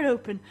 Tore it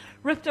open,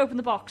 ripped open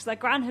the box. Their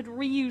gran had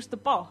reused the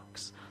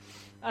box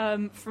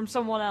from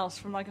someone else,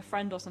 from like a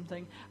friend or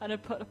something, and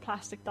had put a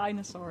plastic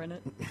dinosaur in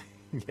it.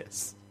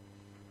 Yes.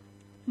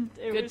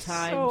 It Good was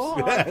times.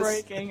 so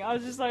heartbreaking. I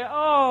was just like,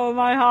 "Oh,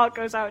 my heart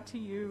goes out to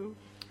you."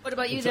 What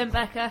about you then,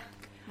 Becca?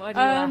 Why do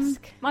you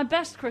ask? My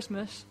best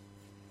Christmas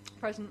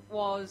present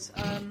was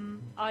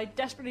I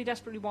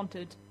desperately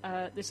wanted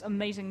this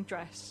amazing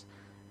dress.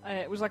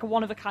 It was like a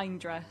one-of-a-kind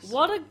dress.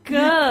 What a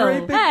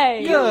girl!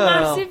 Hey, you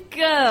massive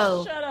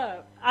girl! Shut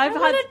up! I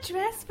want a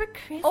dress for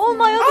Christmas. All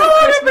my other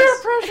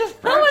Christmas.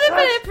 I want to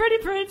be a pretty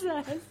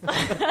princess.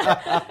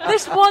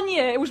 This one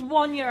year, it was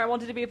 1 year I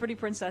wanted to be a pretty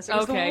princess. It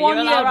was Okay, the one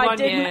you're year allowed I 1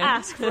 didn't year.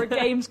 ask for a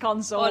games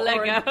console Or or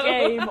Lego. a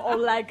game or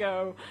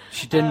Lego.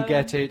 She didn't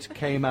get it,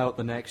 came out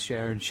the next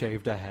year and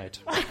shaved her head.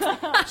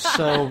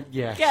 So,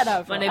 yes. Get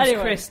over My it. name's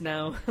Anyway. Chris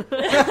now.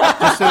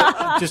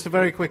 Just a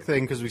very quick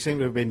thing, because we seem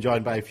to have been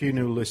joined by a few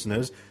new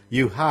listeners.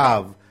 You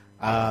have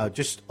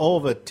just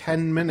over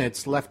 10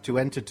 minutes left to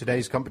enter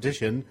today's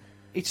competition.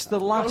 It's the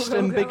last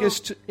and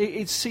biggest...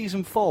 It's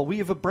season 4. We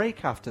have a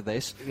break after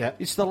this. Yeah.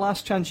 It's the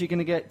last chance you're going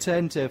to get to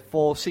enter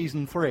for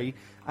season 3,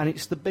 and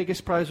it's the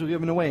biggest prize we're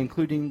giving away,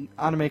 including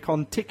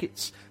AnimeCon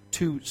tickets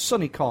to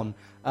SunnyCon,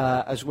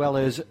 as well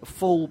as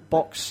full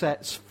box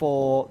sets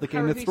for the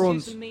Game of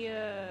Thrones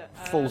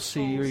full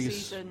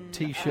series season,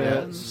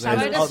 T-shirts.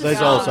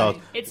 There's also...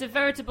 It's a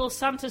veritable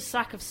Santa's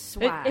sack of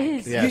swag. It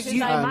is. Yes. It's a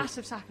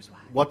massive sack of swag.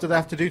 What do they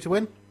have to do to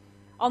win?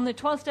 On the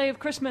 12th day of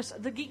Christmas,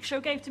 the Geek Show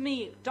gave to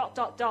me ... And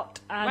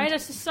Write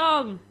us a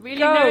song. Really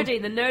Go.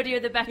 nerdy. The nerdier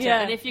the better.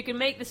 Yeah. And if you can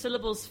make the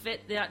syllables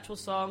fit the actual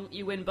song,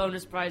 you win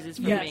bonus prizes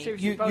from Yeah, me.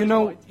 seriously.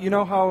 You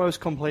know how I was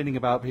complaining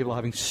about people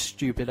having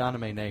stupid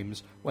anime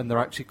names when they're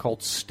actually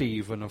called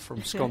Steve and are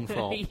from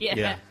Scunthorpe?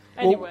 Yeah.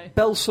 Anyway.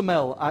 Well,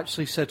 Belsamel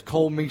actually said,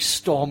 "Call me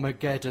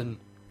Stormageddon."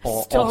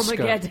 Or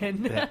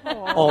Stormageddon.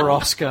 Oscar. Or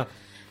Oscar.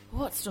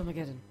 What's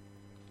Stormageddon?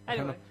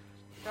 Anyway.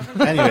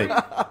 Anyway,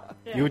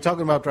 you were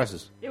talking about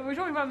dresses. Yeah, we were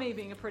talking about me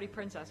being a pretty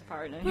princess,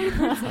 apparently.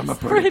 I'm a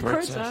pretty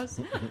princess.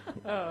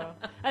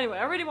 Anyway,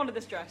 I really wanted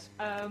this dress.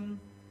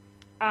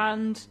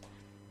 And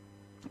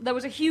there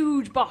was a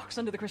huge box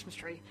under the Christmas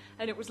tree,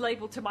 and it was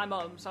labelled to my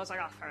mum, so I was like,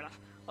 fair enough,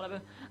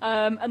 whatever.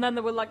 And then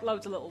there were like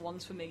loads of little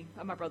ones for me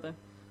and my brother.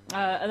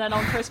 And then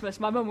on Christmas,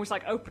 my mum was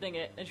like opening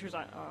it, and she was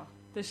like,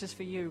 this is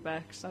for you,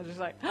 Bex. I was just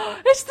like,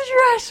 it's the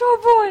dress,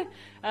 oh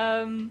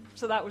boy!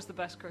 So that was the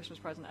best Christmas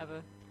present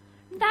ever.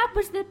 That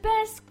was the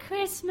best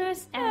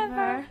Christmas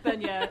ever. Then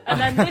yeah, and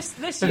then this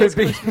year's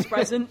Christmas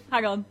present.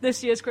 Hang on,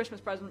 this year's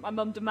Christmas present. My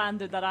mum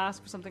demanded that I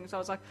ask for something, so I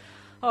was like,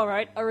 "All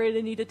right, I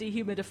really need a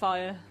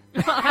dehumidifier."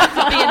 I have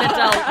to be an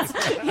adult.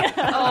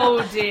 Yeah.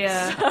 Oh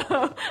dear.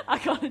 So I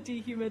got a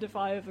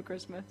dehumidifier for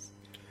Christmas.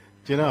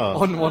 Do you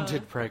know?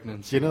 Unwanted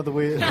pregnancy. Do you know the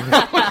weird?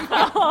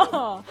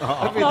 Not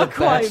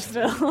quite,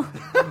 Phil.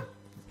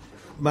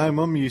 My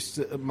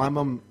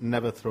mum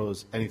never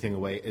throws anything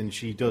away, and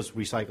she does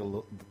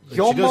recycle.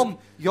 Your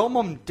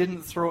mum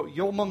didn't throw.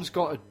 Your mum's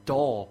got a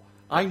door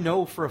I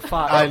know for a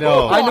fact. I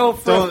know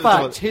for a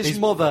fact his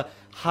mother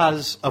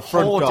has a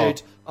front hoarded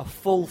door. a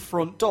full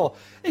front door.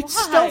 It's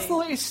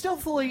Why?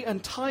 stealthily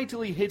and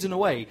tidily hidden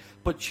away,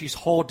 but she's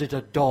hoarded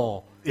a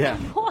door. Yeah.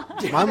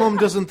 My mum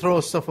doesn't throw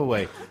stuff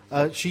away.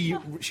 She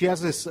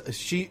has this.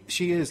 She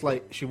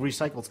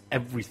recycles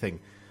everything,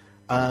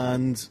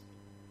 and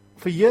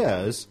for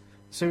years,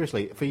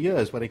 seriously,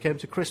 when it came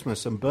to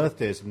Christmas and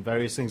birthdays and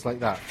various things like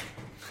that.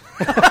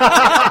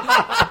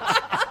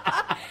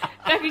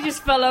 Becky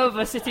just fell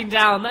over sitting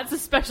down. That's a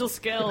special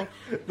skill.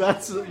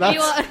 That's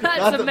amazing.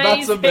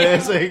 That's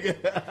amazing.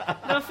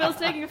 No, Phil's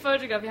taking a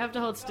photograph. You have to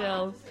hold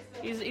still.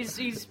 He's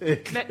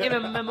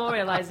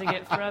memorializing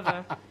it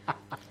forever.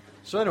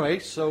 So anyway,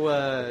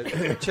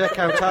 check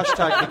out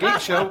hashtag The Geek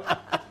Show.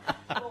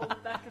 Oh,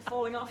 Becca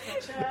falling off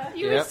the chair.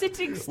 You were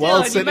sitting still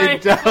While and sitting you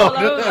managed to down. fall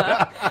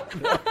over.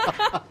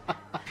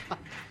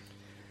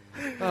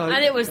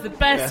 And it was the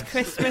best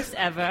Christmas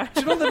ever. Do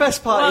you know what the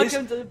best part is?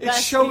 Welcome to the It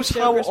best shows Geek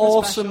Show how Christmas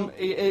awesome special.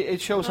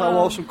 it shows how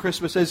awesome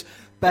Christmas is.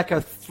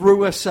 Becca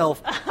threw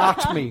herself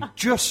at me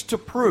just to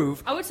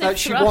prove I would say that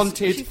she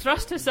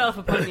thrust herself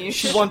upon you.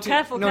 She wanted.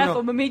 Careful, no,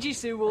 careful. no.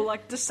 Mamiji-Su will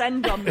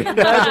descend on me and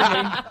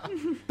murder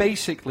me.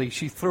 Basically,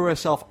 she threw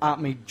herself at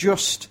me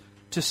just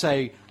to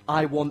say,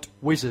 I want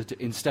Wizard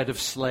instead of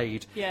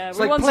Slade. Yeah, it's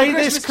we like, want play some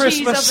this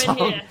Christmas cheese Christmas up in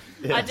song.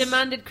 here. I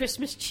demanded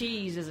Christmas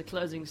cheese as a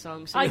closing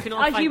song, so you can all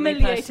I thank me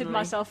humiliated personally.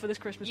 myself for this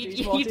Christmas cheese.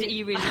 You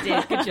really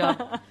did. Good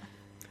job.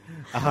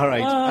 All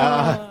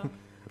right.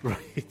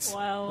 Right.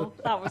 Well,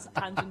 that was a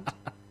tangent.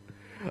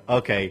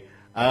 Okay.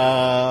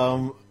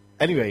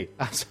 Anyway,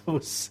 as I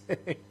was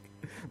saying,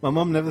 my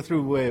mum never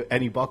threw away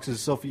any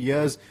boxes. So for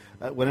years,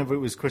 whenever it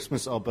was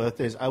Christmas or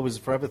birthdays, I was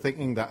forever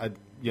thinking that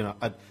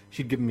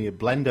she'd give me a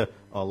blender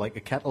or like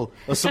a kettle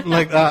or something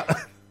like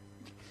that.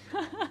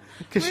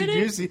 Because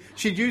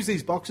she'd use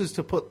these boxes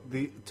to put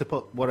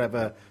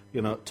whatever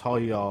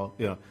toy or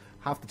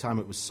half the time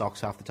it was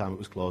socks, half the time it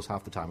was clothes,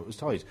 half the time it was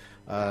toys.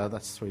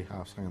 That's 3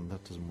 halves. Hang on,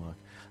 that doesn't work.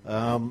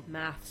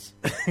 Maths.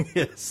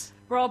 Yes.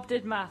 Rob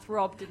did math.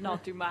 Rob did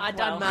not do math. I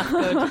done well.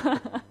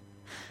 math good.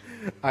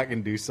 I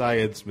can do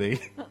science, me.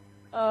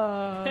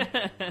 But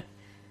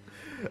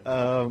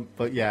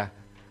yeah.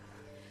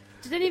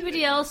 Did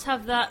anybody else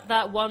have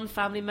that one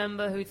family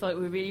member who thought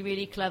we were really,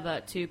 really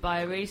clever to buy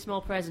a really small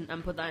present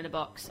and put that in a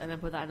box, and then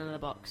put that in another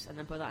box, and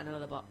then put that in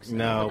another box, and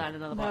then put that in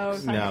another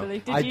box?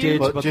 Thankfully. No. I did,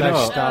 but you they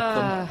know, stabbed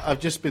them.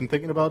 I've just been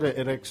thinking about it.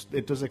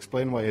 It does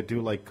explain why I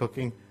do like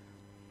cooking.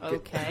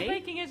 Okay.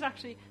 Baking is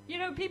actually,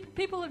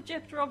 people have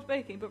gypped Rob's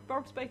baking, but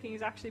Rob's baking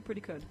is actually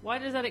pretty good. Why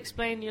does that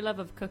explain your love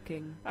of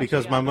cooking?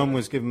 Because my mum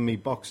was giving me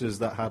boxes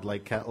that had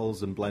like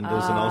kettles and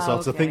blenders and all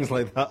sorts of things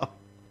like that.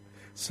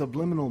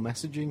 Subliminal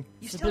messaging.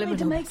 You still need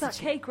to make that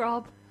cake,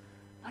 Rob.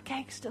 That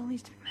cake still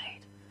needs to be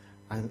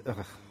made.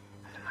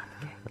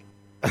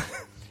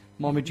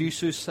 Mommy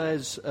Jesus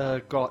says,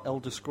 got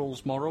Elder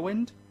Scrolls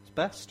Morrowind. It's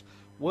best.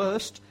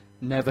 Worst,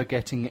 never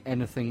getting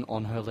anything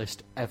on her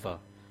list ever.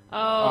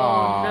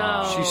 Oh,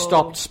 no. She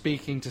stopped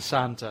speaking to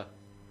Santa.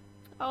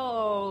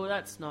 Oh,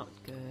 that's not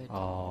good.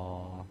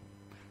 Oh.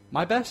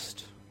 My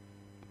best?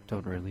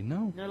 Don't really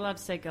know. Not allowed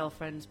to say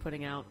girlfriends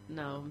putting out.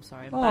 No, I'm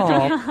sorry. Oh,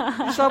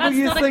 is that what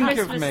you not think a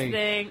Christmas of me?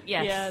 thing.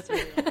 Yes. Yeah, it's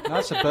really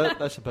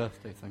That's a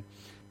birthday thing.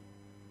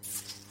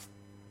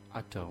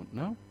 I don't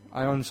know.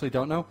 I honestly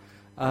don't know.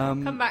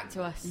 Come back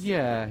to us.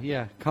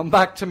 Yeah. Come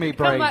back to me,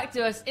 Bray. Come back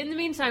to us. In the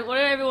meantime, what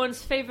are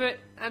everyone's favourite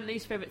and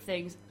least favourite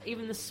things?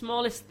 Even the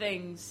smallest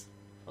things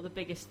or the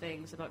biggest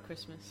things about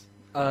Christmas?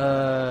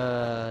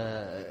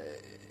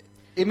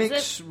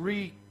 Imix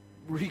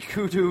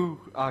Rikudu,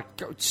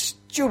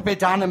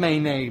 stupid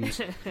anime names.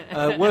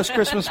 Worst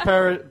Christmas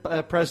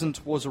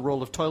present was a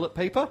roll of toilet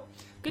paper.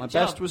 Good My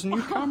job. best was a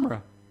new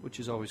camera, which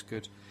is always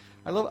good.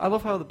 I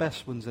love how the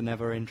best ones are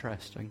never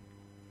interesting.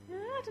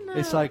 I don't know.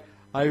 It's like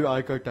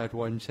I got that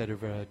one set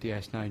of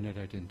DS9 that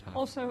I didn't have.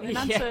 Also, in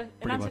Yeah, answer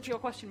much. to your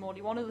question,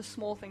 Morty, one of the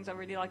small things I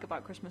really like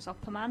about Christmas are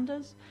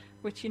pomandas,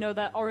 which,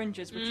 they're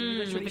oranges, which you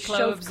literally with the shove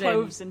cloves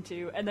cloves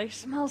into, and they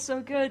smell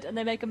so good, and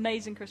they make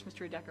amazing Christmas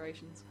tree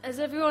decorations. Has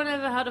everyone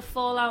ever had a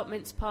Fallout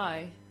mince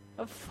pie?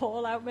 A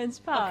Fallout mince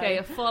pie. Okay,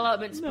 a Fallout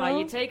mince pie. No.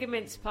 You take a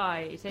mince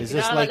pie. You take Is it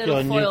this out like of that your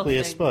little foil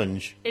nuclear thing.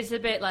 sponge? It's a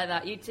bit like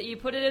that. You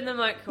put it in the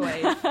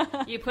microwave.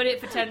 You put it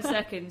for 10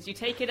 seconds. You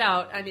take it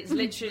out, and it's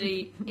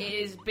literally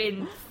it has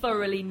been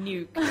thoroughly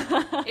nuked.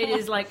 It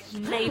is like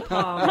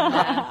napalm in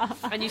there,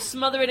 and you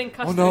smother it in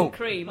custard and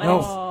cream. No.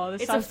 Oh,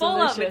 this It's a sounds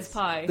Fallout delicious. mince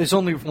pie. There's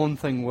only one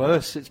thing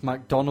worse. It's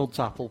McDonald's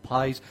apple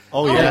pies.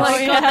 Oh, Oh yes.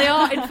 my god, they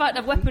are in fact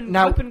a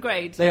weapon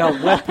grade. They are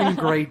weapon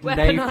grade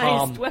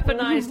napalm.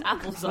 Weaponized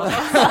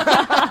applesauce.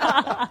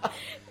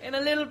 In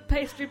a little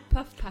pastry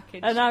puff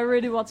package. And I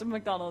really want some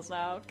McDonald's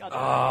now. God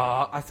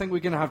I think we're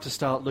going to have to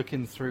start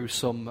looking through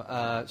some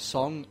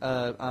song.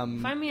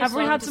 Find me a have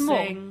we song had to some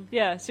sing. more?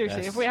 Yeah,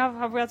 seriously. Yes.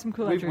 Have we had some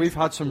cool entries? We've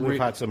had some. We've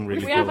had some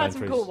really We cool have had entries.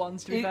 some cool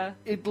ones, to be fair.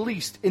 At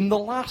least in the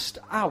last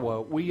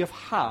hour, we have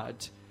had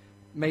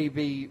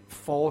maybe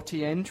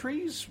 40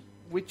 entries,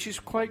 which is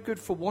quite good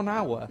for 1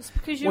 hour. It's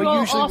because you're Where all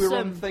usually we awesome.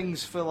 run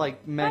things for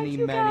like many, Thank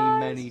you, many, guys.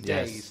 many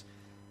Yes. days.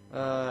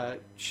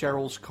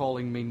 Cheryl's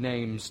calling me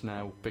names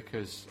now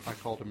because I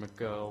called him a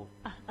girl.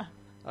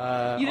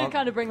 You did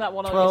kind of bring that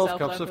one on 12 yourself.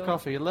 12 cups of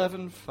coffee,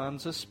 11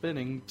 fans are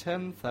spinning,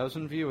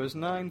 10,000 viewers,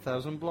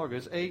 9,000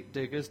 bloggers, 8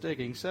 diggers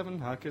digging, 7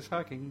 hackers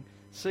hacking,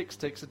 6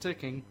 ticks are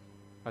ticking,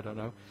 I don't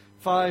know,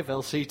 5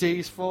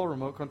 LCDs, 4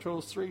 remote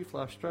controls, 3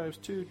 flash drives,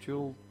 2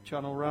 dual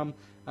channel RAM,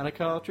 and a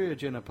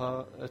cartridge in a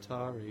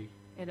Atari.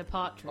 In a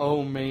partridge.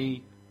 Oh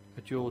me,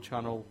 a dual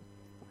channel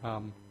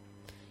RAM.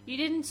 You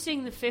didn't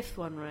sing the 5th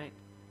one right.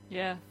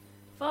 Yeah.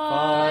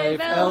 5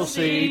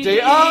 LCD.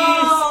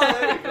 Oh,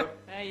 there you go.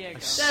 There you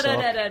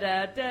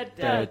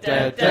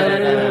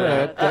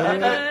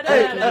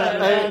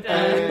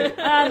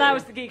go. And that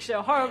was the Geek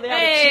Show. Horribly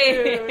out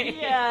of tune.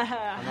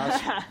 Yeah.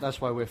 And that's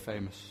why we're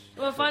famous.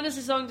 Well, find us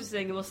a song to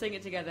sing and we'll sing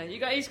it together. You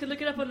guys can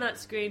look it up on that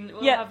screen.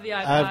 We'll Yeah. have the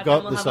iPad I've got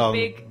and we'll the have song.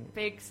 a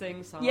big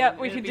sing song. Yeah,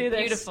 we It'll can be do this.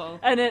 Beautiful.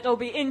 And it'll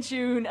be in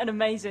tune and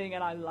amazing,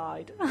 and I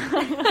lied.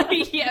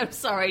 Yeah, I'm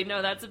sorry.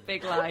 No, that's a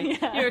big lie.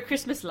 Yeah. You're a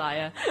Christmas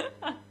liar.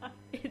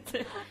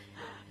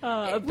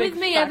 A big With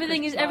me, fat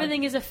everything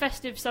Christmas is a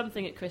festive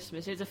something at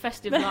Christmas. It's a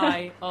festive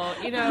lie, or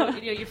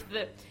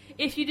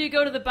if you do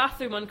go to the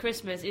bathroom on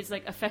Christmas, it's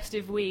like a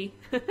festive wee.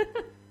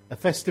 A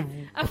festive...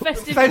 A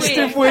festive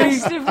Festive wee. wee.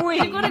 Festive wee.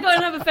 You've got to go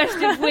and have a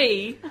festive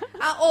wee,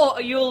 or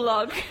a Yule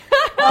log.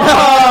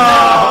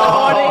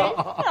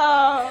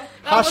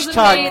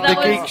 Hashtag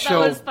the Geek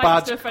Show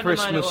bad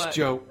Christmas work.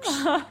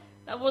 jokes.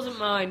 That wasn't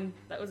mine.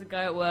 That was a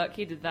guy at work.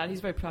 He did that.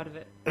 He's very proud of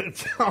it.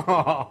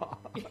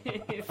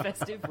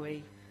 Festive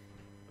wee.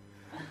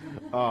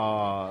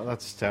 Oh,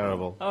 that's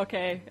terrible.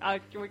 Okay,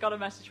 we got a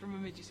message from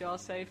Bemidji, so I'll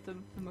save the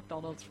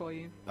McDonald's for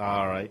you.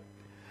 All right.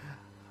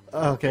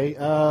 Okay,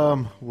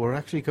 we're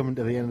actually coming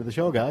to the end of the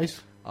show,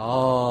 guys.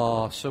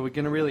 Oh, so we're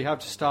going to really have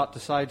to start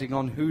deciding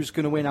on who's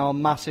going to win our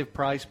massive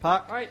prize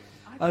pack. All right.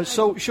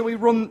 So, shall we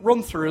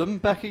run through them?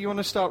 Becca, you want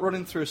to start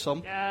running through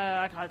some?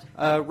 Yeah, I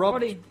can't. Rob,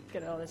 Roddy,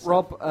 get all this.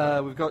 Rob,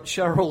 we've got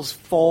Cheryl's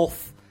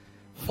fourth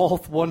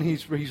one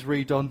he's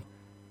redone.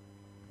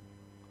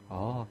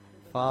 Oh,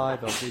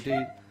 5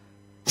 LCD.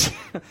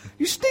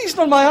 You sneezed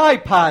on my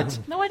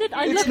iPad. No, I didn't.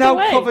 I It's looked now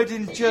away. covered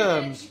in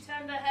germs. She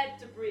turned her head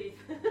to breathe.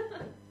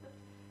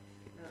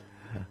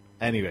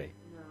 Anyway.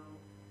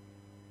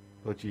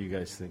 What do you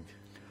guys think?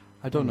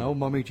 I don't know.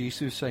 Mummy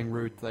Jisu's saying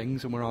rude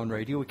things and we're on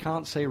radio. We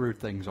can't say rude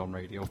things on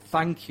radio.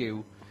 Thank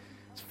you.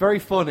 It's very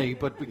funny,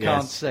 but we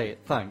can't say it.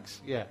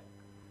 Thanks. Yeah.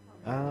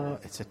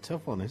 It's a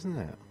tough one, isn't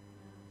it?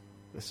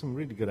 There's some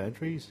really good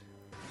entries.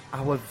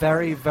 Our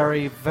very,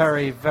 very,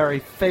 very, very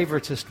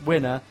favoritist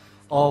winner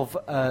of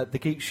the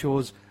Geek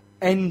Show's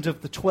end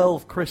of the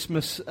 12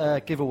 Christmas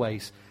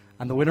giveaways.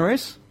 And the winner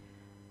is?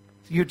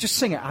 You just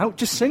sing it out.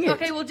 Just sing it.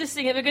 Okay, we'll just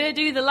sing it. We're going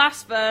to do the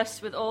last verse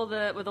with all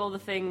the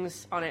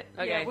things on it.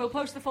 Okay. Yeah, we'll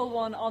post the full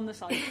one on the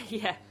site.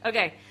 Yeah.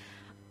 Okay.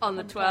 On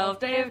the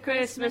 12th day of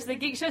Christmas, the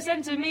Geek Show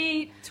sent to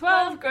me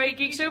 12 great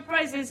Geek Show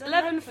prizes,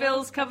 11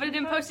 fills covered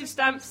in postage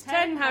stamps,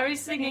 10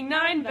 Harrys singing,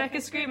 9 Becca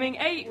screaming,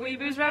 8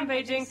 Weeboos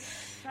rampaging,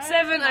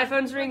 7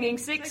 iPhones ringing,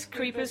 6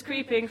 creepers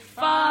creeping,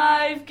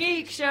 5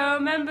 Geek Show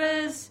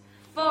members,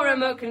 4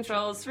 remote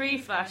controls, 3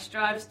 flash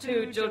drives,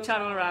 2 dual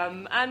channel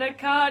RAM, and a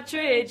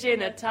cartridge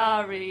in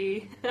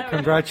Atari.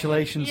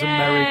 Congratulations and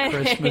Merry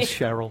Christmas,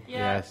 Cheryl.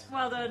 Yeah, Yes.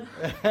 well done.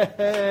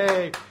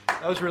 Hey,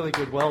 that was really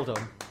good. Well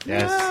done.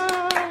 Yes.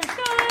 Guys.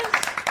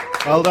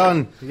 Well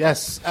done.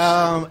 Yes.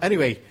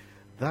 Anyway,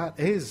 that's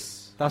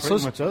pretty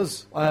us. much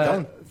us.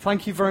 Done.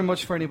 Thank you very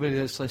much for anybody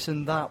that's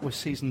listened. That was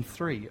season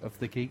 3 of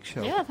the Geek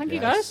Show. Yeah, thank you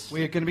guys.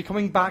 We are going to be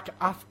coming back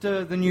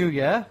after the New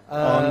Year.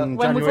 On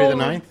When January the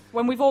we've all, 9th.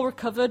 when we've all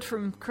recovered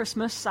from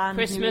Christmas and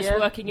New Christmas Year.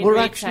 working in We're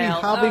retail. actually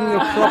having a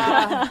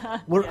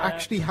proper. We're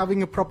actually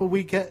having a proper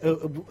weekend,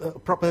 a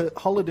proper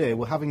holiday.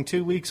 We're having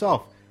 2 weeks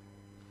off.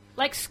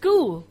 Like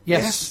school.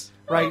 Yes.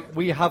 Right,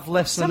 we have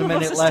less than Some a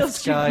of us minute are still left,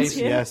 students guys.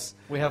 here. Yes.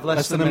 We have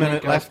less than a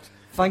minute left. left.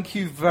 Thank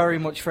you very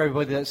much for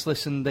everybody that's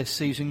listened this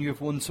season. You've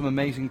won some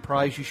amazing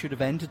prize. You should have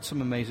entered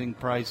some amazing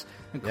prize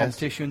and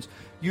competitions.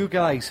 You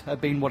guys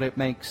have been what it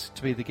makes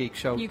to be the Geek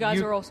Show. You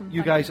guys are awesome. You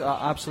Thank guys you. are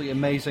absolutely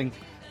amazing.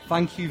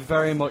 Thank you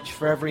very much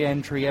for every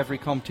entry, every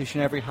competition,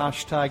 every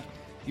hashtag.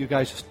 You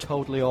guys are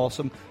totally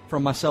awesome.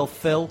 From myself,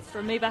 Phil.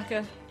 From me,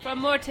 Becca. From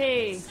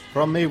Morty.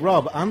 From me,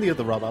 Rob, and the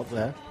other Rob out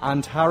there.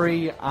 And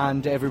Harry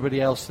and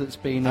everybody else that's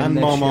been And in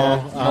this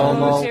Momo. year.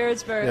 Momo's here in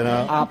spirit. You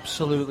know.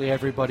 Absolutely,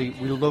 everybody.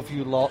 We love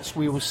you lots.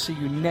 We will see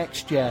you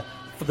next year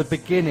for the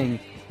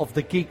beginning of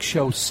the Geek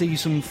Show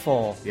Season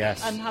 4.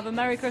 Yes. And have a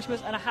Merry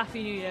Christmas and a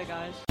Happy New Year,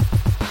 guys.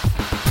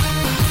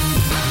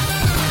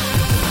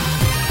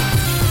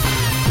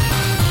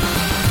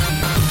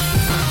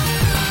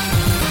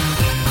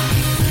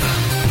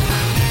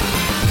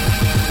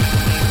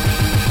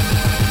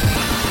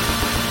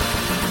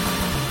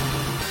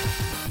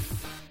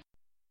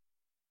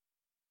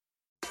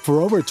 For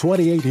over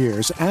 28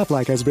 years,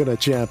 Aflac has been a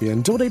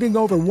champion, donating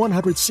over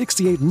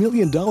 $168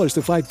 million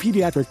to fight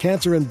pediatric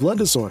cancer and blood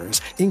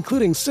disorders,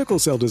 including sickle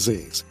cell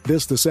disease.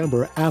 This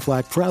December,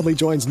 Aflac proudly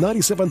joins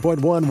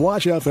 97.1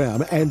 Wash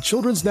FM and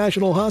Children's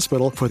National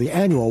Hospital for the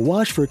annual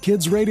Wash for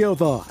Kids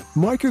Radiothon.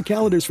 Mark your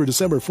calendars for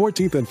December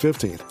 14th and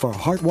 15th for a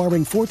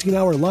heartwarming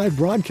 14-hour live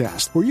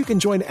broadcast where you can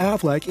join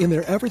Aflac in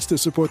their efforts to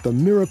support the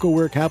miracle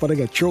work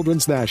happening at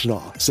Children's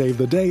National. Save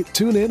the date,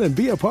 tune in, and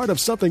be a part of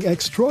something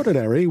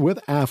extraordinary with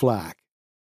Aflac.